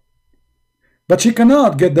pillow. But she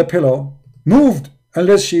cannot get the pillow moved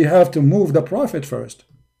unless she have to move the prophet first.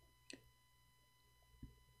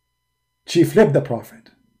 She flipped the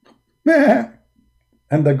prophet.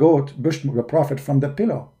 And the goat pushed the prophet from the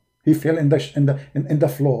pillow. He fell in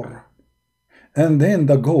the floor. And then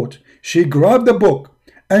the goat, she grabbed the book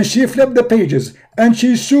and she flipped the pages and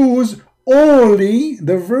she chose only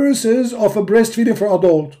the verses of a breastfeeding for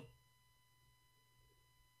adult.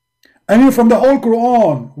 I mean, from the whole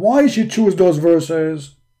Quran, why she choose those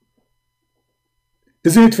verses?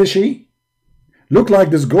 Isn't it fishy? Look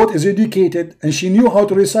like this goat is educated and she knew how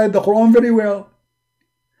to recite the Quran very well.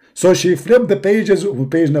 So she flipped the pages,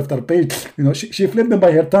 page after page. You know, she flipped them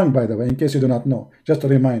by her tongue, by the way, in case you do not know, just to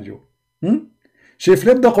remind you. She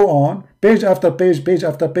flipped the Quran, page after page, page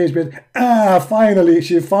after page. Finally,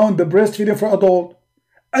 she found the breastfeeding for adult.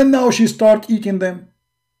 And now she started eating them.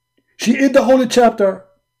 She ate the whole chapter.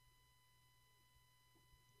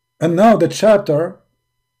 And now the chapter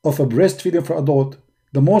of a breastfeeding for adult,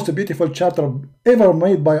 the most beautiful chapter ever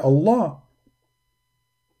made by Allah,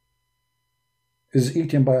 is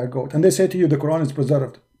eaten by a goat. And they say to you, the Quran is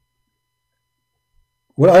preserved.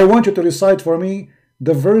 Well, I want you to recite for me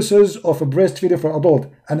the verses of a breastfeeding for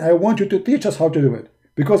adult, and I want you to teach us how to do it,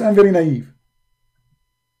 because I'm very naive.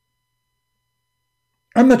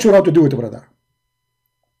 I'm not sure how to do it, brother.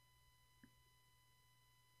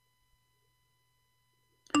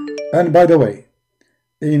 And by the way,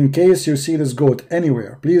 in case you see this goat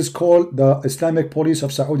anywhere, please call the Islamic police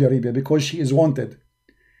of Saudi Arabia, because she is wanted.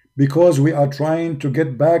 Because we are trying to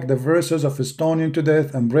get back the verses of stoning to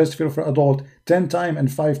death and breastfeed for adult 10 times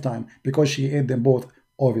and 5 times, because she ate them both,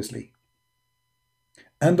 obviously.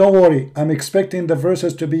 And don't worry, I'm expecting the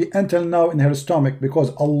verses to be until now in her stomach,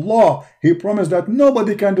 because Allah, He promised that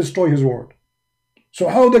nobody can destroy His word. So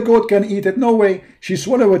how the goat can eat it? No way. She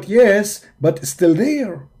swallowed it, yes, but it's still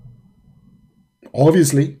there.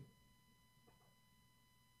 Obviously.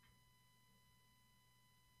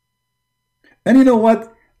 And you know what?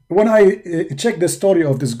 When I check the story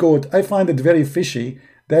of this goat, I find it very fishy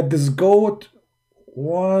that this goat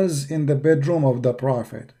was in the bedroom of the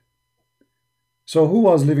prophet. So who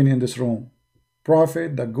was living in this room?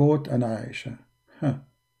 Prophet, the goat, and Aisha.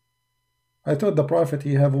 I thought the prophet,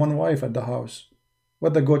 he have one wife at the house.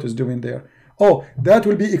 What the goat is doing there? Oh, that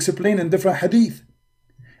will be explained in different hadith.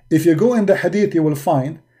 If you go in the hadith, you will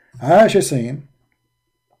find Aisha saying,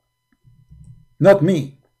 not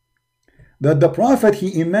me, that the prophet,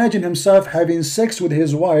 he imagined himself having sex with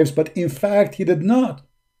his wives, but in fact he did not.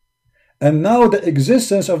 And now the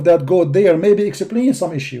existence of that goat there maybe explains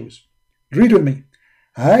some issues. Read with me.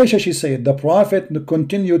 Aisha, she said, the prophet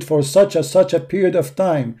continued for such a period of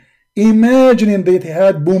time, imagining that he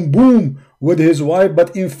had boom boom with his wife,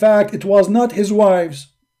 but in fact it was not his wife's.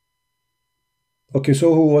 Okay,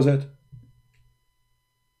 so who was it?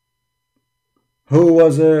 Who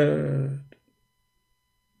was it?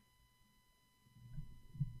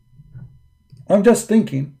 I'm just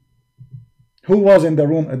thinking, who was in the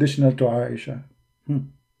room additional to Aisha?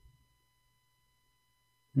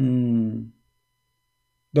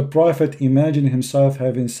 The Prophet imagined himself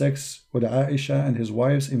having sex with Aisha and his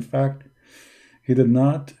wives. In fact, he did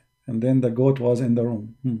not. And then the goat was in the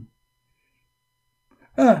room.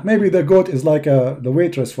 Maybe the goat is like the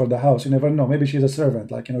waitress for the house. You never know. Maybe she's a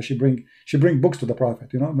servant. Like, you know, she bring books to the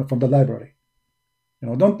Prophet, you know, from the library. You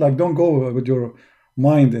know, don't go with your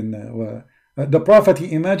mind in the Prophet.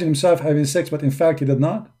 He imagined himself having sex, but in fact he did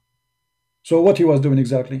not. So what he was doing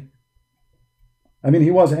exactly? I mean,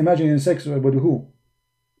 he was imagining sex with who?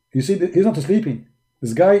 You see, he's not sleeping.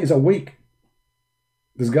 This guy is awake.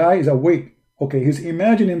 This guy is awake. Okay, he's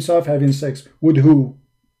imagining himself having sex with who?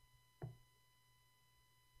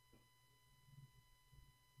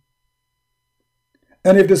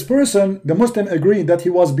 And if this person, the Muslim, agreed that he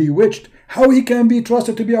was bewitched, how he can be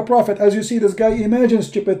trusted to be a prophet? As you see, this guy imagines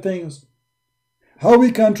stupid things. How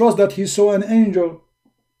we can trust that he saw an angel?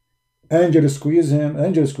 Angel squeeze him.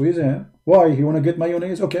 Angel squeeze him. Why? He want to get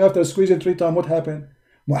mayonnaise? Okay, after squeezing 3 times, what happened?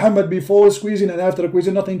 Muhammad before squeezing and after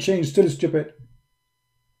squeezing, nothing changed. Still stupid.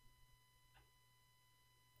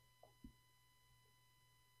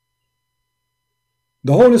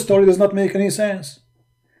 The whole story does not make any sense.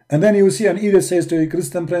 And then you see an edict says to a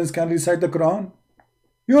Christian prince can recite the Quran.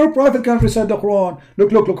 Your prophet can recite the Quran.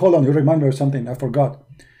 Look, hold on. You remind me of something. I forgot.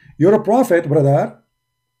 You're a prophet, brother.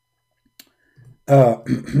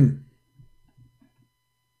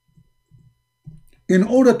 In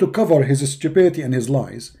order to cover his stupidity and his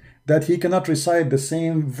lies, that he cannot recite the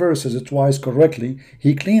same verses twice correctly,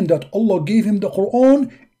 he claimed that Allah gave him the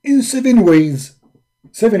Quran in 7 ways.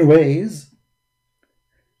 7 ways?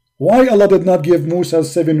 Why Allah did not give Musa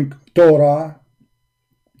 7 Torah?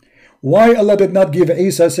 Why Allah did not give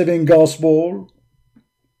Isa 7 Gospel?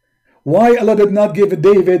 Why Allah did not give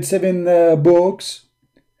David 7 books?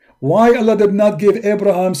 Why Allah did not give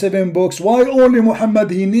Abraham 7 books? Why only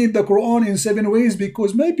Muhammad? He need the Quran in 7 ways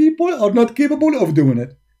because my people are not capable of doing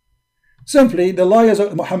it. Simply, the liars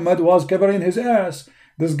of Muhammad was covering his ass.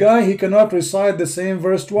 This guy, he cannot recite the same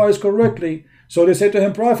verse twice correctly. So they say to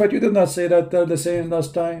him, Prophet, you did not say that the same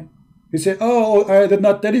last time. He said, oh, I did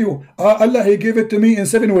not tell you. Allah, he gave it to me in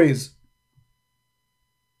 7 ways.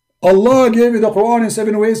 Allah gave you the Quran in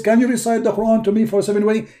 7 ways. Can you recite the Quran to me for 7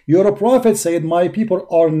 ways? Your prophet said, my people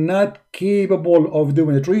are not capable of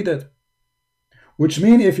doing it. Read it. Which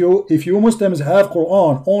means if you Muslims have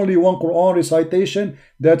Quran, only one Quran recitation,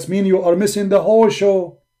 that means you are missing the whole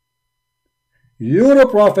show. Your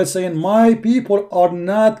prophet saying, my people are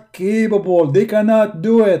not capable. They cannot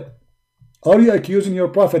do it. Are you accusing your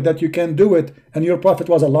prophet that you can do it and your prophet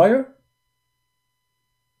was a liar?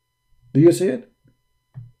 Do you see it?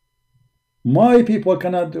 My people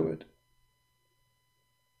cannot do it.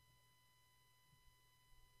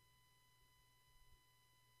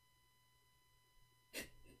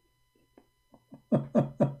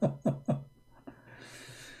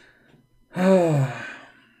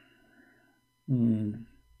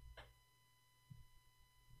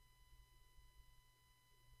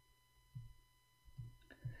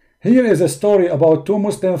 Here is a story about 2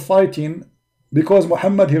 Muslims fighting because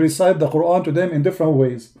Muhammad, he recited the Quran to them in different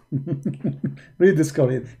ways. Read this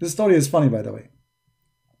story. This story is funny, by the way.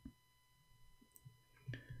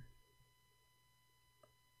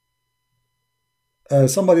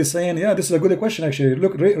 Somebody saying, yeah, this is a good question actually.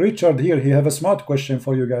 Look, Richard here, he have a smart question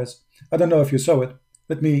for you guys. I don't know if you saw it.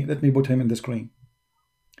 Let me put him in the screen.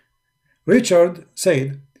 Richard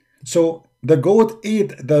said, so the goat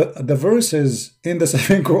ate the verses in the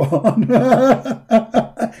 7 Quran.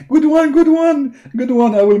 Good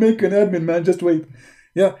one. I will make an admin, man. Just wait.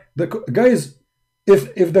 Yeah, guys,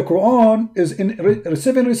 if the Quran is in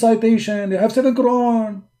 7 recitation, they have 7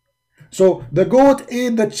 Quran. So the goat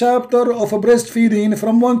ate the chapter of breastfeeding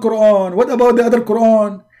from one Quran. What about the other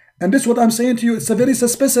Quran? And this is what I'm saying to you. It's a very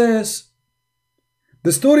suspicious.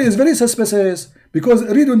 The story is very suspicious because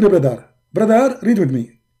read with me, brother. Brother, read with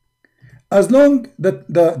me. As long that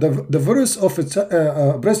the verse of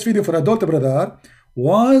breastfeeding for adult, brother,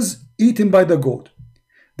 was eaten by the goat.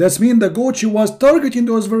 That means the goat, she was targeting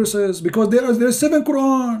those verses because there's 7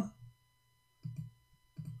 Quran.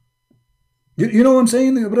 You know what I'm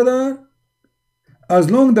saying, brother? As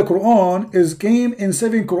long the Quran came in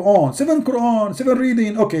 7 Quran, 7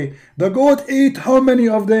 reading. Okay, the goat ate how many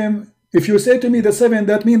of them If you say to me the 7,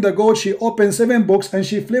 that means the goat, she opened 7 books and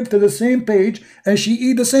she flipped to the same page and she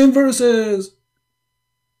eat the same verses.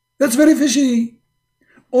 That's very fishy.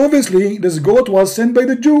 Obviously, this goat was sent by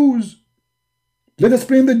the Jews. Let us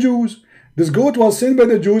blame the Jews. This goat was sent by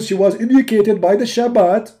the Jews. She was educated by the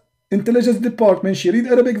Shabbat intelligence department. She read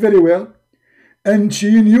Arabic very well. And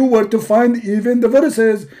she knew where to find even the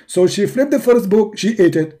verses. So she flipped the first book. She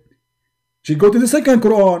ate it. She go to the second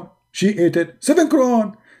Quran. She ate it. 7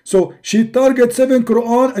 Quran. So she target 7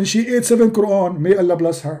 Quran and she ate 7 Quran. May Allah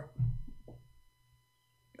bless her.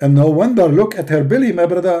 And no wonder, look at her belly, my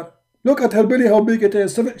brother. Look at her belly, how big it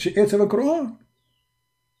is. She ate 7 Quran.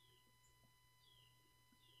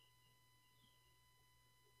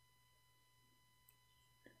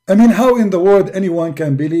 I mean, how in the world anyone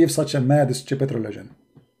can believe such a mad, stupid religion?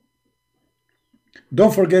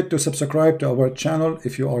 Don't forget to subscribe to our channel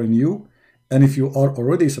if you are new. And if you are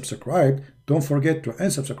already subscribed, don't forget to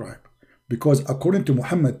unsubscribe. Because according to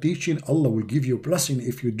Muhammad teaching, Allah will give you a blessing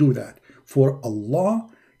if you do that. For Allah,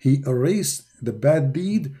 He erased the bad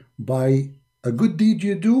deed by a good deed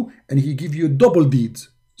you do, and He give you double deeds.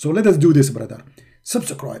 So let us do this, brother.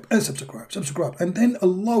 Subscribe and subscribe, and then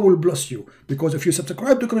Allah will bless you. Because if you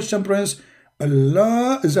subscribe to Christian Prince,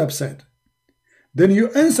 Allah is upset. Then you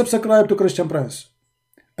unsubscribe to Christian Prince,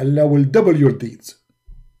 Allah will double your deeds.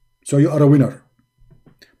 So you are a winner.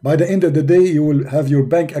 By the end of the day, you will have your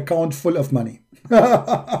bank account full of money.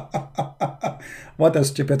 What a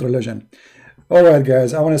stupid religion. Alright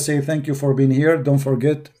guys, I want to say thank you for being here. Don't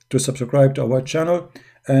forget to subscribe to our channel.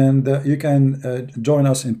 And you can join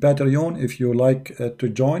us in Patreon if you like to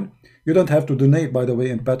join. You don't have to donate, by the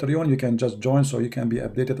way, in Patreon. You can just join so you can be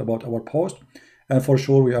updated about our post. And for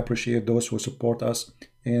sure, we appreciate those who support us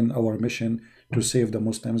in our mission to save the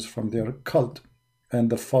Muslims from their cult and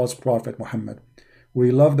the false prophet Muhammad.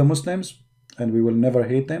 We love the Muslims and we will never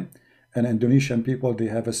hate them. And Indonesian people, they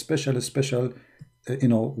have a special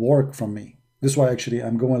work from me. This is why actually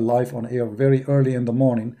I'm going live on air very early in the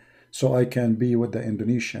morning, so I can be with the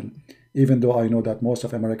Indonesian, even though I know that most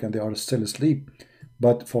of Americans, they are still asleep.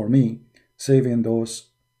 But for me, saving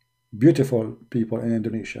those beautiful people in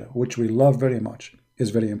Indonesia, which we love very much,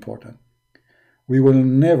 is very important. We will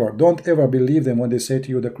never, don't ever believe them when they say to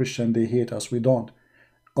you, the Christian, they hate us. We don't.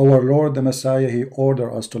 Our Lord, the Messiah, He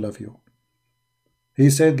ordered us to love you. He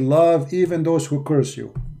said, love even those who curse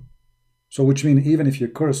you. So which means even if you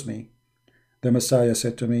curse me, the Messiah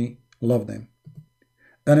said to me, love them.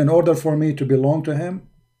 And in order for me to belong to Him,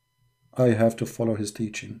 I have to follow His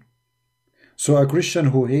teaching. So a Christian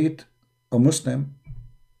who hates a Muslim,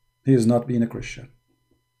 he is not being a Christian.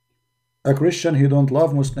 A Christian who don't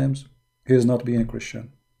love Muslims, he is not being a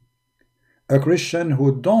Christian. A Christian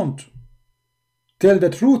who don't tell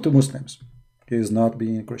the truth to Muslims, he is not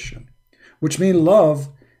being a Christian. Which means love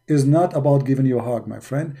is not about giving you a hug, my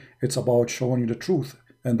friend. It's about showing you the truth.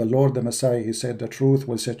 And the Lord, the Messiah, He said, the truth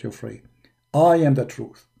will set you free. I am the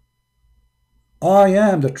truth. I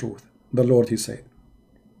am the truth, the Lord, He said.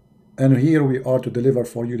 And here we are to deliver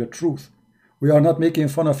for you the truth. We are not making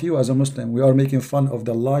fun of you as a Muslim. We are making fun of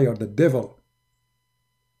the liar, the devil,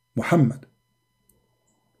 Muhammad.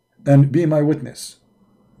 And be my witness.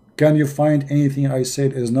 Can you find anything I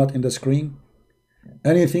said is not in the screen?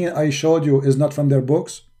 Anything I showed you is not from their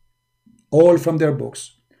books? All from their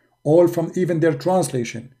books. All from even their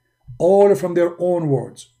translation. All from their own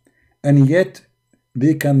words. And yet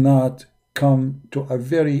they cannot come to a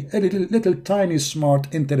little tiny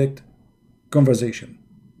smart intellect conversation,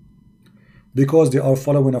 because they are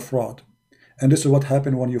following a fraud. And this is what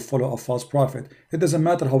happened when you follow a false prophet. It doesn't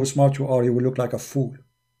matter how smart you are, you will look like a fool.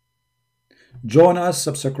 Join us,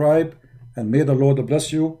 subscribe, and may the Lord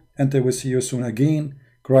bless you. Until we see you soon again.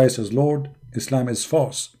 Christ is Lord, Islam is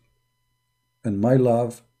false. And my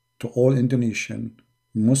love to all Indonesian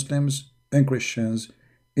Muslims and Christians,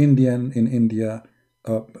 Indian in India,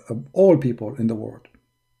 all people in the world,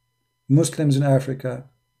 Muslims in Africa,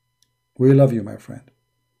 we love you, my friend,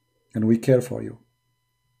 and we care for you.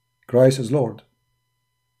 Christ is Lord,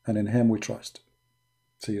 and in Him we trust.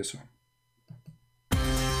 See you soon.